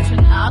artists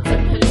turn out to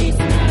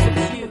policemen.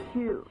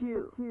 You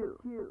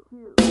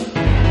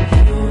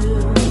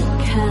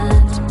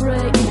can't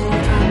break me,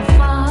 I'm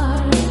far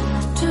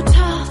too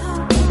tough.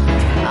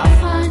 I'll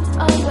find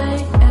a way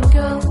and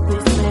go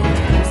this way,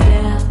 'cause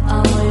they're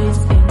always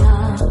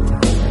enough.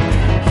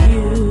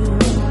 You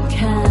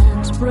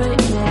can't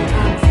break me,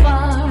 I'm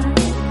far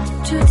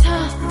too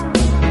tough.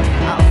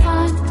 I'll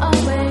find a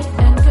way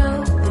and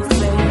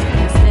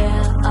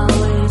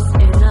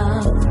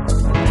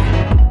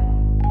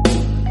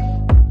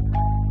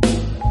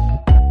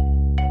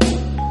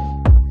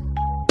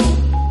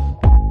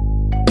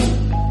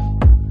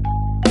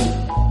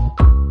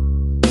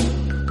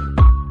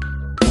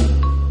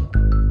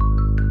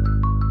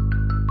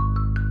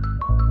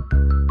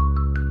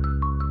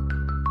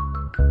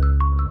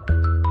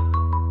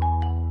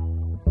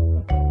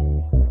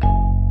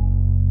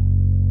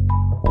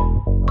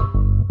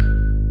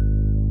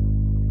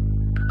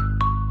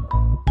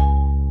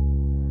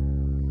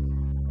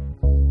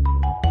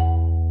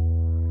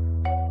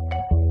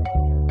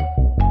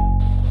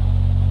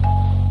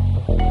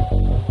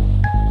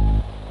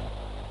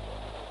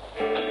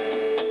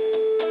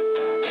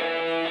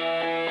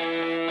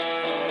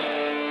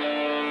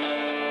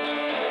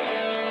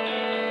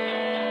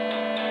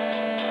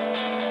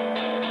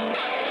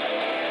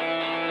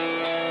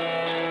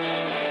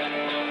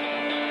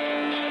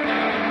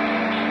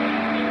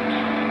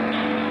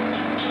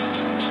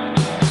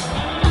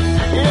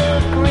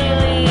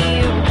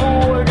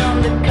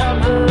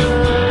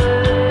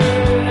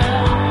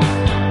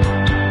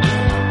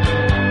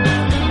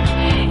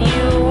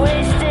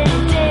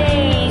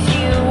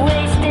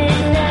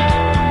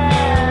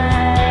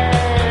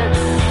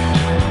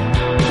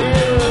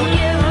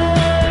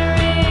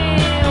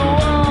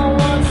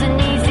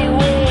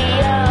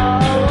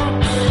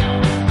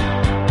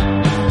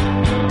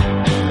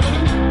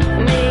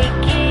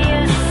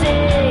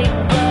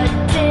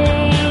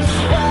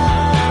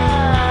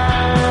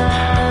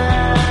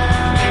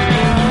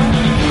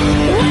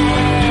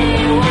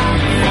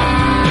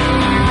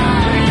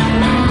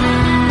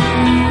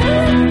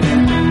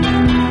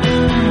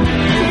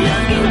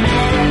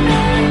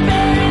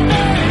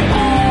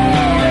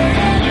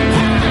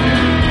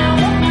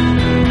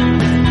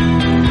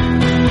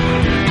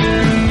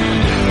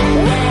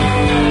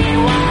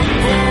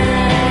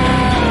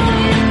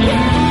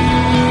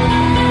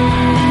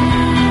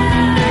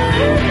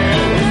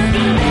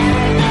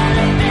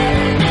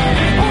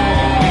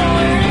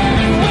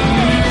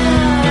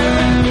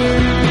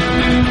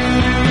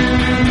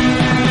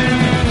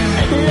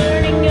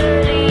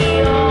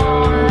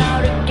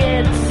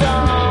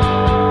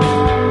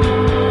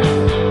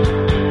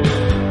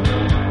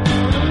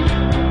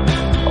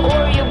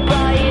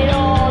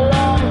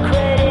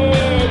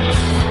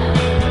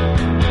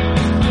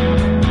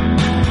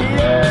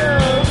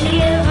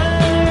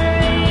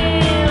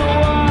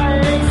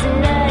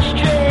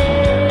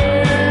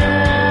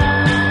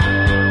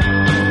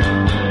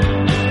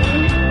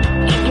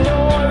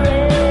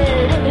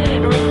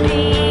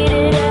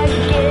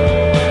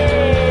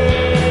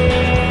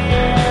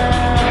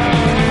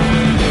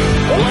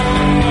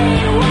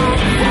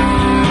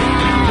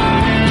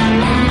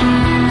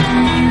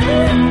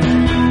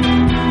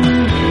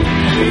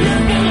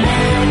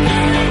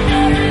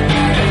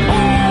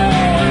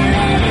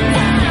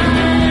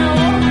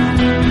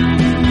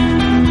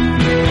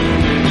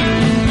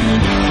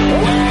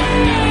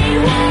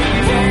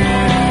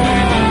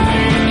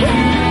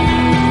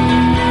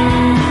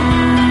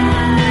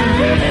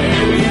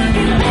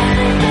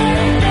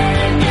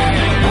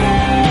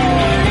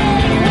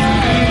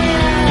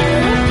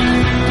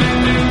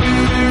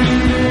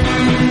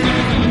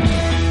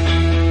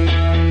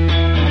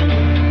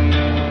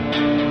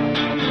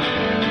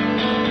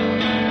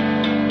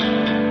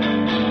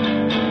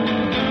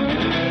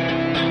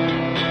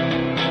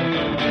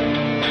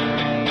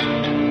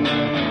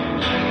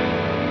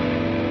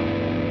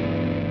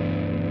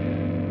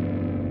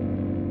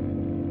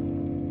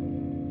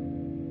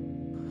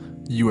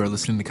You are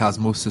listening to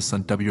Cosmosis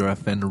on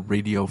WRFN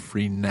Radio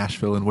Free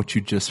Nashville, and what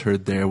you just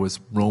heard there was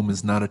Rome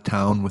Is Not a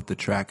Town with the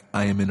track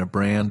I Am in a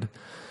Brand.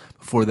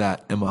 Before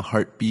that, Emma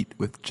Heartbeat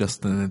with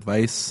Just an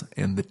Advice,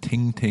 and the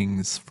Ting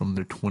Tings from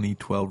their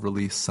 2012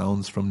 release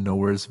Sounds from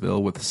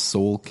Nowheresville with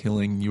Soul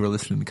Killing. You are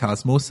listening to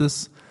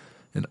Cosmosis,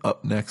 and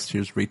up next,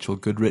 here's Rachel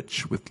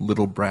Goodrich with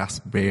Little Brass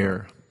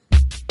Bear.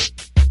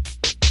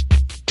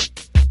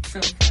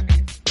 So funny.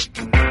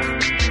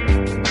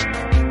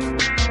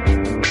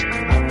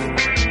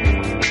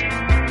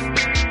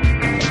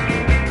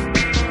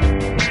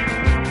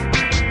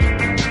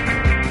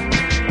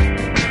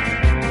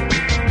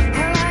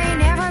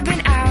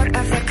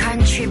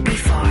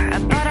 Before,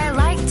 but I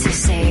like to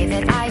say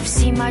that I've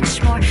seen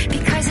much more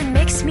because it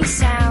makes me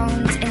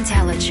sound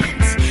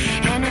intelligent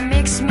and it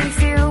makes me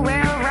feel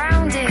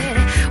well-rounded.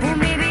 Well,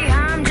 maybe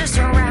I'm just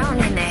around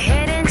in the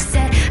head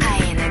instead.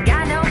 I ain't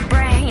got no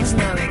brains,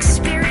 no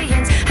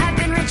experience. I've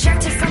been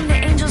rejected from the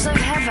angels of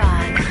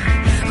heaven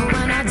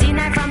when I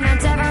denied from the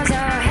devils of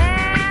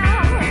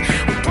hell.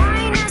 Well,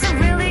 blind as a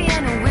willy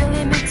and a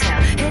willy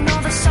McTell, and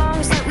all the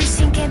songs that we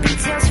sing can't be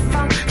tales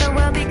from the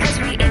world because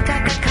we ain't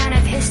got that kind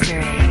of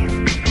history.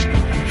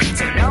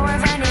 Know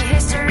of any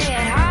history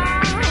at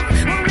all?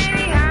 Well,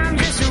 maybe I'm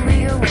just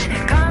real when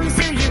it comes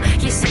to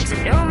you. You seem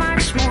to know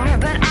much more,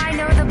 but I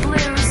know the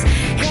blues.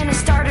 And it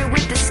started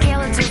with the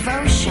scale of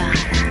devotion,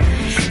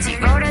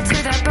 devoted to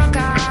the book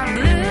of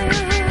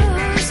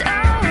blues.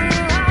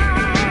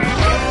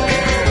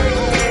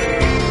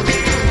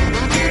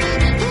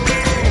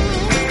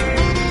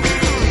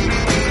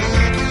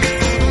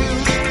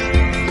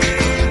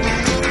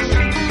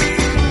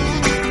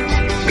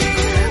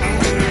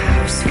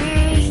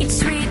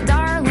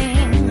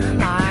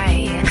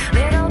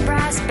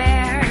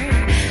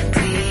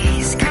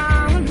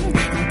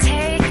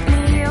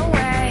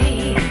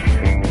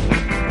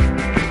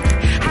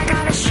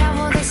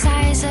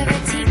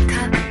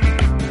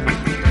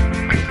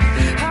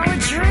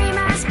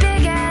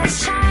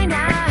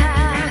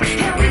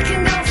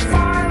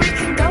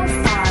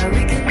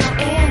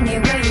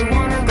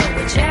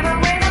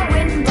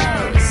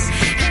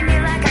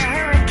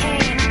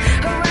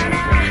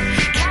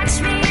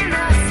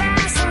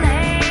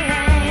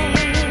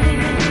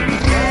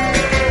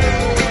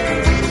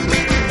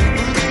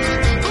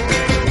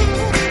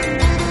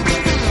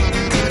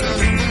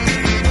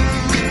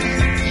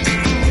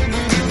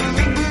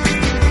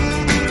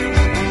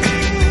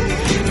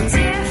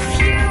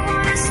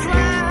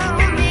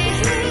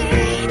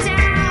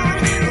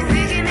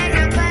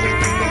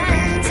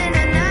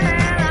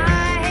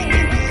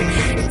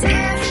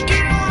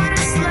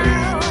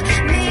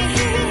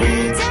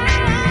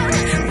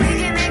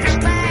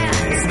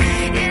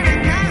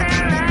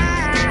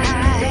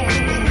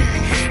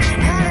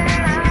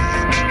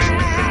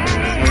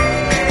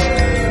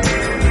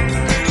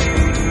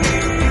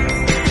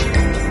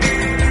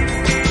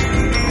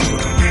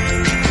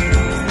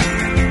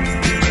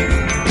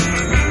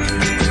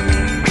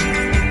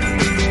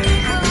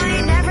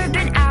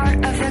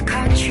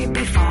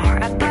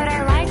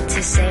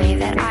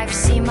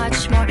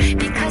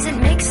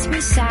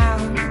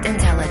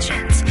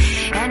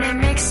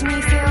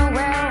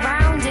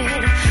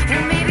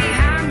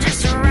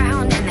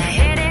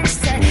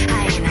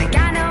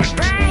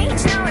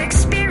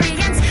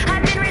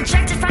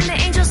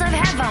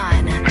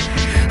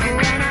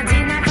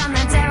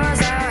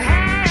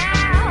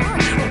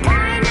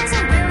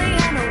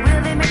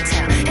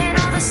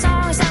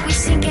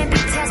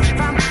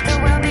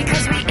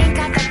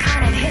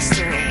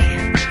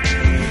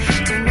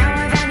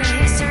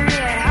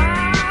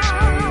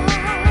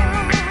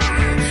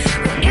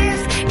 If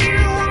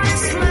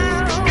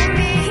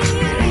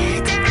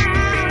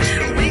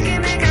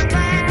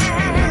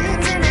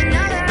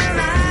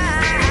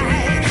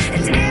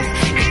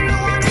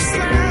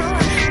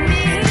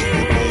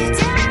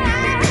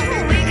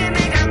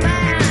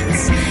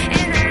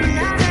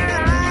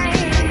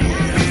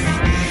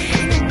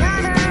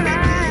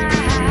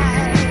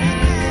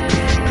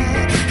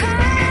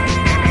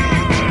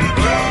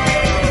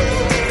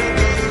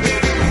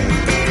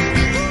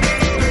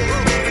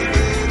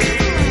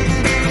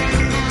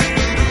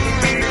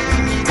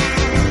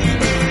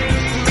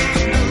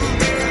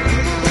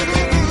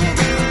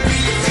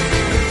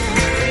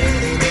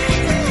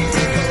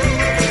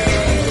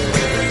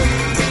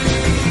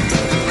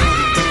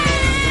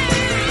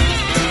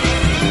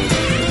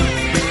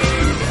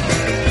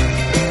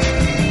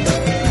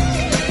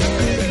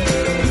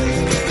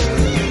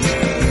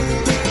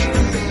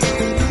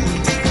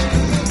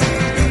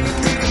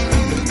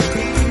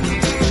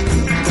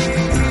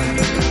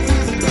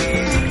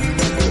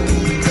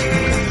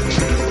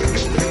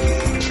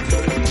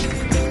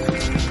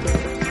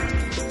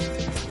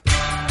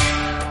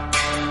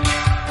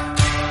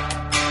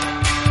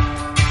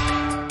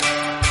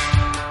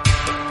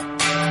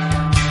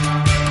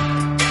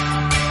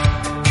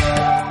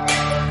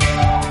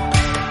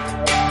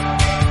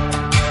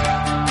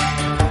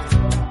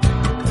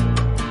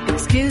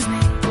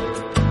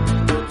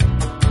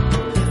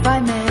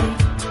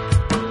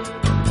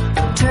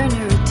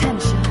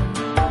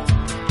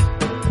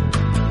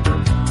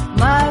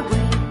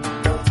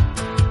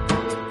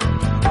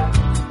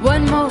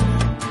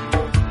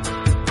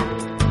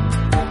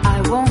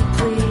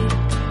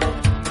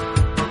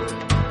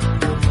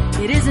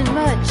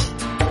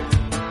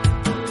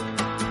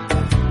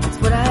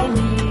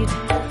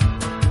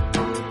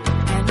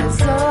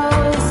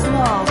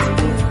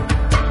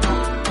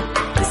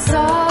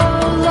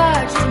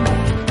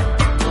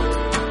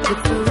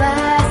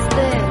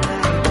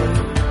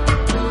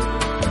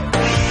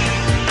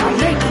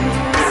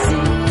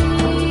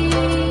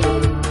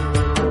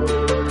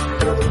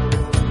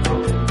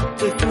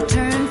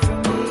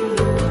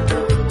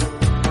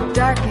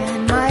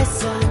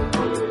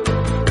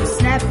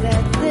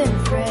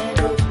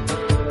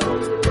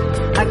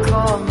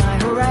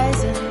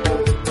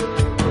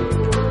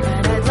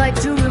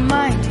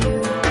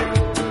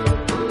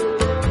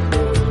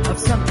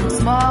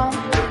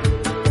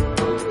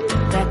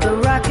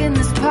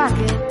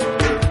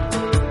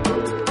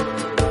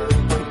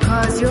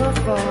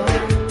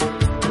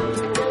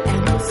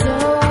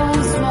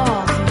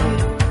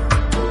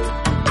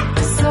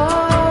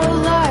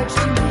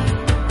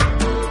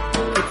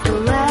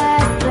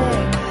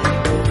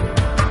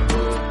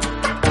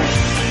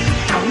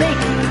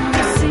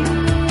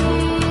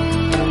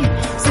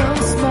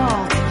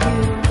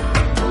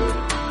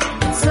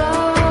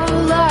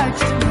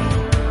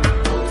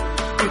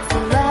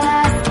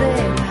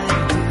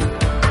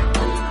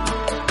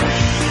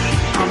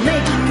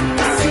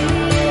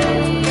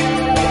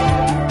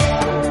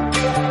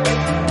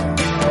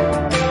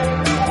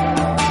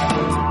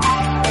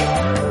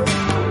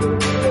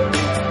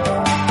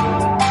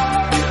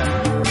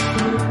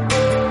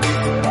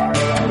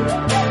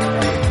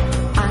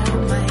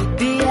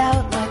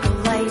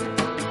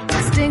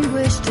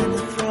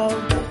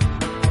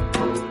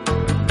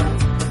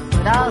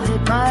I'll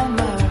hit my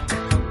mark.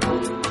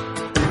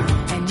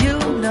 And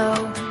you'll know,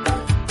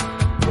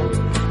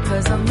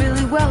 'cause I'm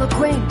really well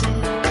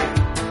acquainted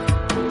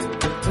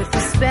with the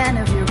span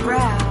of your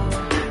brow.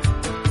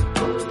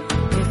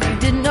 If you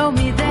didn't know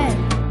me then,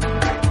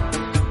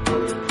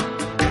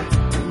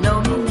 you know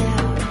me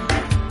now.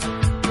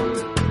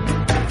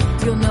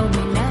 You'll know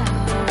me now.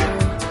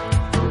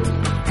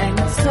 And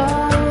it's so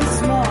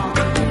small,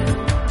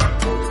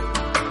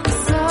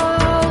 so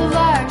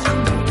large to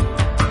me.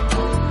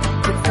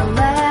 It's the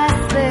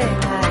last thing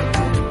I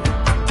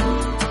do.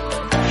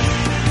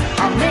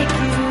 I'll make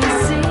you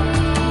see.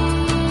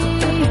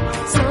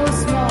 So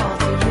small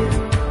to you,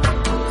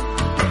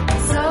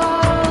 so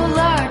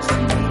large to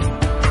me.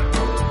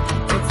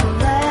 It's the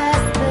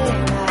last thing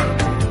I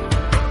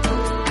do.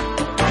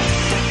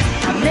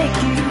 I'll make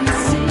you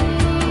see,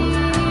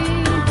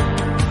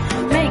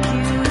 make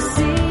you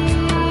see,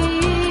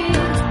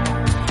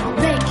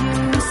 make you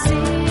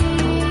see.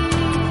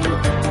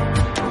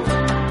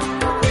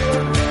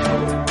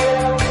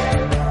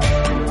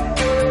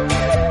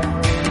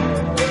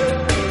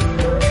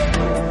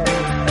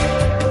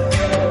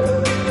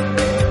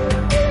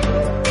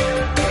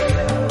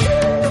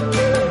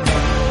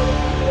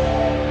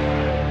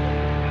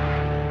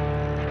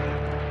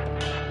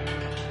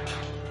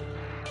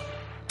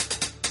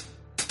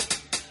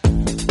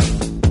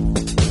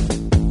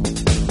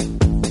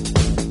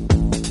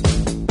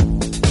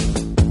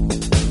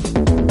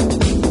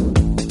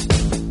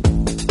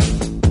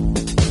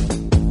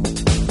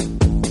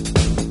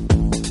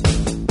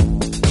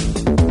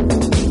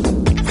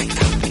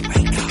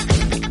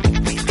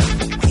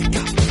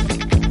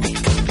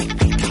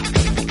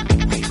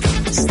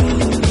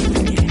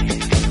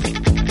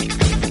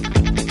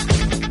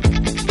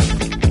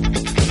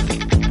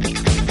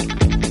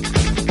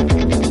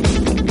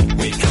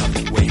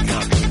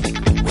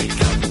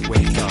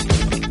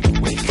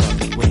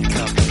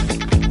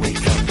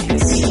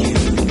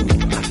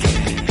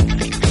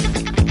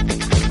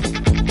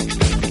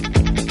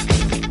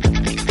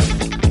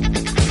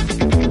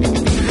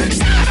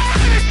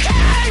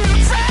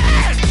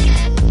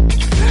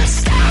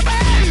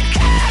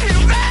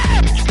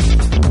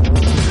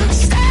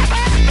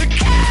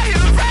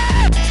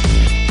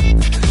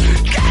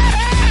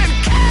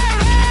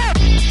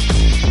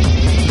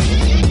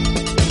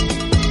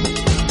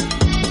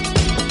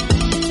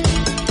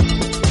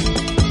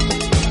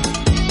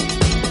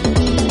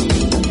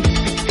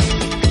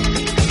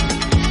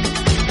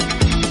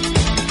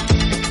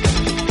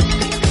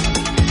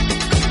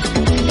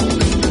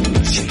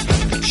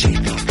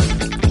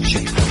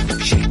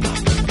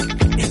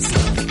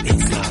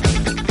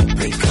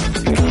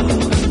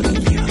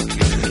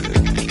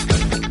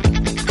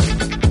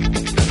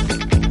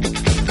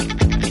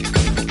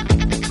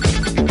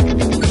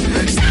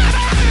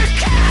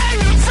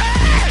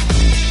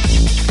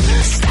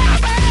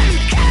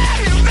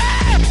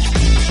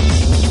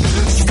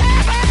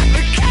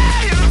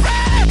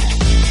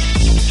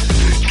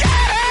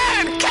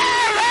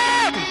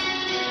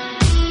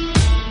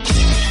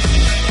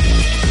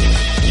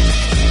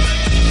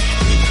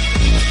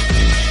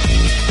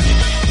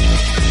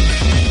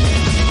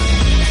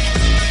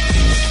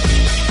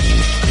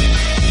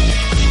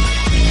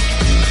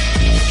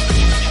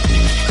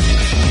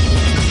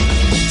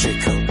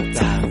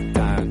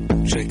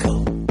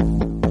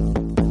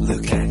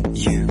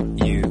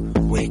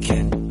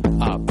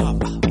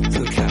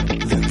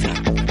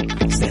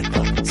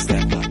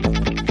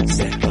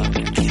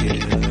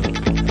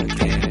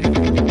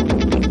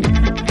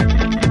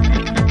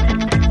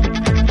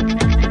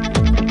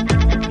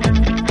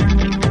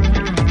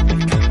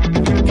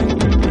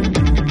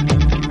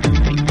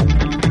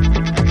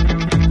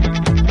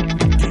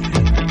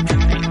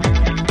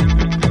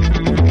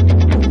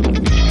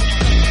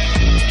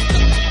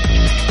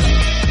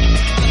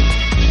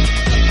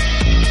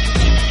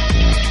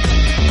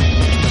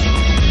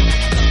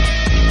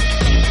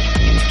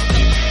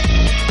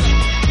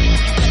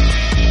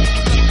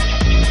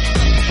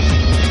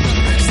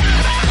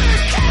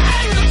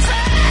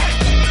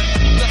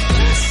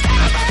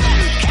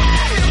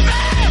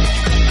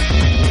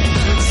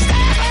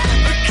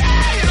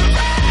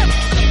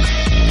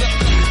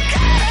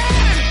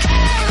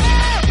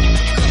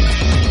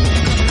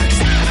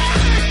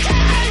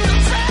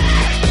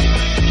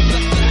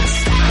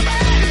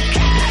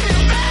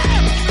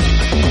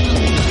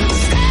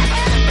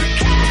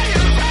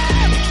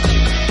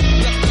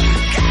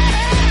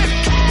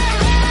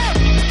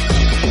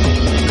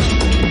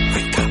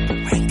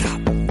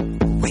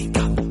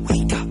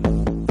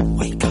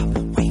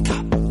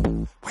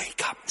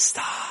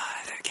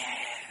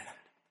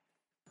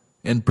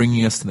 And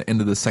bringing us to the end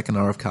of the second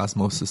hour of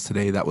Cosmosis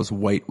today, that was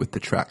White with the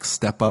track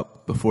Step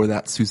Up. Before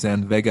that,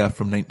 Suzanne Vega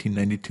from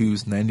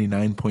 1992's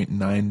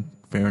 99.9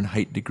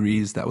 Fahrenheit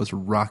degrees. That was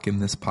Rockin'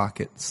 This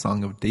Pocket,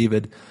 Song of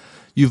David.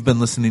 You've been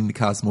listening to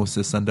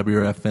Cosmosis on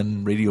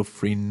WRFN Radio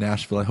Free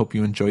Nashville. I hope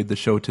you enjoyed the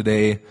show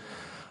today.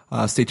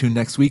 Stay tuned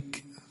next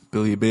week.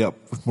 Billy will be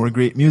up with more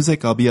great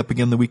music. I'll be up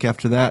again the week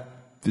after that.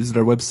 Visit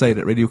our website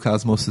at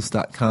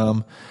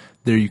radiocosmosis.com.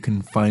 There you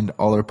can find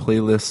all our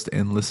playlists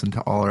and listen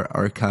to all our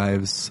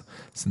archives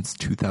since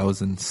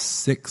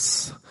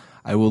 2006.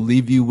 I will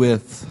leave you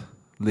with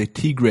Le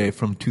Tigre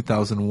from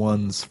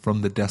 2001's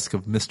From the Desk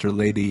of Mr.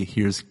 Lady.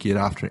 Here's Get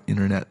After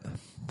Internet.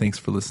 Thanks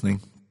for listening.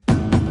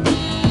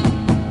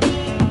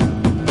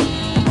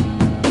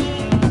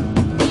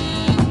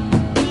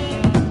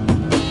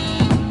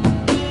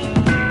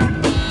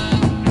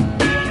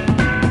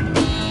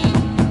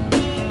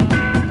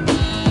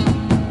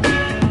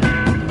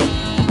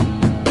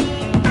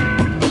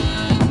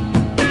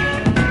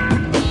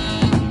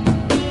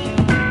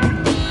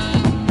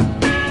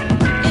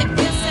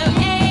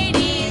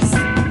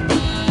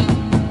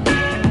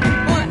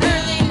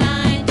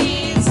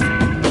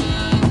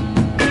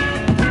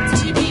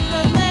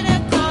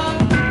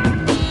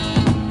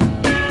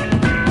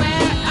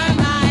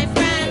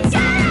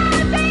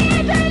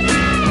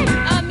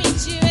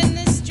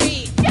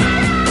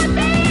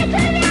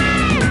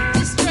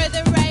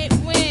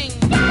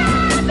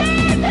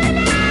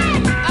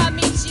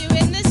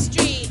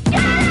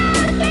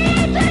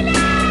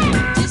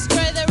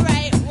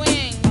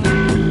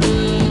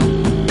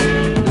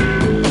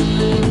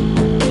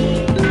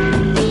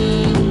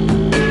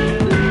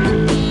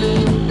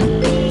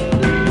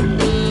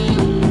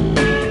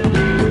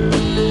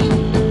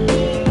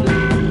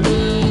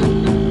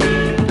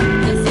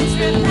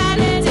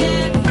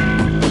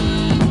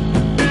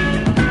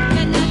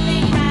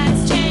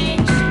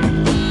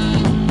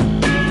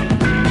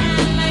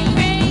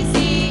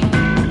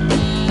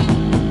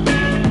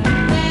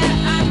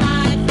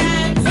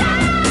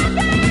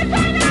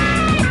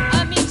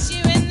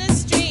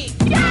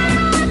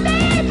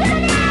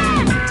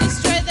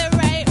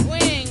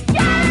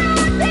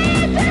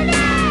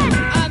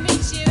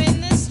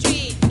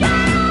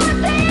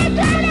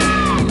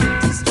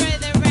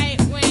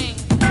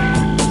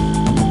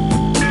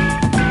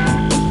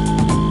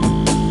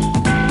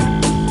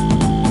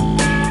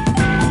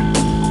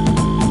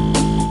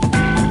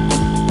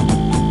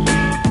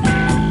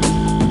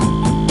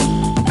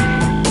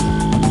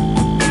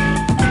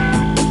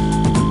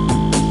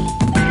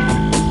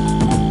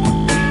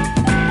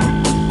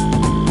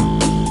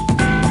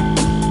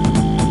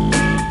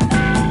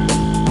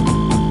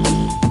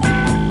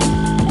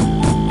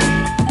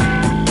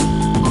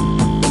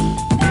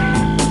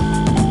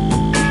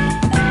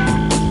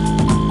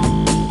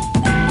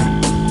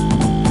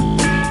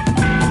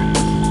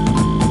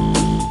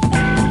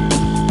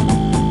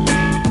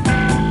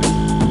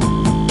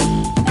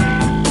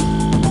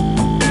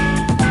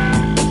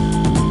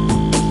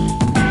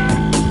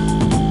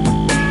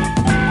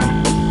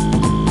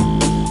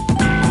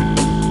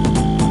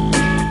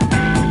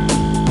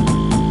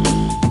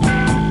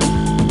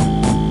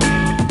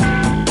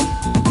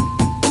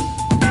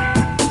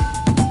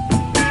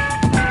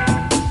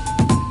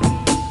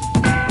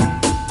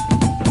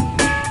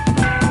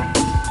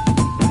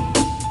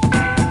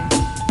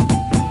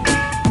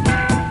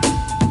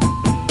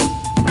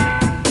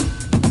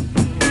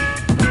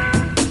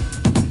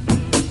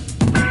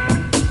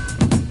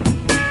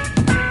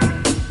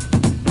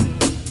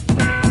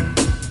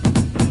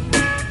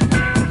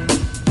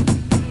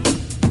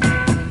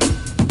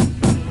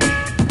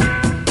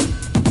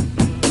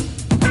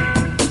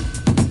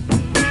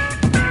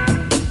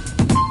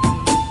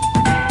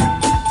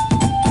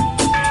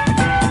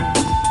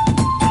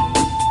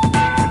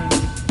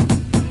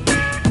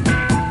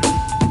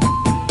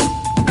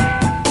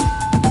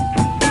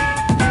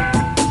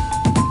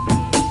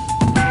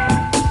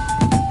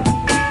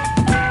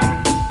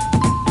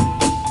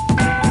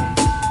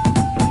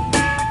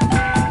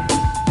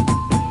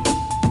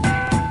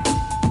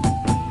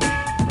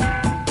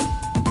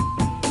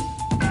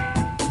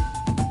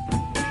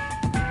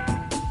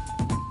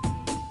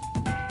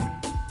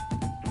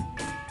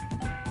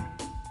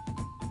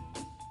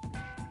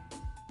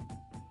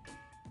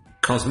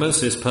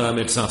 Cosmosis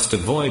permits us to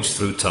voyage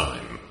through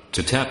time,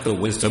 to tap the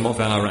wisdom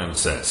of our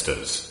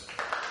ancestors.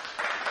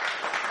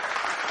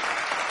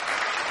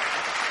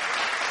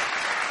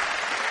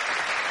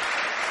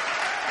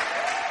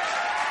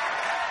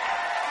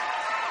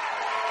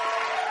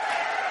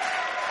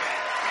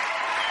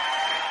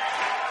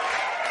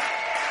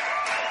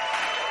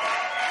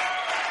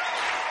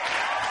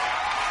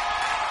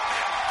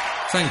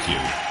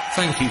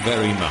 Thank you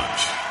very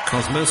much.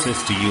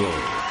 Cosmosis to you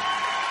all.